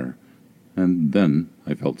fire, and then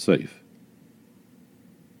I felt safe.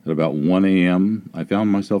 At about 1 a.m., I found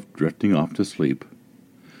myself drifting off to sleep.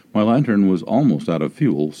 My lantern was almost out of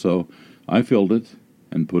fuel, so I filled it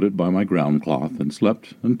and put it by my ground cloth and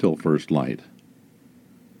slept until first light.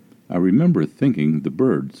 I remember thinking the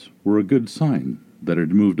birds were a good sign that it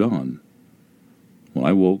had moved on. When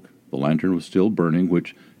I woke, the lantern was still burning,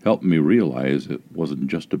 which helped me realize it wasn't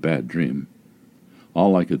just a bad dream.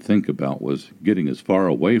 All I could think about was getting as far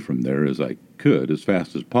away from there as I could as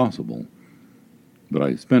fast as possible. But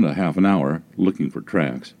I spent a half an hour looking for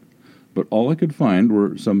tracks, but all I could find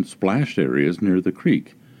were some splashed areas near the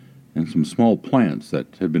creek and some small plants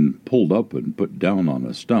that had been pulled up and put down on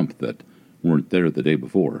a stump that weren't there the day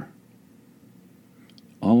before.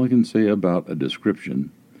 All I can say about a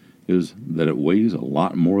description is that it weighs a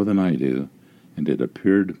lot more than I do, and it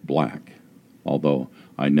appeared black, although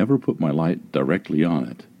I never put my light directly on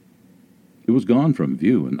it. It was gone from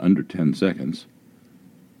view in under 10 seconds.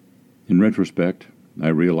 In retrospect, I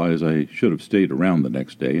realize I should have stayed around the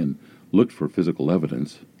next day and looked for physical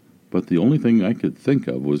evidence, but the only thing I could think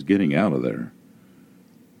of was getting out of there.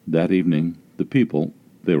 That evening, the people,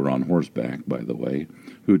 they were on horseback, by the way,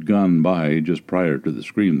 who'd gone by just prior to the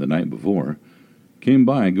scream the night before, came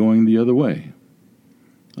by going the other way.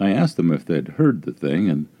 I asked them if they'd heard the thing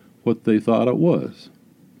and what they thought it was.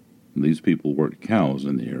 These people worked cows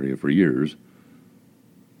in the area for years.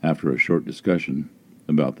 After a short discussion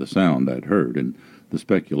about the sound I'd heard and the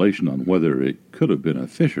speculation on whether it could have been a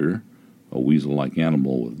fisher, a weasel-like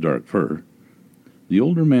animal with dark fur, the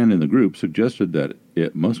older man in the group suggested that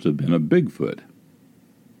it must have been a Bigfoot.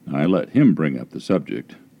 I let him bring up the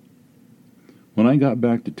subject. When I got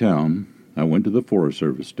back to town, I went to the Forest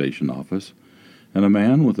Service station office, and a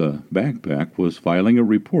man with a backpack was filing a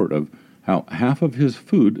report of how half of his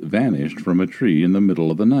food vanished from a tree in the middle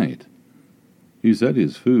of the night. He said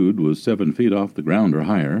his food was 7 feet off the ground or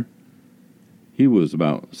higher. He was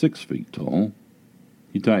about 6 feet tall.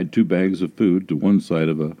 He tied 2 bags of food to one side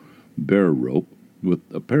of a bear rope with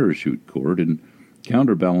a parachute cord and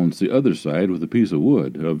counterbalanced the other side with a piece of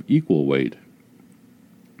wood of equal weight.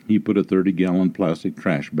 he put a 30-gallon plastic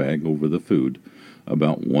trash bag over the food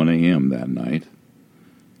about 1 a.m. that night,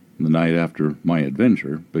 the night after my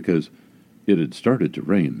adventure, because it had started to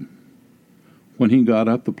rain. When he got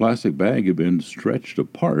up, the plastic bag had been stretched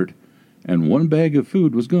apart, and one bag of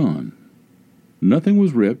food was gone. Nothing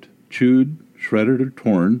was ripped, chewed, shredded, or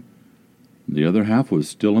torn. The other half was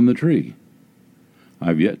still in the tree.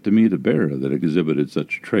 I've yet to meet a bear that exhibited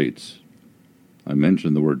such traits. I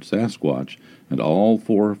mentioned the word Sasquatch, and all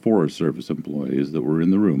 4 Forest Service employees that were in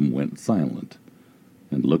the room went silent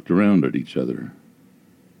and looked around at each other.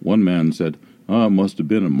 One man said, it must have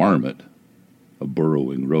been a marmot, a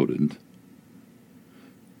burrowing rodent.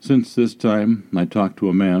 Since this time, I talked to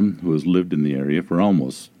a man who has lived in the area for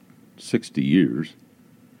almost 60 years.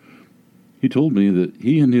 He told me that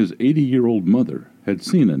he and his 80-year-old mother had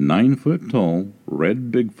seen a 9-foot-tall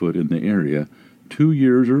red Bigfoot in the area 2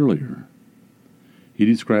 years earlier. He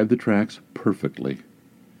described the tracks perfectly.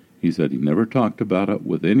 He said he never talked about it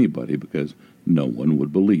with anybody because no one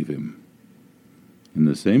would believe him. In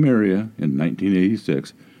the same area in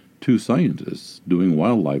 1986, 2 scientists doing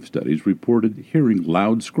wildlife studies reported hearing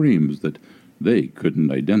loud screams that they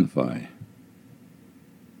couldn't identify.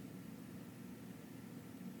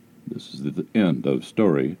 This is the end of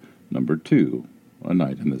story number 2, A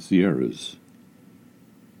Night in the Sierras.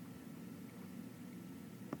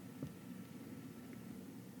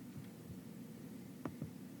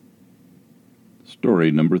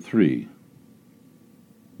 Story number 3.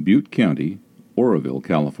 Butte County, Oroville,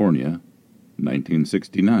 California,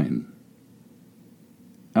 1969.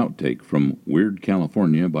 Outtake from Weird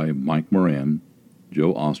California by Mike Moran,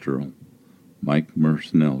 Joe Osterl, Mike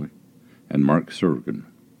Mercenelli, and Mark Sergen,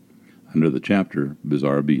 under the chapter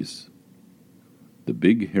Bizarre Beasts. The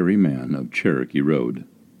Big Hairy Man of Cherokee Road.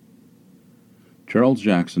 Charles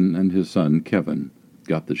Jackson and his son Kevin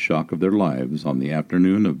got the shock of their lives on the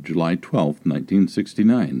afternoon of July 12,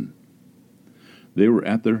 1969. They were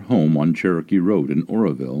at their home on Cherokee Road in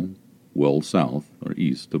Oroville, well south or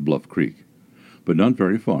east of Bluff Creek, but not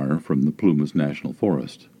very far from the Plumas National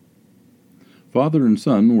Forest. Father and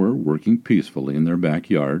son were working peacefully in their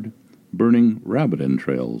backyard, burning rabbit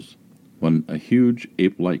entrails, when a huge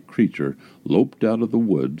ape-like creature loped out of the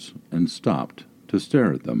woods and stopped to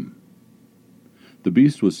stare at them. The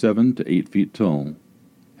beast was 7 to 8 feet tall,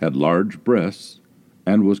 had large breasts,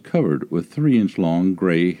 and was covered with 3-inch-long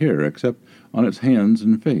gray hair except on its hands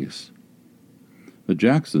and face. The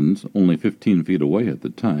Jacksons, only 15 feet away at the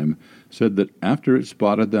time, said that after it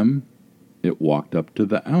spotted them, it walked up to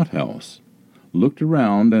the outhouse, looked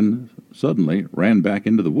around, and suddenly ran back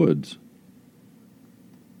into the woods.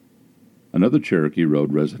 Another Cherokee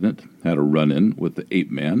Road resident had a run-in with the ape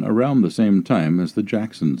man around the same time as the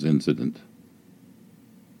Jacksons' incident.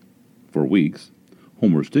 For weeks,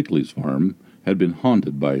 Homer Stickley's farm had been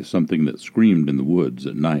haunted by something that screamed in the woods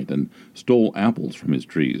at night and stole apples from his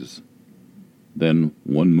trees. Then,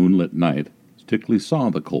 one moonlit night, Stickley saw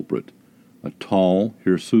the culprit, a tall,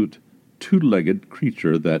 hirsute, 2-legged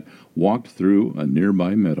creature that walked through a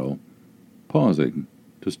nearby meadow, pausing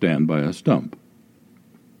to stand by a stump.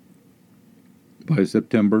 By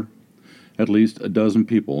September, at least a dozen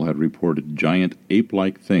people had reported giant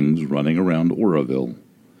ape-like things running around Oroville,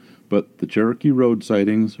 but the Cherokee Road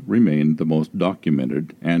sightings remained the most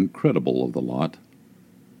documented and credible of the lot.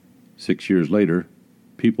 6 years later,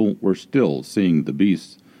 people were still seeing the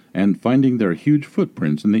beasts and finding their huge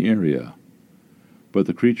footprints in the area, but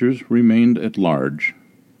the creatures remained at large.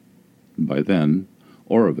 By then,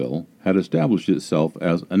 Oroville had established itself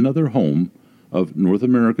as another home of North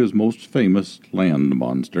America's most famous land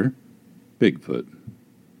monster, Bigfoot.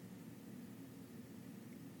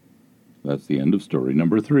 That's the end of story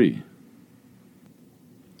number 3.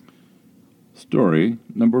 Story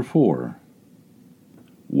number 4.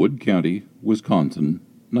 Wood County, Wisconsin,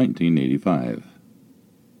 1985.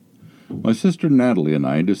 My sister Natalie and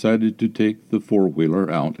I decided to take the 4-wheeler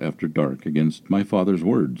out after dark against my father's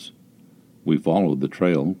words. We followed the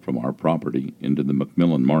trail from our property into the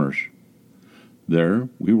McMillan Marsh. There,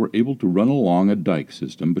 we were able to run along a dike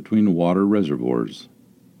system between water reservoirs.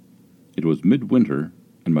 It was midwinter,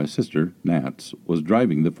 and my sister, Nats, was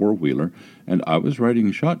driving the 4-wheeler, and I was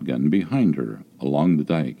riding shotgun behind her along the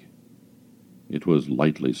dike. It was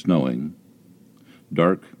lightly snowing.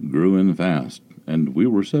 Dark grew in fast, and we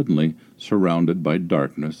were suddenly surrounded by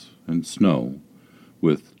darkness and snow,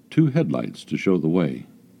 with 2 headlights to show the way.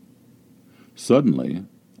 Suddenly,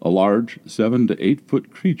 a large 7 to 8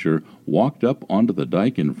 foot creature walked up onto the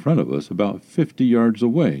dike in front of us about 50 yards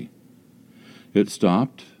away. It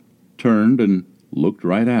stopped, turned, and looked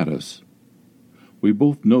right at us. We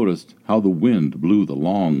both noticed how the wind blew the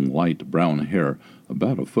long, light brown hair,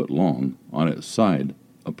 about a foot long, on its side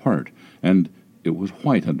apart, and it was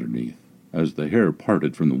white underneath, as the hair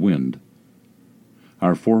parted from the wind.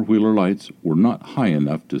 Our four-wheeler lights were not high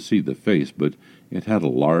enough to see the face, but it had a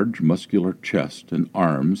large, muscular chest and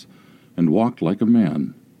arms, and walked like a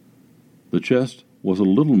man. The chest was a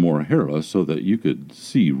little more hairless, so that you could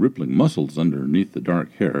see rippling muscles underneath the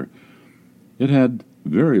dark hair. It had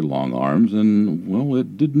very long arms, and, well,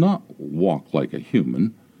 it did not walk like a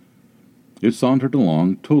human. It sauntered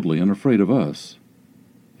along, totally unafraid of us.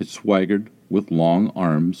 It swaggered, with long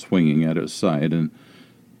arms swinging at its side, and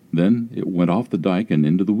then it went off the dike and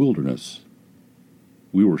into the wilderness.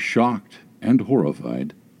 We were shocked and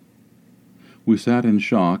horrified. We sat in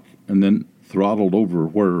shock and then throttled over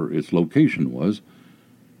where its location was.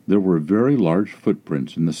 There were very large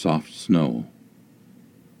footprints in the soft snow.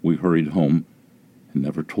 We hurried home and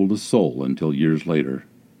never told a soul until years later.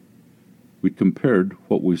 We compared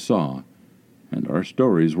what we saw, and our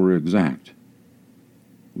stories were exact.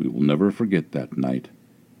 We will never forget that night.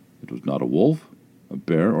 It was not a wolf, a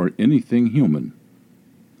bear, or anything human.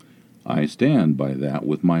 I stand by that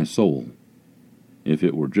with my soul. If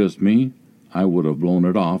it were just me, I would have blown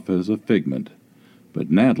it off as a figment, but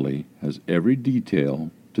Natalie has every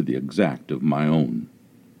detail to the exact of my own.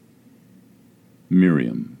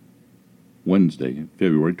 Miriam. Wednesday,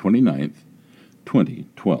 February 29th,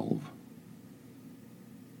 2012.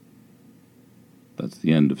 That's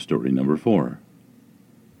the end of story number 4.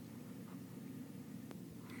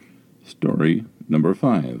 Story number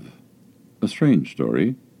 5. A strange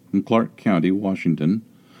story from Clark County, Washington,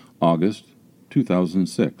 August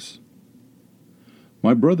 2006.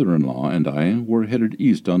 My brother-in-law and I were headed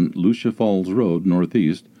east on Lucia Falls Road,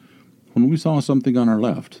 northeast, when we saw something on our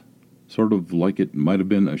left, sort of like it might have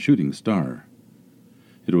been a shooting star.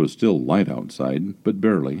 It was still light outside, but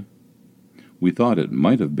barely. We thought it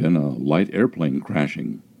might have been a light airplane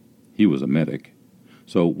crashing. He was a medic.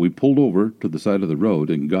 So we pulled over to the side of the road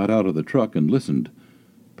and got out of the truck and listened,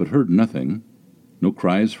 but heard nothing. No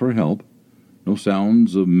cries for help, no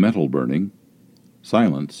sounds of metal burning.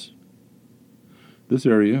 Silence. This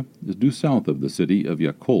area is due south of the city of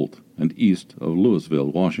Yacolt and east of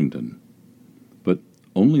Louisville, Washington, but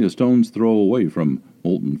only a stone's throw away from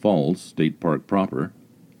Molten Falls State Park proper.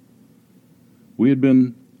 We had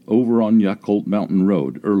been over on Yacolt Mountain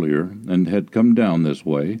Road earlier and had come down this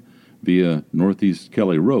way via Northeast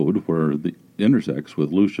Kelly Road, where it intersects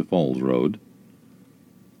with Lucia Falls Road.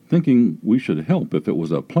 Thinking we should help if it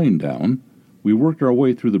was a plane down, we worked our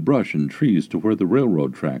way through the brush and trees to where the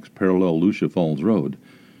railroad tracks parallel Lucia Falls Road,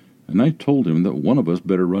 and I told him that one of us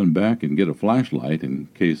better run back and get a flashlight in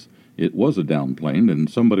case it was a downplane and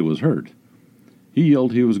somebody was hurt. He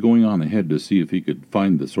yelled he was going on ahead to see if he could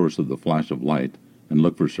find the source of the flash of light and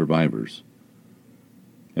look for survivors.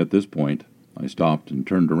 At this point, I stopped and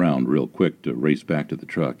turned around real quick to race back to the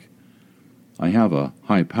truck. I have a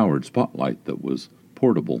high-powered spotlight that was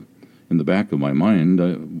portable. In the back of my mind,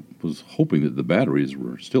 I was hoping that the batteries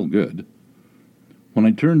were still good. When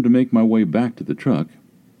I turned to make my way back to the truck,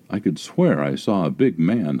 I could swear I saw a big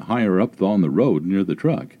man higher up on the road near the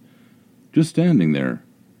truck, just standing there.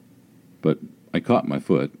 But I caught my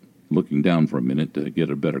foot, looking down for a minute to get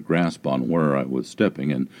a better grasp on where I was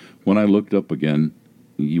stepping, and when I looked up again,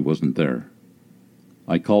 he wasn't there.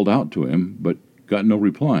 I called out to him, but got no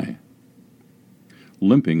reply.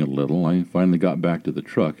 Limping a little, I finally got back to the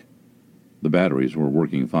truck. The batteries were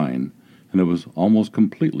working fine, and it was almost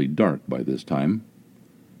completely dark by this time.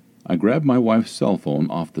 I grabbed my wife's cell phone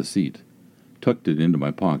off the seat, tucked it into my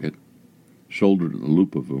pocket, shouldered a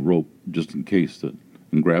loop of a rope just in case,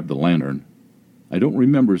 and grabbed the lantern. I don't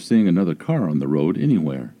remember seeing another car on the road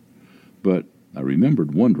anywhere, but I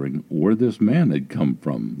remembered wondering where this man had come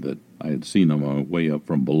from that I had seen on my way up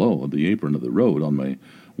from below the apron of the road on my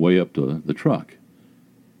way up to the truck.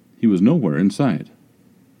 He was nowhere in sight.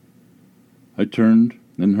 I turned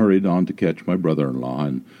and hurried on to catch my brother-in-law,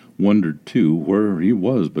 and wondered, too, where he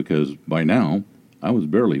was, because by now I was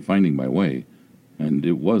barely finding my way, and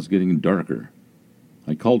it was getting darker.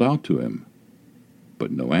 I called out to him,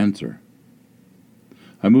 but no answer.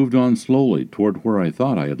 I moved on slowly toward where I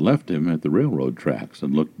thought I had left him at the railroad tracks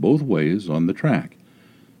and looked both ways on the track,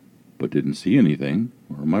 but didn't see anything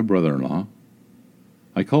or my brother-in-law.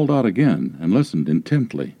 I called out again and listened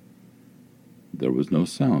intently. There was no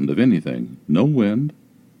sound of anything, no wind,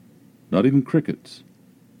 not even crickets.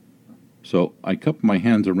 So I cupped my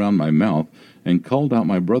hands around my mouth and called out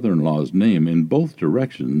my brother-in-law's name in both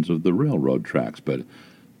directions of the railroad tracks, but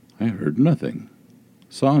I heard nothing,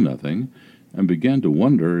 saw nothing, and began to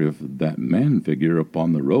wonder if that man figure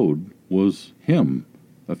upon the road was him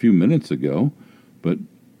a few minutes ago, but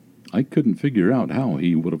I couldn't figure out how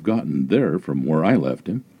he would have gotten there from where I left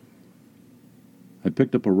him. I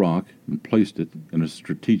picked up a rock and placed it in a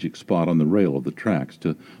strategic spot on the rail of the tracks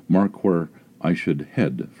to mark where I should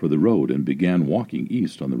head for the road, and began walking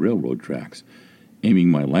east on the railroad tracks, aiming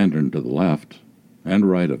my lantern to the left and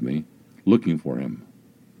right of me, looking for him.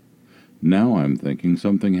 Now I'm thinking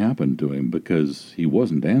something happened to him because he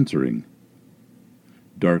wasn't answering.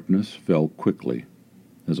 Darkness fell quickly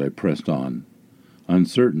as I pressed on,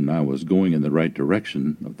 uncertain I was going in the right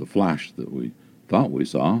direction of the flash that we thought we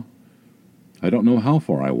saw. I don't know how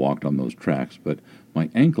far I walked on those tracks, but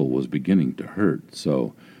my ankle was beginning to hurt,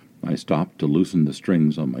 so I stopped to loosen the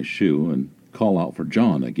strings on my shoe and call out for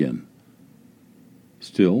John again.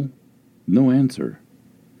 Still, no answer.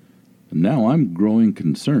 And now I'm growing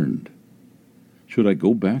concerned. Should I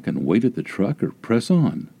go back and wait at the truck or press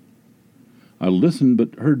on? I listened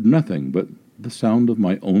but heard nothing but the sound of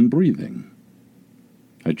my own breathing.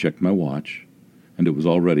 I checked my watch, and it was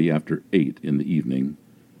already after 8 in the evening.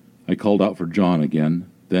 I called out for John again,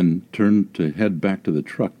 then turned to head back to the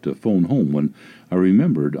truck to phone home when I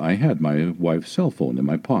remembered I had my wife's cell phone in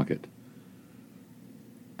my pocket.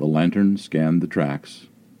 The lantern scanned the tracks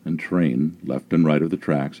and train left and right of the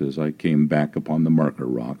tracks as I came back upon the marker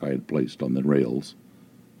rock I had placed on the rails.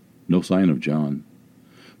 No sign of John,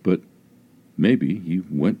 but maybe he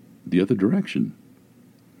went the other direction.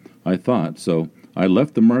 I thought, so I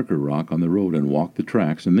left the marker rock on the road and walked the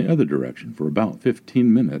tracks in the other direction for about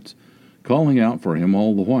 15 minutes, calling out for him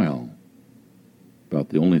all the while. About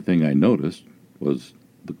the only thing I noticed was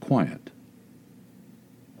the quiet.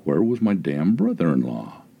 Where was my damn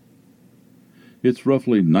brother-in-law? It's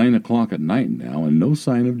roughly 9 o'clock at night now, and no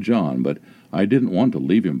sign of John, but I didn't want to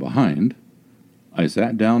leave him behind. I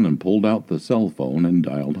sat down and pulled out the cell phone and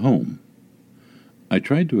dialed home. I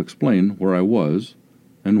tried to explain where I was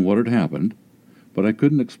and what had happened, but I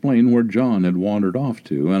couldn't explain where John had wandered off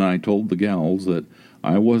to, and I told the gals that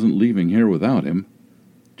I wasn't leaving here without him.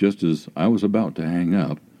 Just as I was about to hang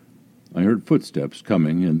up, I heard footsteps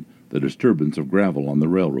coming and the disturbance of gravel on the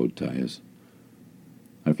railroad ties.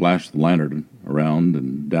 I flashed the lantern around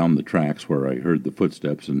and down the tracks where I heard the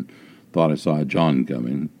footsteps and thought I saw John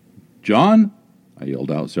coming. "John!" I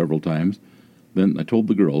yelled out several times. Then I told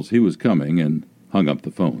the girls he was coming and hung up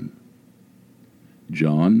the phone.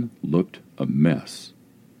 John looked a mess.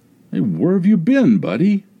 "Hey, where have you been,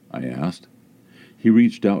 buddy?" I asked. He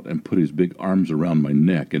reached out and put his big arms around my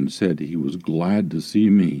neck and said he was glad to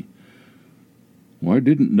see me. "Well, I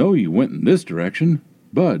didn't know you went in this direction.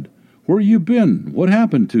 Bud, where you been? What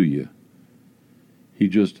happened to you?" He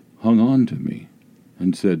just hung on to me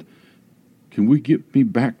and said, "Can we get me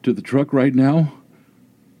back to the truck right now?"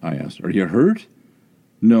 I asked, "Are you hurt?"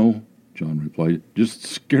 "No," John replied, "just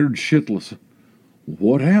scared shitless."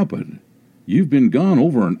 "What happened? You've been gone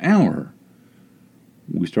over an hour."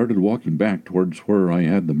 We started walking back towards where I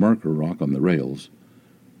had the marker rock on the rails,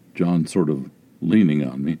 John sort of leaning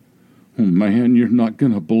on me. "Oh, man, you're not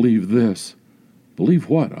going to believe this." "Believe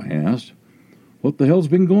what?" I asked. "What the hell's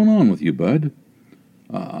been going on with you, bud?"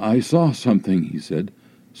 I saw something," he said.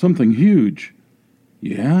 "Something huge."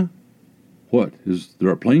 "Yeah? What, is there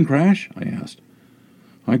a plane crash?" I asked.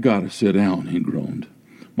 "I gotta sit down," he groaned.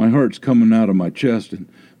 "My heart's coming out of my chest, and,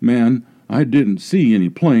 man, I didn't see any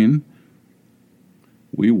plane."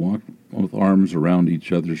 We walked with arms around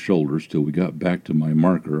each other's shoulders till we got back to my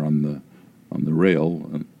marker on the rail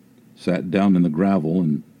and sat down in the gravel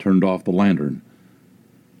and turned off the lantern.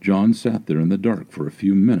 John sat there in the dark for a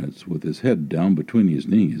few minutes with his head down between his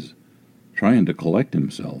knees, trying to collect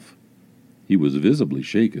himself. He was visibly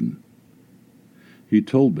shaken. He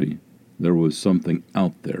told me there was something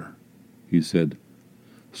out there. He said,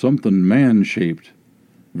 "Something man-shaped,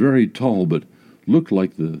 very tall, but looked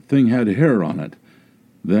like the thing had hair on it.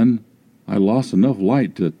 Then I lost enough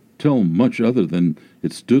light to tell much other than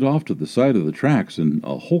it stood off to the side of the tracks in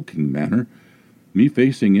a hulking manner, me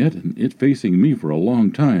facing it and it facing me for a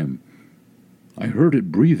long time. I heard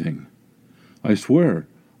it breathing. I swear,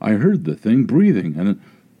 I heard the thing breathing, and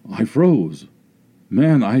I froze.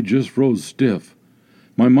 Man, I just froze stiff.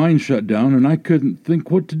 My mind shut down, and I couldn't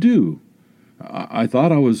think what to do. I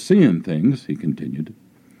thought I was seeing things," he continued.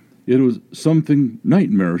 "It was something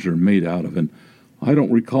nightmares are made out of, and I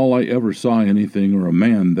don't recall I ever saw anything or a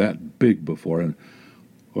man that big before, and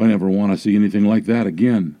I never want to see anything like that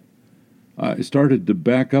again. I started to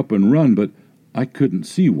back up and run, but I couldn't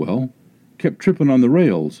see well. Kept tripping on the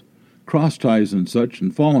rails, cross ties and such,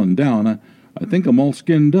 and falling down. I think I'm all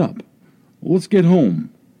skinned up. Let's get home."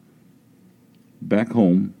 Back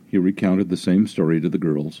home, he recounted the same story to the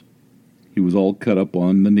girls. He was all cut up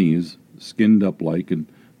on the knees, skinned up like and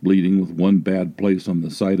bleeding, with one bad place on the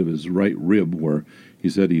side of his right rib where he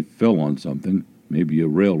said he fell on something, maybe a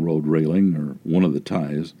railroad railing or one of the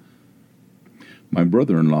ties. My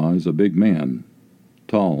brother-in-law is a big man,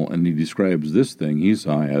 tall, and he describes this thing he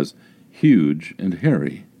saw as huge and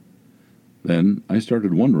hairy. Then I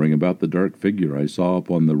started wondering about the dark figure I saw up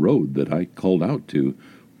on the road that I called out to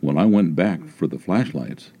when I went back for the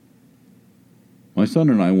flashlights. My son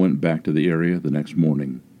and I went back to the area the next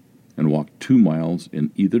morning and walked 2 miles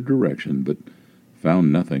in either direction, but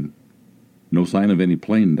found nothing. No sign of any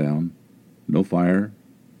plane down, no fire,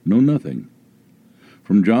 no nothing.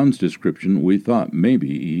 From John's description, we thought maybe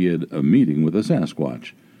he had a meeting with a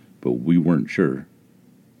Sasquatch, but we weren't sure.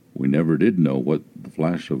 We never did know what the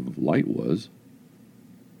flash of light was.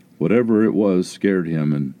 Whatever it was scared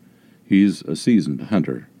him, and he's a seasoned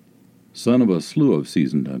hunter, son of a slew of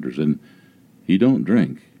seasoned hunters, and he don't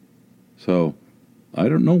drink. So I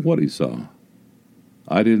don't know what he saw.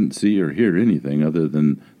 I didn't see or hear anything other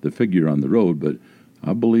than the figure on the road, but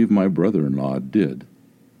I believe my brother-in-law did,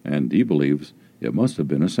 and he believes it must have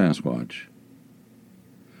been a Sasquatch.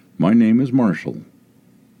 My name is Marshall.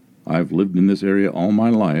 I've lived in this area all my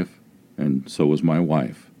life, and so has my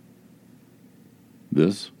wife.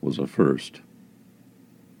 This was a first.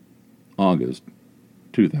 August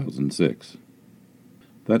 2006.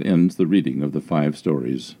 That ends the reading of the 5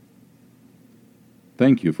 stories.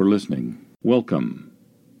 Thank you for listening. Welcome.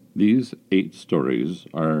 These 8 stories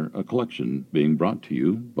are a collection being brought to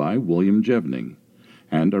you by William Jevning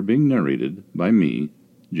and are being narrated by me,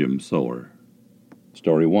 Jim Sower.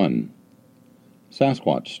 Story 1.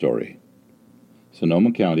 Sasquatch Story.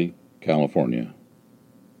 Sonoma County, California.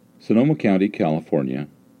 Sonoma County, California.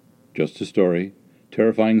 Just a story.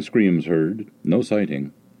 Terrifying screams heard. No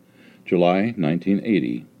sighting. July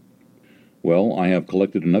 1980. Well, I have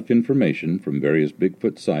collected enough information from various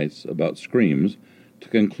Bigfoot sites about screams to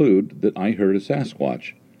conclude that I heard a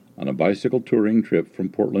Sasquatch on a bicycle touring trip from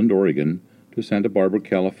Portland, Oregon to Santa Barbara,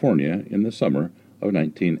 California in the summer of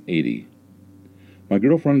 1980. My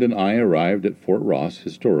girlfriend and I arrived at Fort Ross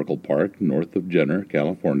Historical Park, north of Jenner,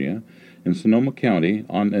 California, in Sonoma County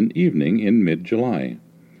on an evening in mid-July.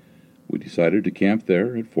 We decided to camp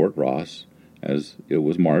there at Fort Ross, as it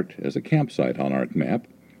was marked as a campsite on our map,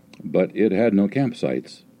 but it had no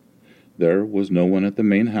campsites. There was no one at the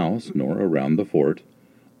main house, nor around the fort,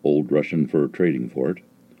 old Russian fur trading fort,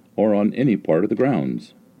 or on any part of the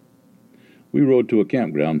grounds. We rode to a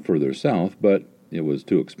campground further south, but it was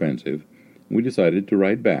too expensive. We decided to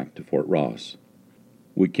ride back to Fort Ross.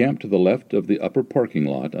 We camped to the left of the upper parking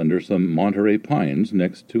lot under some Monterey pines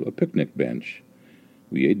next to a picnic bench.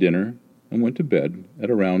 We ate dinner and went to bed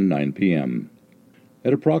at around 9 p.m.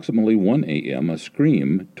 At approximately 1 a.m., a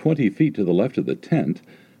scream 20 feet to the left of the tent,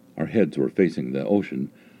 our heads were facing the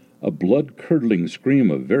ocean, a blood-curdling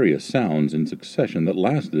scream of various sounds in succession that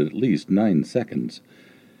lasted at least 9 seconds.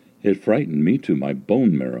 It frightened me to my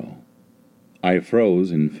bone marrow. I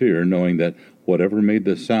froze in fear, knowing that whatever made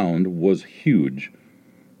the sound was huge.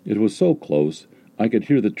 It was so close, I could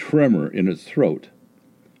hear the tremor in its throat.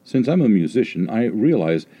 Since I'm a musician, I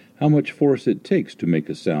realize how much force it takes to make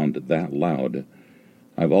a sound that loud.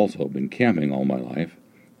 I've also been camping all my life,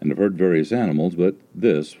 and have heard various animals, but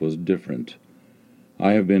this was different.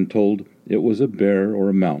 I have been told it was a bear or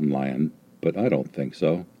a mountain lion, but I don't think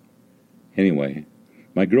so. Anyway,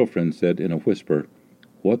 my girlfriend said in a whisper,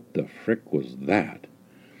 "What the frick was that?"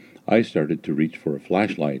 I started to reach for a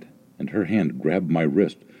flashlight, and her hand grabbed my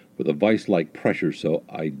wrist with a vice-like pressure so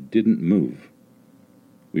I didn't move.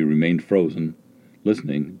 We remained frozen,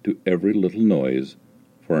 listening to every little noise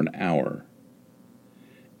for an hour.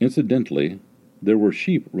 Incidentally, there were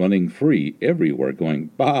sheep running free everywhere going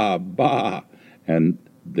 "Bah, bah," and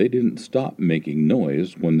they didn't stop making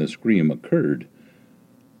noise when the scream occurred.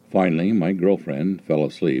 Finally, my girlfriend fell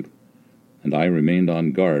asleep, and I remained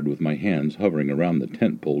on guard with my hands hovering around the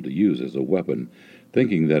tent pole to use as a weapon,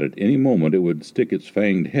 thinking that at any moment it would stick its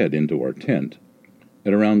fanged head into our tent.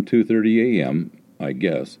 At around 2:30 a.m., I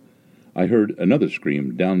guess, I heard another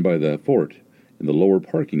scream down by the fort in the lower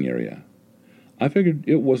parking area. I figured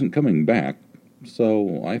it wasn't coming back,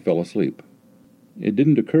 so I fell asleep. It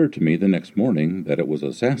didn't occur to me the next morning that it was a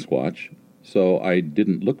Sasquatch, so I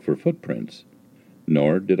didn't look for footprints,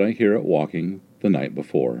 nor did I hear it walking the night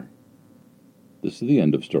before. This is the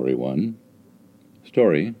end of Story 1.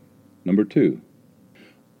 Story number 2.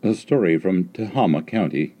 A story from Tehama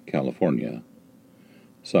County, California.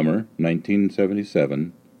 Summer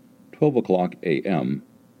 1977, 12 o'clock a.m.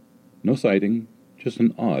 No sighting, just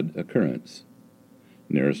an odd occurrence.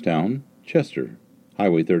 Nearest town, Chester,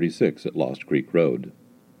 Highway 36 at Lost Creek Road.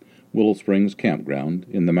 Willow Springs Campground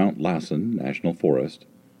in the Mount Lassen National Forest.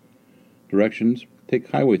 Directions: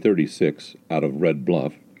 take Highway 36 out of Red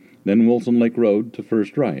Bluff, then Wilson Lake Road to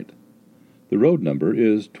first right. The road number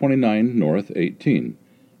is 29 North 18.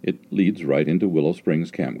 It leads right into Willow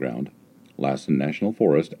Springs Campground, Lassen National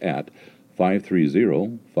Forest at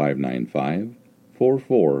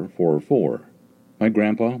 530-595-4444. My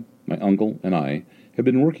grandpa, my uncle, and I have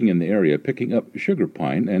been working in the area picking up sugar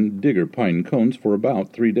pine and digger pine cones for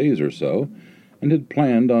about 3 days or so, and had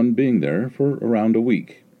planned on being there for around a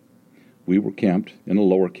week. We were camped in a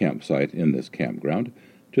lower campsite in this campground,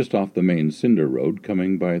 just off the main cinder road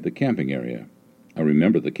coming by the camping area. I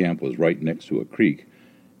remember the camp was right next to a creek,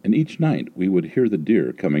 and each night we would hear the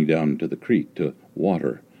deer coming down to the creek to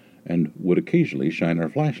water, and would occasionally shine our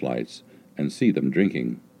flashlights and see them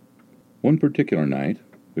drinking. One particular night,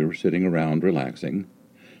 we were sitting around relaxing,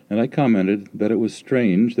 and I commented that it was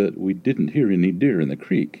strange that we didn't hear any deer in the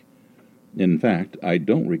creek. In fact, I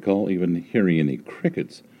don't recall even hearing any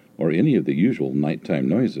crickets or any of the usual nighttime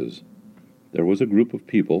noises. There was a group of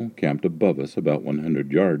people camped above us about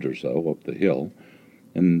 100 yards or so up the hill,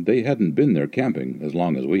 and they hadn't been there camping as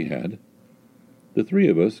long as we had. The three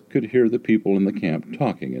of us could hear the people in the camp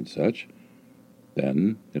talking and such.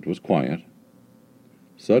 Then it was quiet.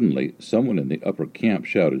 Suddenly, someone in the upper camp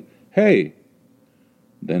shouted, "Hey!"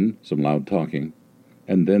 Then some loud talking,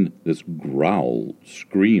 and then this growl,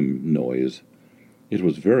 scream noise. It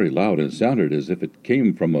was very loud and sounded as if it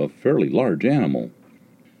came from a fairly large animal.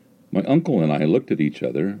 My uncle and I looked at each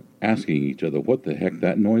other, asking each other what the heck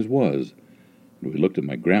that noise was. And we looked at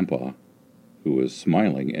my grandpa, who was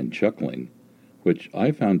smiling and chuckling, which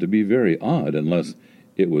I found to be very odd unless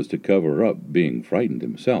it was to cover up being frightened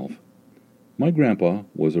himself. My grandpa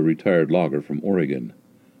was a retired logger from Oregon.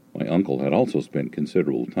 My uncle had also spent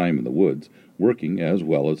considerable time in the woods, working as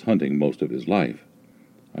well as hunting most of his life.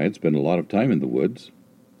 I had spent a lot of time in the woods,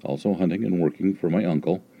 also hunting and working for my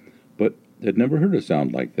uncle, but had never heard a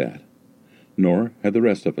sound like that. Nor had the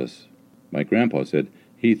rest of us. My grandpa said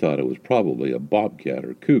he thought it was probably a bobcat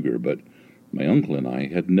or cougar, but my uncle and I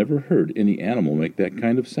had never heard any animal make that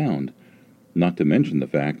kind of sound, not to mention the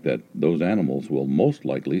fact that those animals will most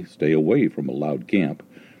likely stay away from a loud camp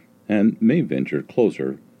and may venture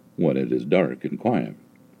closer when it is dark and quiet.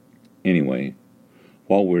 Anyway,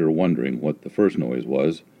 while we were wondering what the first noise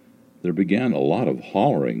was, there began a lot of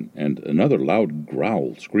hollering and another loud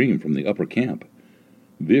growl scream from the upper camp.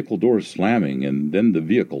 Vehicle doors slamming, and then the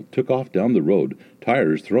vehicle took off down the road,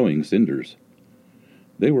 tires throwing cinders.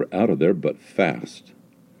 They were out of there but fast.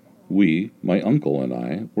 We, my uncle and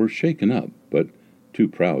I, were shaken up, but too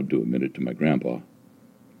proud to admit it to my grandpa.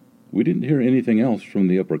 We didn't hear anything else from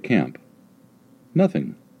the upper camp.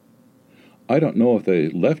 Nothing. I don't know if they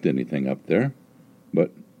left anything up there,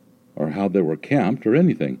 or how they were camped or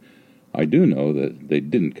anything. I do know that they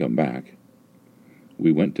didn't come back.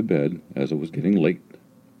 We went to bed as it was getting late,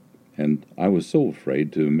 and I was so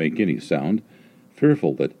afraid to make any sound,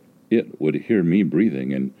 fearful that it would hear me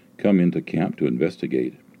breathing and come into camp to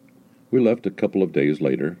investigate. We left a couple of days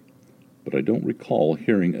later, but I don't recall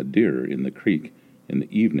hearing a deer in the creek in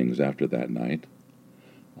the evenings after that night.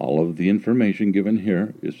 All of the information given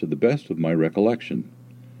here is to the best of my recollection.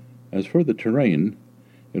 As for the terrain,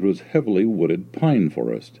 it was heavily wooded pine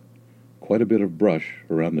forest, quite a bit of brush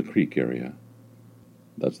around the creek area.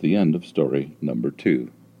 That's the end of story number 2.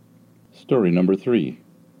 Story number 3.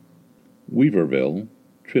 Weaverville,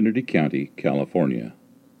 Trinity County, California.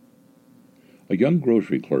 A young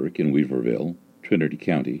grocery clerk in Weaverville, Trinity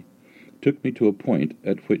County, took me to a point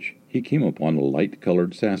at which he came upon a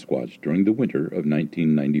light-colored Sasquatch during the winter of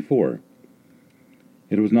 1994.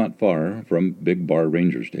 It was not far from Big Bar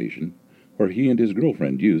Ranger Station, where he and his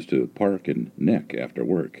girlfriend used to park and neck after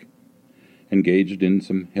work. Engaged in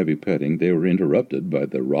some heavy petting, they were interrupted by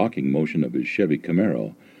the rocking motion of his Chevy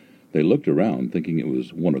Camaro. They looked around, thinking it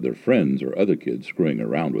was one of their friends or other kids screwing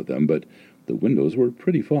around with them, but the windows were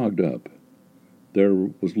pretty fogged up. There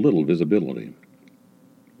was little visibility.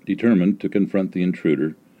 Determined to confront the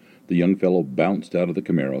intruder, the young fellow bounced out of the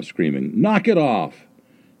Camaro, screaming, "Knock it off!"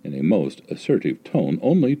 in a most assertive tone,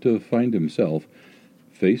 only to find himself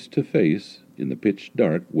face to face in the pitch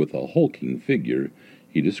dark with a hulking figure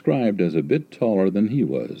he described as a bit taller than he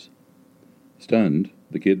was. Stunned,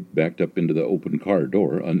 the kid backed up into the open car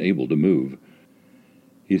door, unable to move.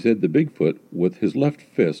 He said the Bigfoot, with his left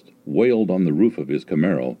fist, wailed on the roof of his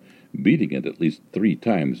Camaro, beating it at least 3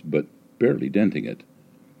 times, but barely denting it.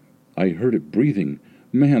 "I heard it breathing.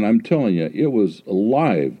 Man, I'm telling you, it was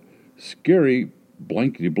alive. Scary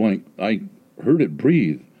blankety blank. I heard it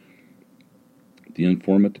breathe." The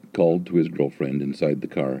informant called to his girlfriend inside the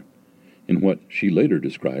car. in what she later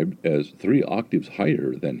described as 3 octaves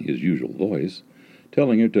higher than his usual voice,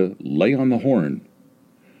 telling her to lay on the horn.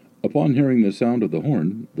 Upon hearing the sound of the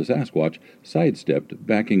horn, the Sasquatch sidestepped,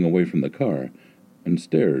 backing away from the car, and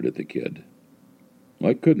stared at the kid.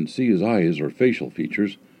 I couldn't see his eyes or facial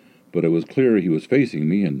features, but it was clear he was facing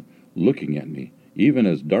me and looking at me. Even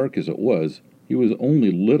as dark as it was, he was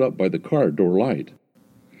only lit up by the car door light.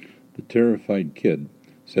 The terrified kid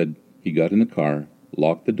said he got in the car,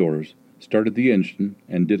 locked the doors, started the engine,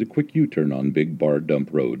 and did a quick U-turn on Big Bar Dump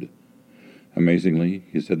Road. Amazingly,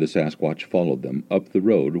 he said the Sasquatch followed them up the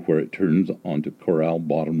road where it turns onto Corral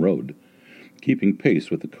Bottom Road, keeping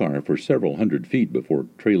pace with the car for several hundred feet before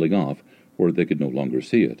trailing off where they could no longer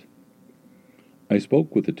see it. I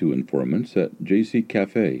spoke with the 2 informants at J.C.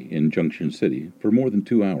 Cafe in Junction City for more than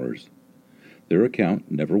 2 hours. Their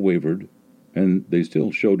account never wavered, and they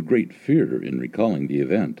still showed great fear in recalling the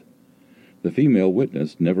event. The female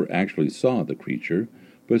witness never actually saw the creature,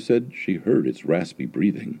 but said she heard its raspy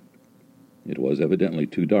breathing. It was evidently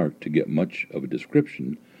too dark to get much of a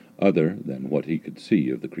description other than what he could see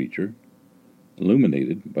of the creature,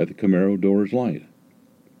 illuminated by the Camaro door's light.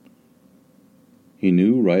 He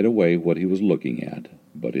knew right away what he was looking at,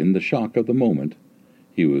 but in the shock of the moment,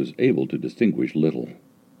 he was able to distinguish little.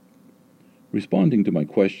 Responding to my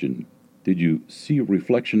question, "Did you see a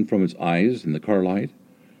reflection from its eyes in the car light?"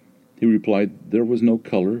 he replied there was no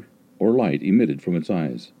color or light emitted from its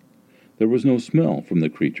eyes. There was no smell from the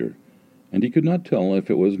creature, and he could not tell if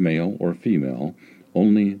it was male or female,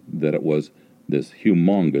 only that it was this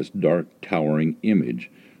humongous, dark, towering image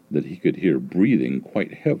that he could hear breathing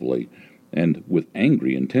quite heavily and with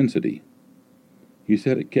angry intensity. He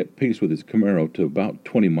said it kept pace with his Camaro to about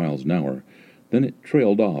 20 miles an hour. Then it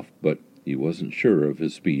trailed off, but he wasn't sure of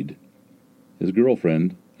his speed. His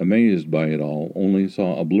girlfriend, amazed by it all, only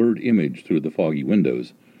saw a blurred image through the foggy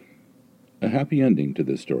windows. A happy ending to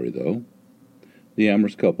this story, though. The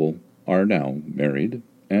Amherst couple are now married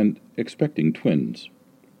and expecting twins.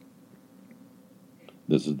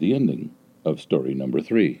 This is the ending of story number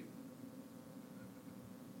 3.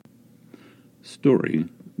 Story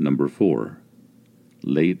number 4.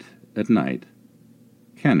 Late at Night,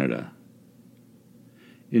 Canada.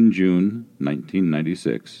 In June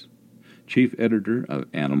 1996, Chief Editor of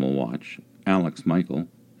Animal Watch, Alex Michael,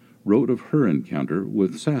 wrote of her encounter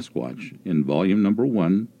with Sasquatch in Volume Number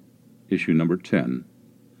 1, Issue Number 10.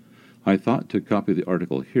 I thought to copy the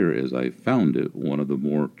article here as I found it one of the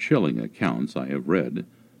more chilling accounts I have read,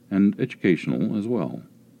 and educational as well.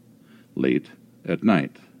 Late at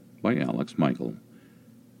Night, by Alex Michael.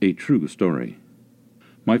 A true story.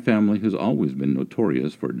 My family has always been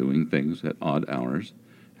notorious for doing things at odd hours,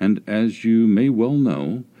 and as you may well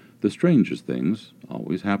know, the strangest things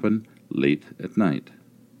always happen late at night.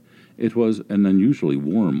 It was an unusually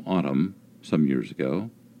warm autumn some years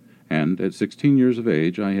ago, and at 16 years of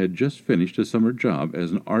age I had just finished a summer job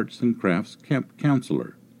as an arts and crafts camp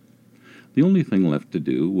counselor. The only thing left to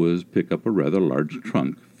do was pick up a rather large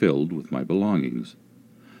trunk filled with my belongings.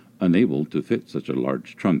 Unable to fit such a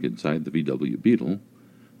large trunk inside the VW Beetle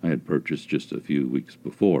I had purchased just a few weeks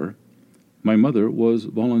before, my mother was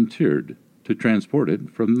volunteered to transport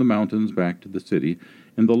it from the mountains back to the city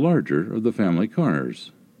in the larger of the family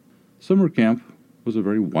cars. Summer camp was a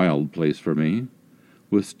very wild place for me,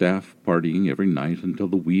 with staff partying every night until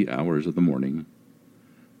the wee hours of the morning.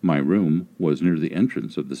 My room was near the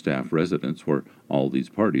entrance of the staff residence where all these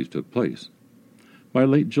parties took place. By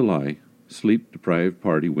late July, sleep-deprived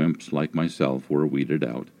party wimps like myself were weeded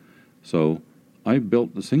out, so I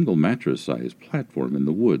built a single mattress-sized platform in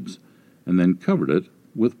the woods and then covered it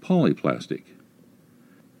with polyplastic.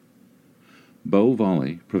 Bow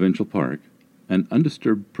Valley Provincial Park, an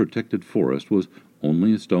undisturbed protected forest, was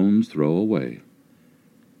only a stone's throw away.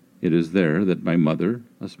 It is there that my mother,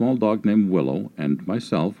 a small dog named Willow, and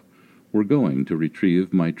myself were going to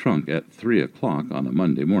retrieve my trunk at 3 o'clock on a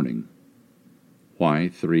Monday morning. Why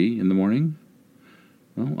 3 in the morning?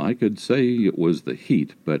 Well, I could say it was the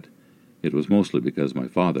heat, but it was mostly because my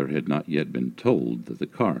father had not yet been told that the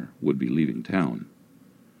car would be leaving town.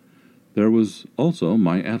 There was also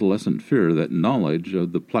my adolescent fear that knowledge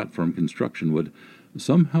of the platform construction would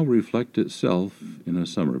somehow reflect itself in a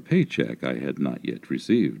summer paycheck I had not yet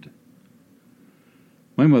received.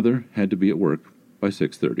 My mother had to be at work by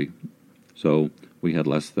 6:30, so we had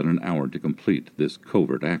less than an hour to complete this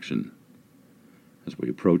covert action. As we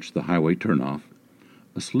approached the highway turnoff,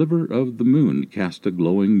 a sliver of the moon cast a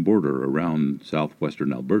glowing border around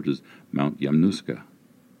southwestern Alberta's Mount Yamnuska.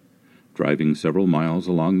 Driving several miles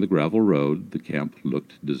along the gravel road, the camp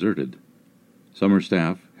looked deserted. Summer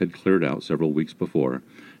staff had cleared out several weeks before,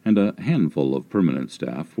 and a handful of permanent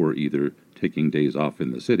staff were either taking days off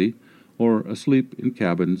in the city or asleep in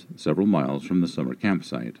cabins several miles from the summer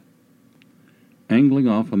campsite. Angling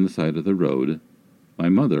off on the side of the road, my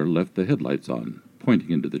mother left the headlights on,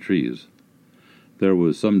 pointing into the trees. There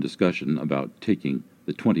was some discussion about taking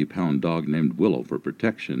the 20-pound dog named Willow for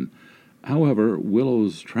protection. However,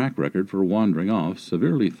 Willow's track record for wandering off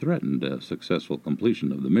severely threatened a successful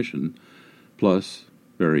completion of the mission. Plus,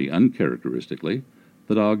 very uncharacteristically,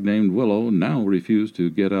 the dog named Willow now refused to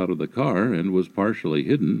get out of the car and was partially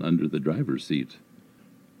hidden under the driver's seat.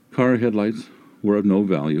 Car headlights were of no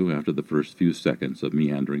value after the first few seconds of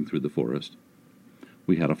meandering through the forest.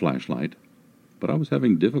 We had a flashlight, but I was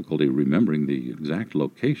having difficulty remembering the exact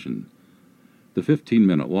location. The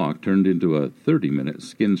 15-minute walk turned into a 30-minute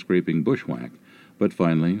skin-scraping bushwhack, but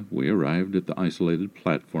finally we arrived at the isolated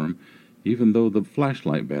platform, even though the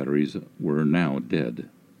flashlight batteries were now dead.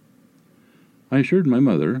 I assured my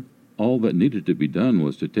mother all that needed to be done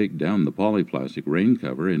was to take down the polyplastic rain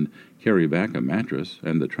cover and carry back a mattress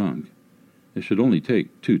and the trunk. It should only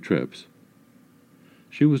take 2 trips.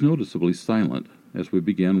 She was noticeably silent as we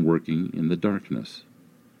began working in the darkness.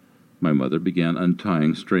 My mother began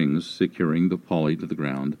untying strings securing the poly to the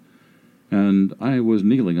ground, and I was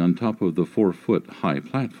kneeling on top of the 4-foot-high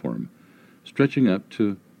platform, stretching up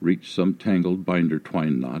to reach some tangled binder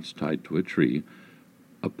twine knots tied to a tree.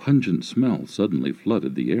 A pungent smell suddenly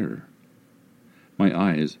flooded the air. My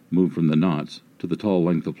eyes moved from the knots to the tall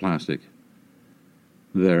length of plastic.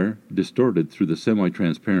 There, distorted through the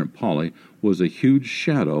semi-transparent poly, was a huge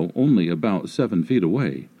shadow only about 7 feet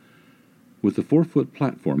away. With the 4-foot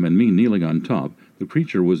platform and me kneeling on top, the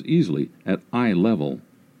creature was easily at eye level.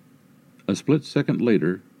 A split second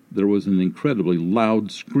later, there was an incredibly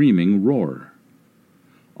loud, screaming roar.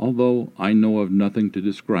 Although I know of nothing to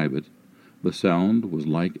describe it, the sound was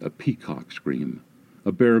like a peacock scream,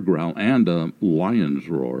 a bear growl, and a lion's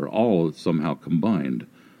roar, all somehow combined.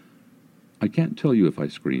 I can't tell you if I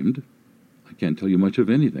screamed. I can't tell you much of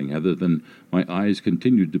anything other than my eyes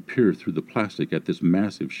continued to peer through the plastic at this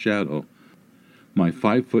massive shadow. My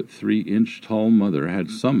 5'3" tall mother had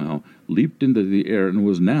somehow leaped into the air and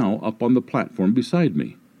was now up on the platform beside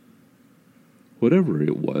me. Whatever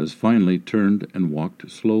it was finally turned and walked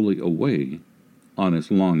slowly away on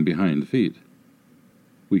its long behind feet.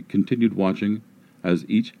 We continued watching as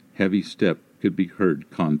each heavy step could be heard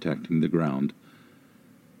contacting the ground.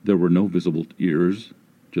 There were no visible ears,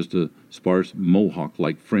 just a sparse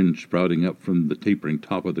mohawk-like fringe sprouting up from the tapering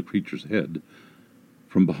top of the creature's head.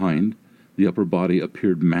 From behind, the upper body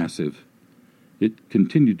appeared massive. It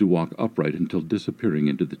continued to walk upright until disappearing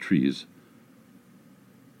into the trees.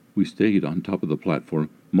 We stayed on top of the platform,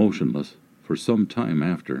 motionless, for some time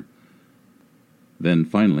after. Then,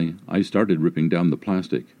 finally, I started ripping down the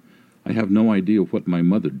plastic. I have no idea what my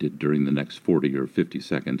mother did during the next 40 or 50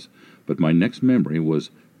 seconds, but my next memory was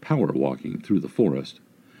power walking through the forest,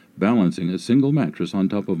 balancing a single mattress on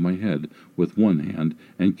top of my head with one hand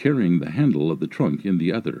and carrying the handle of the trunk in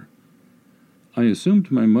the other. I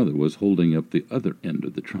assumed my mother was holding up the other end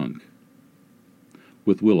of the trunk.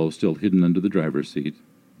 With Willow still hidden under the driver's seat,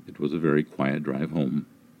 it was a very quiet drive home.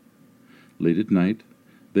 Late at night,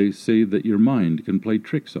 they say that your mind can play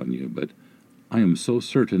tricks on you, but I am so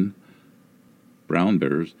certain. Brown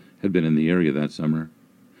bears had been in the area that summer,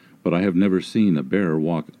 but I have never seen a bear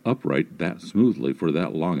walk upright that smoothly for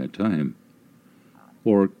that long a time.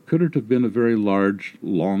 Or could it have been a very large,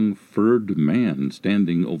 long-furred man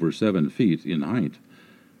standing over 7 feet in height?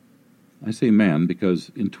 I say man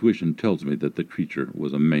because intuition tells me that the creature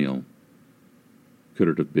was a male. Could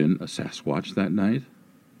it have been a Sasquatch that night?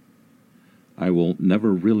 I will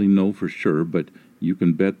never really know for sure, but you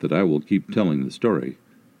can bet that I will keep telling the story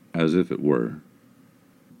as if it were.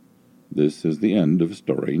 This is the end of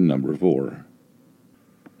story number 4.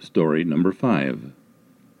 Story number 5.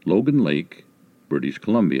 Logan Lake, British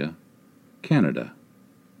Columbia, Canada.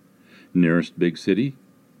 Nearest big city,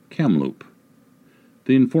 Kamloops.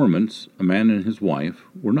 The informants, a man and his wife,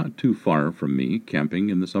 were not too far from me, camping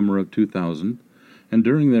in the summer of 2000, and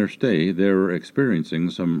during their stay they were experiencing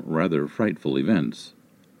some rather frightful events.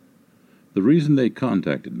 The reason they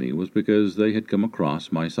contacted me was because they had come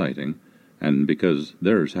across my sighting, and because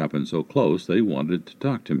theirs happened so close they wanted to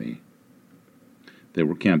talk to me. They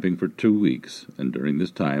were camping for 2 weeks, and during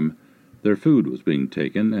this time their food was being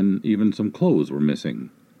taken, and even some clothes were missing.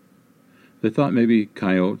 They thought maybe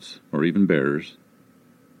coyotes or even bears,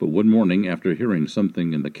 but one morning after hearing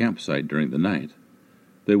something in the campsite during the night,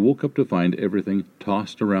 they woke up to find everything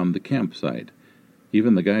tossed around the campsite.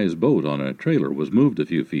 Even the guy's boat on a trailer was moved a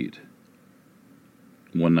few feet.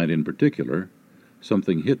 One night in particular,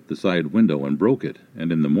 something hit the side window and broke it,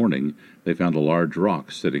 and in the morning they found a large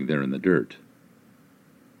rock sitting there in the dirt.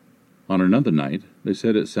 On another night, they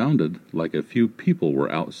said it sounded like a few people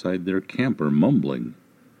were outside their camper mumbling.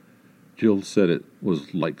 Jill said it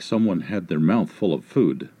was like someone had their mouth full of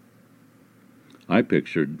food. I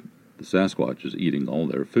pictured the Sasquatches eating all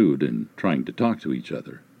their food and trying to talk to each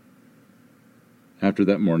other. After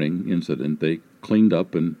that morning incident, they cleaned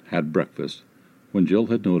up and had breakfast when Jill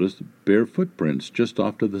had noticed bare footprints just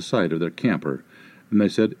off to the side of their camper, and they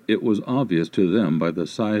said it was obvious to them by the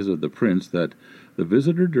size of the prints that the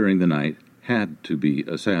visitor during the night had to be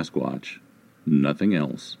a Sasquatch, nothing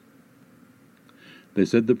else. They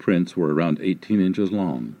said the prints were around 18 inches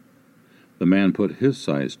long. The man put his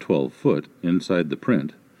size 12 foot inside the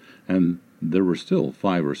print, and there were still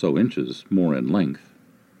 5 or so inches more in length.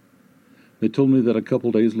 They told me that a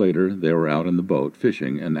couple days later they were out in the boat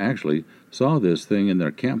fishing and actually saw this thing in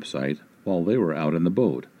their campsite while they were out in the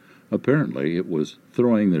boat. Apparently it was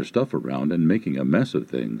throwing their stuff around and making a mess of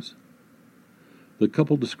things. The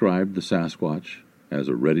couple described the Sasquatch as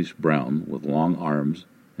a reddish-brown with long arms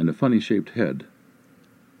and a funny-shaped head.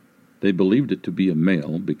 They believed it to be a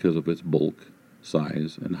male because of its bulk,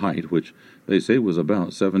 size, and height, which they say was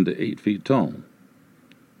about 7 to 8 feet tall.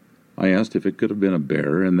 I asked if it could have been a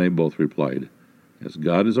bear, and they both replied, "As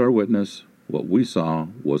God is our witness, what we saw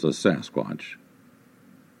was a Sasquatch."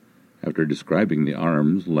 After describing the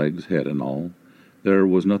arms, legs, head, and all, there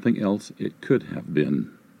was nothing else it could have been.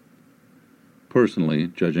 Personally,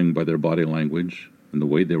 judging by their body language and the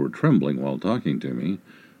way they were trembling while talking to me,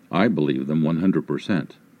 I believe them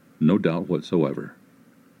 100%, no doubt whatsoever.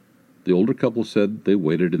 The older couple said they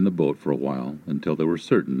waited in the boat for a while until they were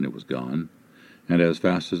certain it was gone, and as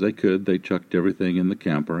fast as they could, they chucked everything in the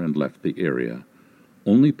camper and left the area,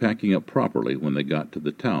 only packing up properly when they got to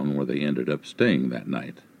the town where they ended up staying that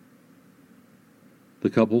night. The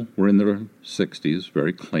couple were in their 60s,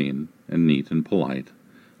 very clean and neat and polite.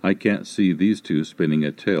 I can't see these two spinning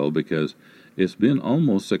a tale because it's been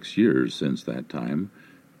almost 6 years since that time,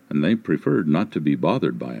 and they preferred not to be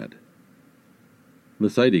bothered by it. The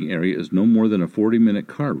sighting area is no more than a 40-minute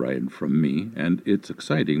car ride from me, and it's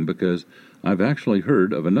exciting because I've actually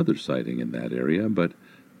heard of another sighting in that area, but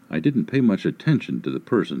I didn't pay much attention to the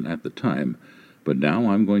person at the time, but now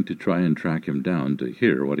I'm going to try and track him down to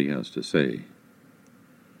hear what he has to say.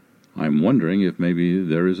 I'm wondering if maybe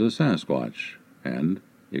there is a Sasquatch, and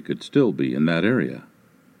it could still be in that area.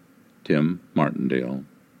 Tim Martindale,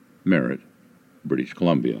 Merritt, British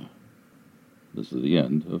Columbia. This is the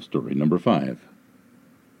end of story number 5.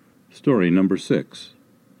 Story number 6.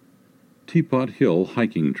 Teapot Hill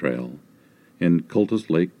Hiking Trail in Cultus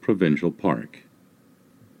Lake Provincial Park.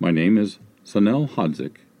 My name is Sanel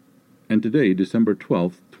Hodzik, and today, December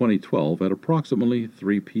 12, 2012, at approximately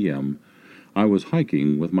 3 p.m., I was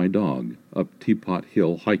hiking with my dog up Teapot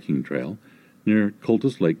Hill Hiking Trail near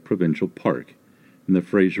Cultus Lake Provincial Park in the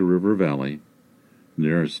Fraser River Valley. The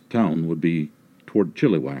nearest town would be toward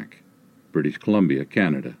Chilliwack, British Columbia,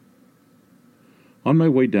 Canada. On my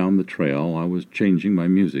way down the trail, I was changing my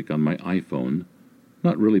music on my iPhone,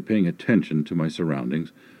 not really paying attention to my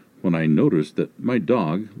surroundings, when I noticed that my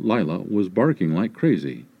dog, Lila, was barking like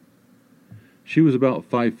crazy. She was about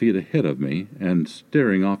 5 feet ahead of me and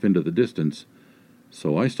staring off into the distance,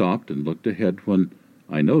 so I stopped and looked ahead when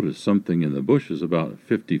I noticed something in the bushes about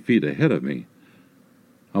 50 feet ahead of me.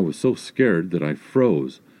 I was so scared that I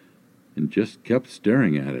froze and just kept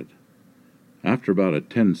staring at it. After about a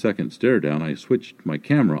 10-second stare down, I switched my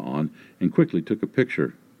camera on and quickly took a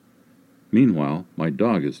picture. Meanwhile, my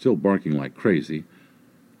dog is still barking like crazy.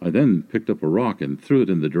 I then picked up a rock and threw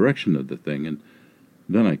it in the direction of the thing, and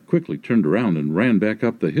then I quickly turned around and ran back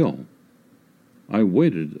up the hill. I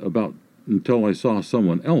waited about until I saw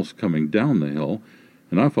someone else coming down the hill,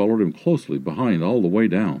 and I followed him closely behind all the way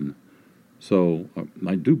down. So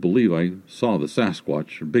I do believe I saw the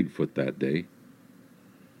Sasquatch or Bigfoot that day.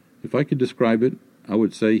 If I could describe it, I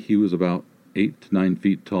would say he was about 8 to 9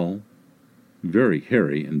 feet tall, very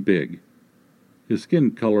hairy and big. His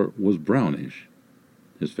skin color was brownish.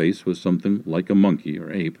 His face was something like a monkey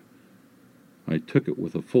or ape. I took it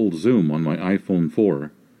with a full zoom on my iPhone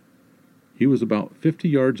 4. He was about 50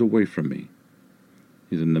 yards away from me.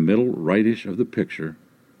 He's in the middle rightish of the picture.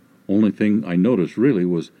 Only thing I noticed really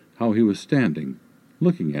was how he was standing,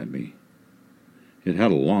 looking at me. It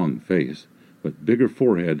had a long face, but bigger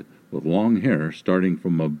forehead with long hair starting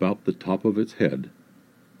from about the top of its head.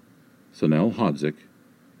 Sanel Hodzik,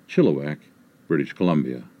 Chilliwack, British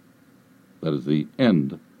Columbia. That is the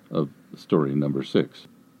end of story number 6.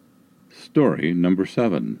 Story number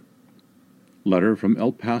 7. Letter from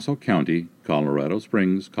El Paso County, Colorado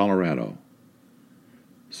Springs, Colorado.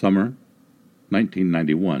 Summer,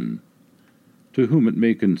 1991. To whom it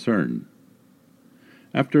may concern.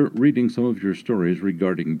 After reading some of your stories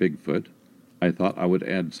regarding Bigfoot, I thought I would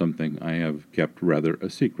add something I have kept rather a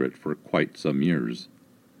secret for quite some years.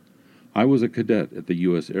 I was a cadet at the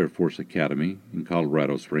U.S. Air Force Academy in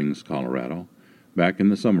Colorado Springs, Colorado, back in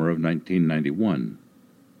the summer of 1991.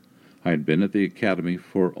 I had been at the academy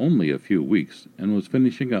for only a few weeks and was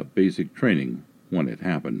finishing up basic training when it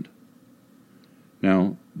happened.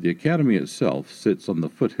 Now, the academy itself sits on the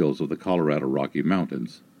foothills of the Colorado Rocky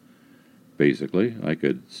Mountains. Basically, I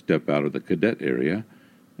could step out of the cadet area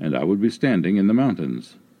and I would be standing in the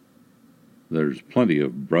mountains. There's plenty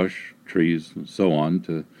of brush, trees, and so on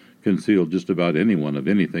to conceal just about anyone of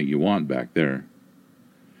anything you want back there.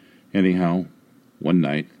 Anyhow, one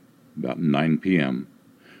night, about 9 p.m.,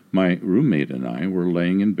 my roommate and I were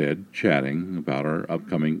laying in bed chatting about our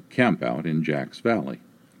upcoming campout in Jacks Valley,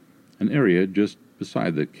 an area just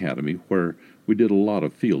beside the academy where we did a lot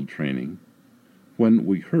of field training, when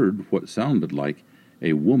we heard what sounded like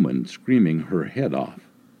a woman screaming her head off.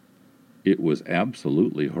 It was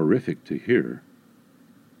absolutely horrific to hear.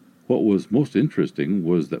 What was most interesting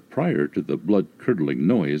was that prior to the blood-curdling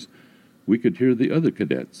noise, we could hear the other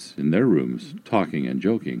cadets in their rooms talking and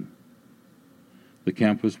joking. The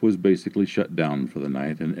campus was basically shut down for the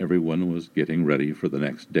night, and everyone was getting ready for the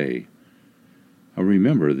next day. I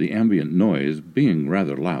remember the ambient noise being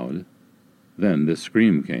rather loud. Then this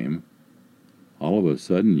scream came. All of a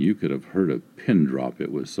sudden, you could have heard a pin drop,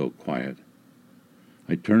 it was so quiet.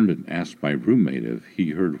 I turned and asked my roommate if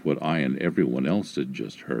he heard what I and everyone else had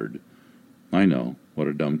just heard. I know, what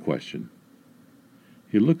a dumb question.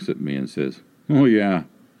 He looks at me and says, "Oh yeah,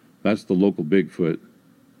 that's the local Bigfoot."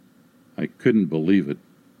 I couldn't believe it,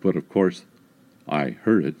 but of course, I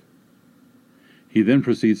heard it. He then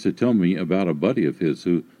proceeds to tell me about a buddy of his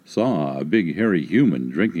who saw a big hairy human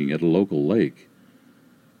drinking at a local lake.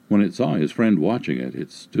 When it saw his friend watching it,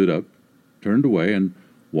 it stood up, turned away, and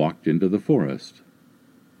walked into the forest.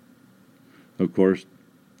 Of course,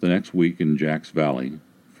 the next week in Jacks Valley,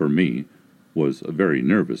 for me, was a very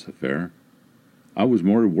nervous affair. I was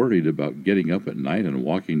more worried about getting up at night and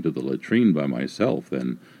walking to the latrine by myself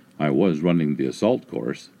than I was running the assault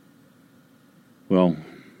course. Well,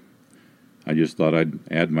 I just thought I'd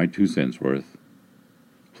add my 2 cents worth.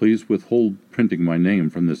 Please withhold printing my name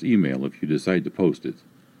from this email if you decide to post it.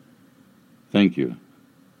 Thank you.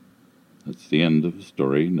 That's the end of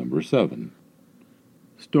story number 7.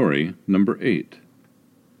 Story number 8.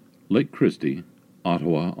 Lake Christie,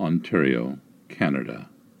 Ottawa, Ontario, Canada.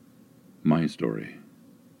 My story.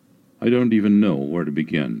 I don't even know where to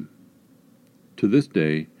begin. To this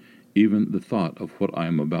day, even the thought of what I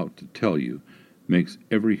am about to tell you makes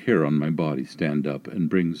every hair on my body stand up and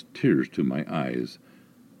brings tears to my eyes.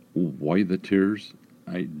 Why the tears?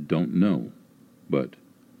 I don't know, but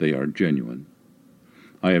they are genuine.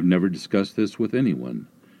 I have never discussed this with anyone,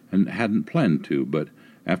 and hadn't planned to, but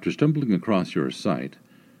after stumbling across your site,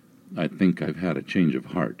 I think I've had a change of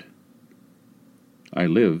heart. I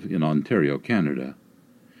live in Ontario, Canada.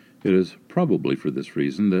 It is probably for this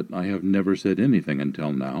reason that I have never said anything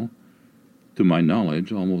until now. To my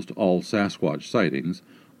knowledge, almost all Sasquatch sightings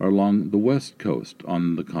are along the west coast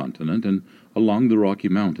on the continent and along the Rocky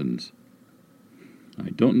Mountains. I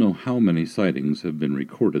don't know how many sightings have been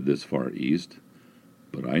recorded this far east,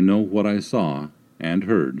 but I know what I saw and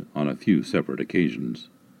heard on a few separate occasions.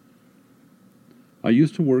 I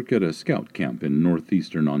used to work at a scout camp in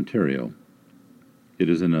northeastern Ontario. It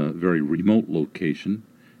is in a very remote location,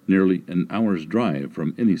 nearly an hour's drive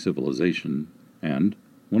from any civilization, and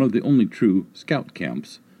one of the only true scout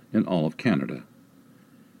camps in all of Canada.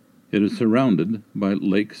 It is surrounded by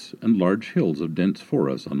lakes and large hills of dense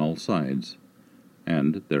forest on all sides,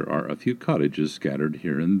 and there are a few cottages scattered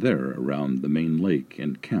here and there around the main lake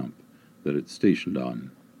and camp that it's stationed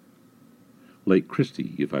on. Lake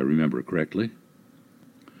Christie, if I remember correctly.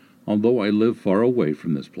 Although I live far away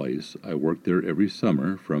from this place, I worked there every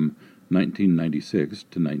summer from 1996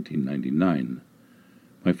 to 1999.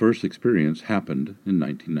 My first experience happened in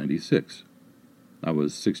 1996. I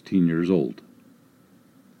was 16 years old.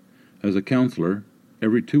 As a counselor,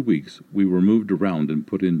 every 2 weeks we were moved around and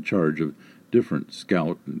put in charge of different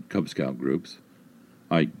Scout and Cub Scout groups.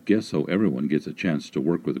 I guess so everyone gets a chance to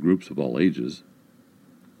work with groups of all ages.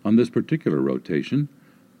 On this particular rotation,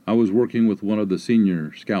 I was working with one of the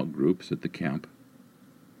senior Scout groups at the camp.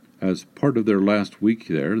 As part of their last week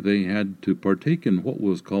there, they had to partake in what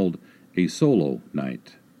was called a solo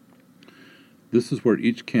night. This is where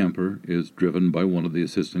each camper is driven by one of the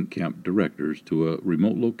assistant camp directors to a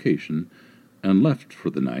remote location and left for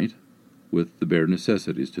the night with the bare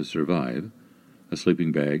necessities to survive, a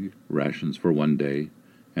sleeping bag, rations for 1 day,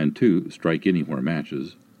 and 2 strike-anywhere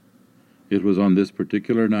matches. It was on this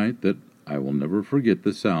particular night that I will never forget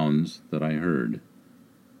the sounds that I heard.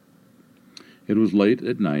 It was late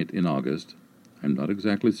at night in August. I'm not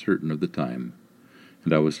exactly certain of the time,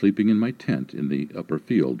 and I was sleeping in my tent in the upper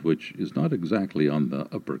field, which is not exactly on the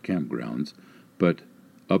upper campgrounds, but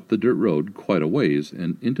up the dirt road quite a ways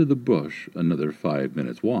and into the bush another 5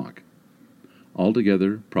 minutes' walk.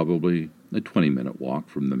 Altogether, probably a 20-minute walk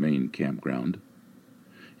from the main campground.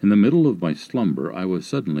 In the middle of my slumber, I was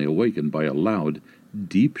suddenly awakened by a loud,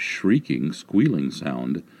 deep shrieking, squealing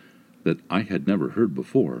sound that I had never heard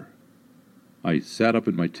before. I sat up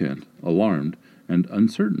in my tent, alarmed and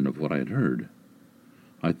uncertain of what I had heard.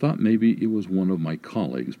 I thought maybe it was one of my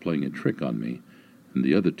colleagues playing a trick on me and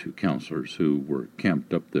the other 2 counselors who were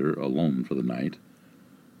camped up there alone for the night,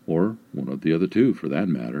 or one of the other 2 for that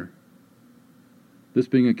matter. This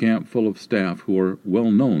being a camp full of staff who are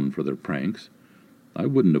well known for their pranks, I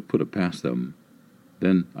wouldn't have put it past them.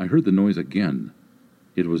 Then I heard the noise again.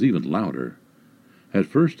 It was even louder. At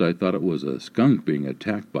first I thought it was a skunk being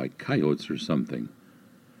attacked by coyotes or something.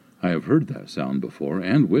 I have heard that sound before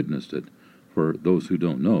and witnessed it. For those who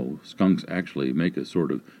don't know, skunks actually make a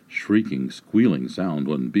sort of shrieking, squealing sound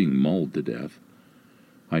when being mauled to death.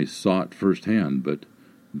 I saw it firsthand, but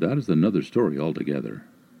that is another story altogether.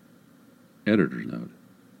 Editor's note.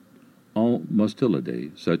 All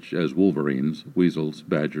Mustelidae, such as wolverines, weasels,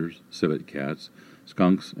 badgers, civet cats,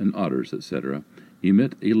 skunks, and otters, etc.,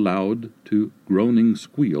 emit a loud to groaning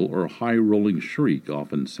squeal or high-rolling shriek,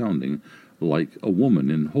 often sounding like a woman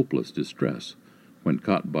in hopeless distress when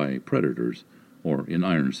caught by predators or in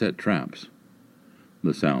iron-set traps.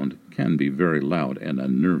 The sound can be very loud and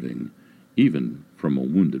unnerving, even from a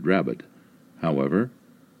wounded rabbit. However,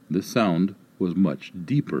 the sound was much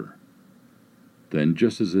deeper. Then,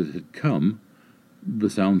 just as it had come, the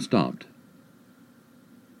sound stopped.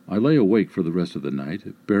 I lay awake for the rest of the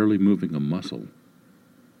night, barely moving a muscle.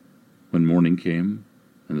 When morning came,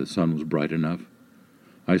 and the sun was bright enough,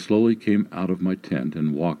 I slowly came out of my tent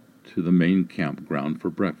and walked to the main campground for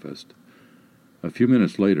breakfast. A few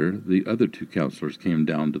minutes later, the other 2 counselors came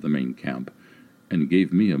down to the main camp and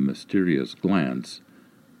gave me a mysterious glance.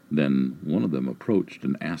 Then one of them approached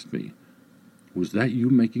and asked me, "Was that you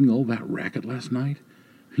making all that racket last night?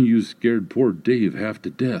 You scared poor Dave half to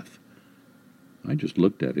death." I just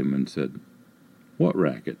looked at him and said, "What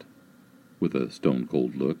racket?" with a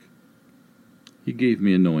stone-cold look. He gave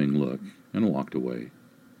me a knowing look and walked away.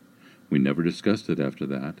 We never discussed it after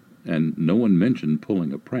that, and no one mentioned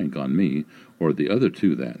pulling a prank on me or the other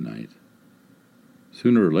 2 that night.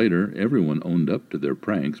 Sooner or later, everyone owned up to their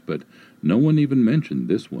pranks, but no one even mentioned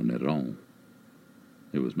this one at all.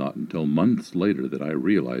 It was not until months later that I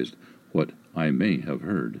realized what I may have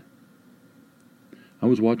heard. I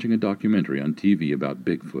was watching a documentary on TV about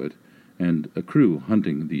Bigfoot, and a crew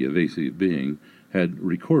hunting the evasive being had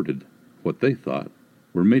recorded what they thought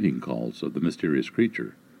were mating calls of the mysterious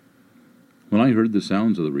creature. When I heard the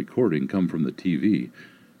sounds of the recording come from the TV,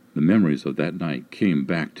 the memories of that night came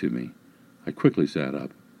back to me. I quickly sat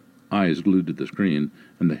up, eyes glued to the screen,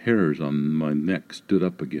 and the hairs on my neck stood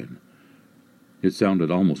up again. It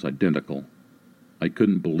sounded almost identical. I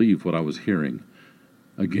couldn't believe what I was hearing.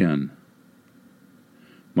 Again.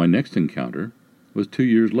 My next encounter was 2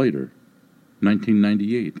 years later,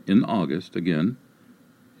 1998, in August again.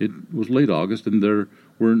 It was late August, and there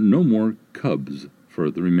were no more cubs for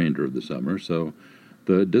the remainder of the summer, so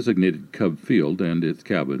the designated cub field and its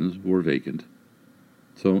cabins were vacant.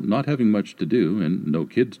 So, not having much to do and no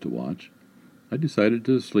kids to watch, I decided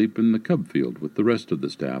to sleep in the cub field with the rest of the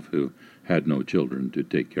staff who had no children to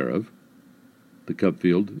take care of. The cub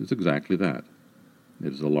field is exactly that.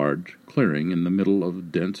 It is a large clearing in the middle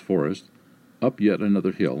of dense forest, up yet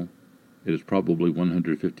another hill. It is probably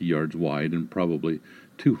 150 yards wide and probably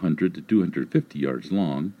 200 to 250 yards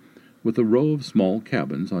long, with a row of small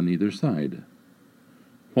cabins on either side.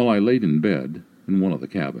 While I laid in bed in one of the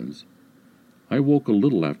cabins, I woke a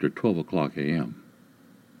little after 12 o'clock a.m.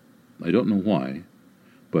 I don't know why,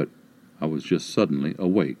 but I was just suddenly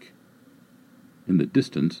awake. In the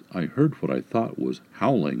distance, I heard what I thought was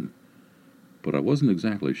howling, but I wasn't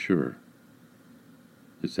exactly sure.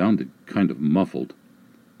 It sounded kind of muffled,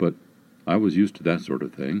 but I was used to that sort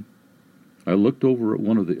of thing. I looked over at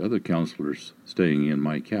one of the other counselors staying in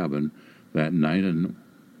my cabin that night, and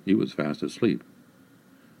he was fast asleep.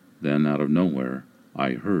 Then, out of nowhere,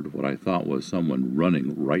 I heard what I thought was someone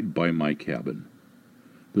running right by my cabin.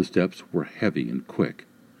 The steps were heavy and quick.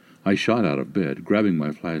 I shot out of bed, grabbing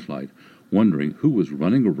my flashlight, wondering who was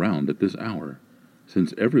running around at this hour,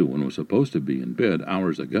 since everyone was supposed to be in bed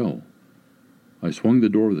hours ago. I swung the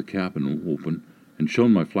door of the cabin open and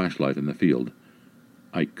shone my flashlight in the field.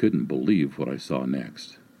 I couldn't believe what I saw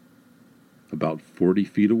next. About 40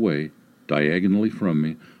 feet away, diagonally from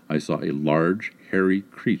me, I saw a large, hairy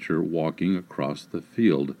creature walking across the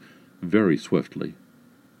field very swiftly.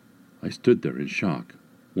 I stood there in shock,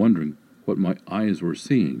 wondering what my eyes were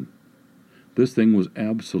seeing. This thing was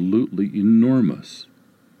absolutely enormous.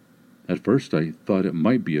 At first I thought it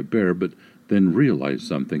might be a bear, but then realized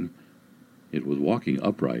something. It was walking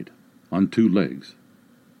upright, on 2 legs.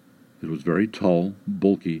 It was very tall,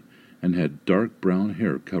 bulky, and had dark brown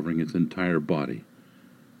hair covering its entire body.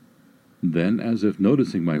 Then, as if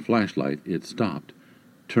noticing my flashlight, it stopped,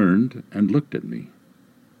 turned, and looked at me.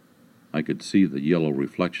 I could see the yellow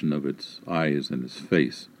reflection of its eyes and its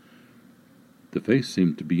face. The face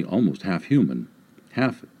seemed to be almost half human,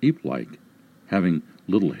 half ape-like, having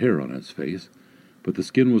little hair on its face, but the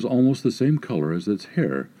skin was almost the same color as its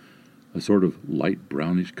hair, a sort of light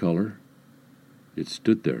brownish color. It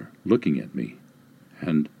stood there, looking at me,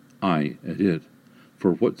 and I at it,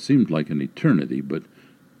 for what seemed like an eternity, but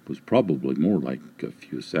was probably more like a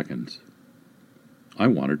few seconds. I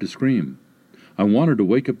wanted to scream. I wanted to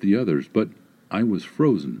wake up the others, but I was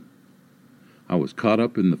frozen. I was caught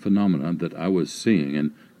up in the phenomenon that I was seeing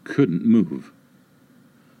and couldn't move.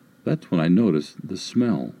 That's when I noticed the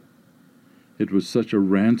smell. It was such a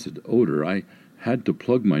rancid odor, I had to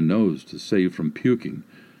plug my nose to save from puking.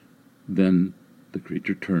 Then the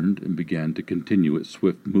creature turned and began to continue its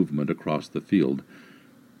swift movement across the field,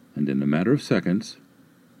 and in a matter of seconds,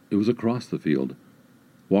 it was across the field,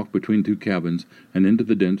 walked between 2 cabins, and into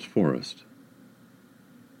the dense forest.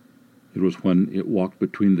 It was when it walked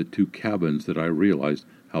between the 2 cabins that I realized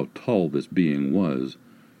how tall this being was.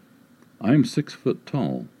 I am 6 foot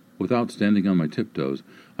tall. Without standing on my tiptoes,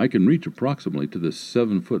 I can reach approximately to the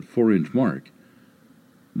 7 foot 4 inch mark.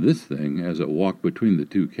 This thing, as it walked between the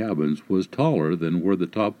 2 cabins, was taller than where the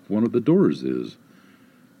top one of the doors is.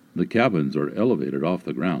 The cabins are elevated off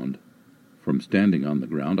the ground. From standing on the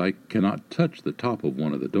ground, I cannot touch the top of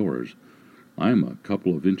one of the doors. I am a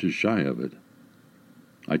couple of inches shy of it.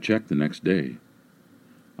 I checked the next day.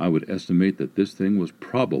 I would estimate that this thing was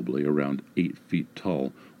probably around 8 feet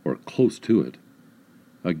tall, or close to it.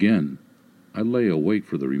 Again, I lay awake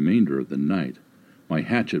for the remainder of the night, my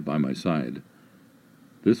hatchet by my side.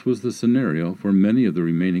 This was the scenario for many of the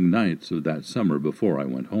remaining nights of that summer before I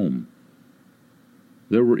went home.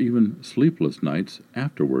 There were even sleepless nights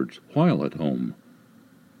afterwards while at home.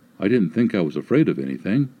 I didn't think I was afraid of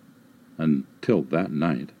anything until that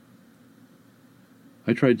night.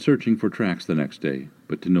 I tried searching for tracks the next day,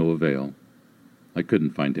 but to no avail. I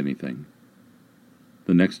couldn't find anything.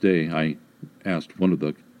 The next day I asked one of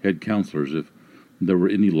the head counselors if there were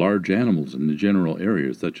any large animals in the general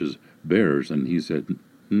area, such as bears, and he said,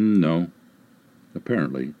 no.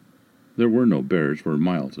 Apparently, there were no bears for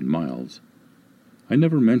miles and miles. I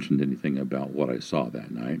never mentioned anything about what I saw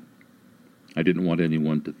that night. I didn't want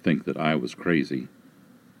anyone to think that I was crazy.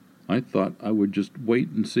 I thought I would just wait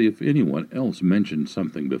and see if anyone else mentioned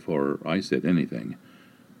something before I said anything.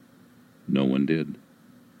 No one did.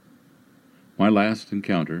 My last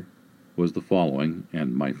encounter was the following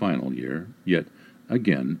and my final year, yet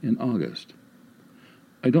again in August.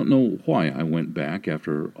 I don't know why I went back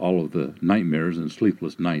after all of the nightmares and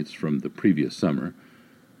sleepless nights from the previous summer.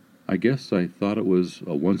 I guess I thought it was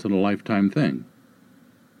a once-in-a-lifetime thing.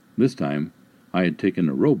 This time, I had taken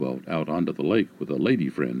a rowboat out onto the lake with a lady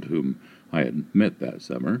friend whom I had met that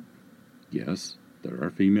summer. Yes, there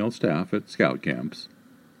are female staff at scout camps.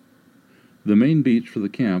 The main beach for the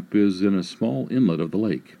camp is in a small inlet of the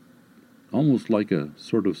lake, almost like a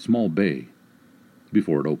sort of small bay,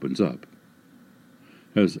 before it opens up.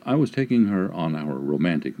 As I was taking her on our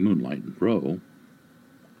romantic moonlight row,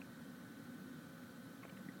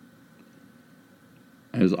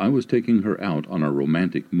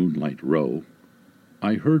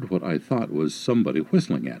 I heard what I thought was somebody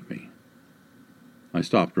whistling at me. I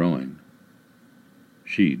stopped rowing.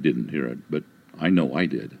 She didn't hear it, but I know I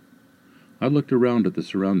did. I looked around at the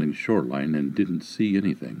surrounding shoreline and didn't see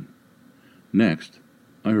anything. Next,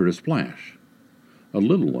 I heard a splash, a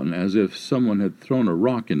little one, as if someone had thrown a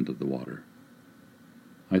rock into the water.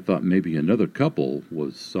 I thought maybe another couple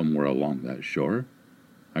was somewhere along that shore.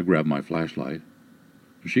 I grabbed my flashlight.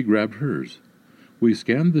 She grabbed hers. We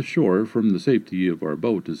scanned the shore from the safety of our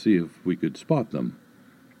boat to see if we could spot them.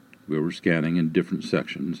 We were scanning in different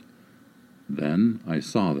sections. Then I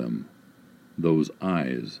saw them. Those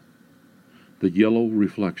eyes. The yellow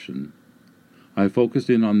reflection. I focused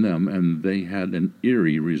in on them, and they had an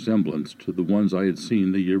eerie resemblance to the ones I had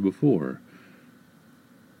seen the year before.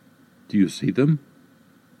 "Do you see them?"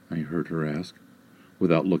 I heard her ask.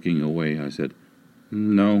 Without looking away, I said,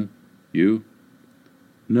 "No. You?"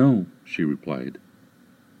 "No," she replied.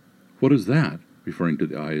 "What is that?" referring to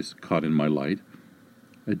the eyes caught in my light.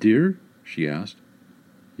 "A deer?" she asked.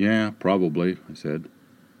 "Yeah, probably," I said,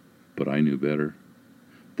 but I knew better.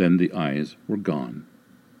 Then the eyes were gone.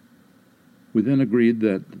 We then agreed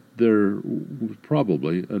that there was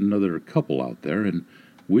probably another couple out there, and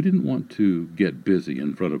we didn't want to get busy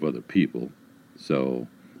in front of other people, so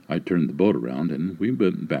I turned the boat around and we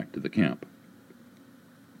went back to the camp.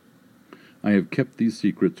 I have kept these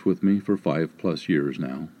secrets with me for 5+ years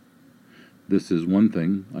now. This is one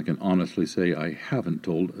thing I can honestly say I haven't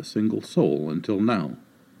told a single soul until now.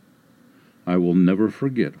 I will never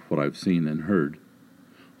forget what I've seen and heard.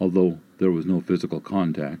 Although there was no physical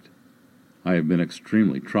contact, I have been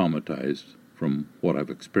extremely traumatized from what I've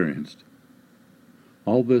experienced.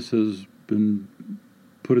 All this has been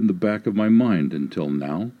put in the back of my mind until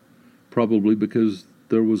now, probably because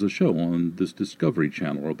there was a show on this Discovery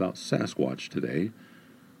Channel about Sasquatch today.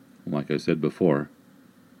 Like I said before,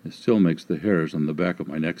 it still makes the hairs on the back of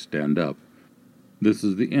my neck stand up. This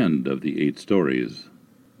is the end of the 8 stories.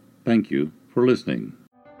 Thank you for listening.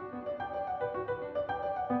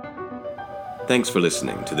 Thanks for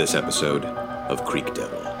listening to this episode of Creek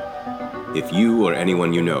Devil. If you or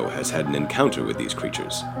anyone you know has had an encounter with these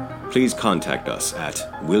creatures, please contact us at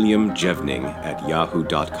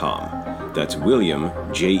williamjevning@yahoo.com. That's William,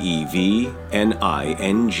 Jevning,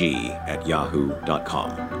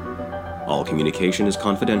 @yahoo.com. All communication is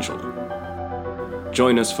confidential.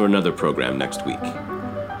 Join us for another program next week.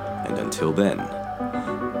 And until then,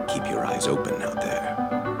 keep your eyes open out there.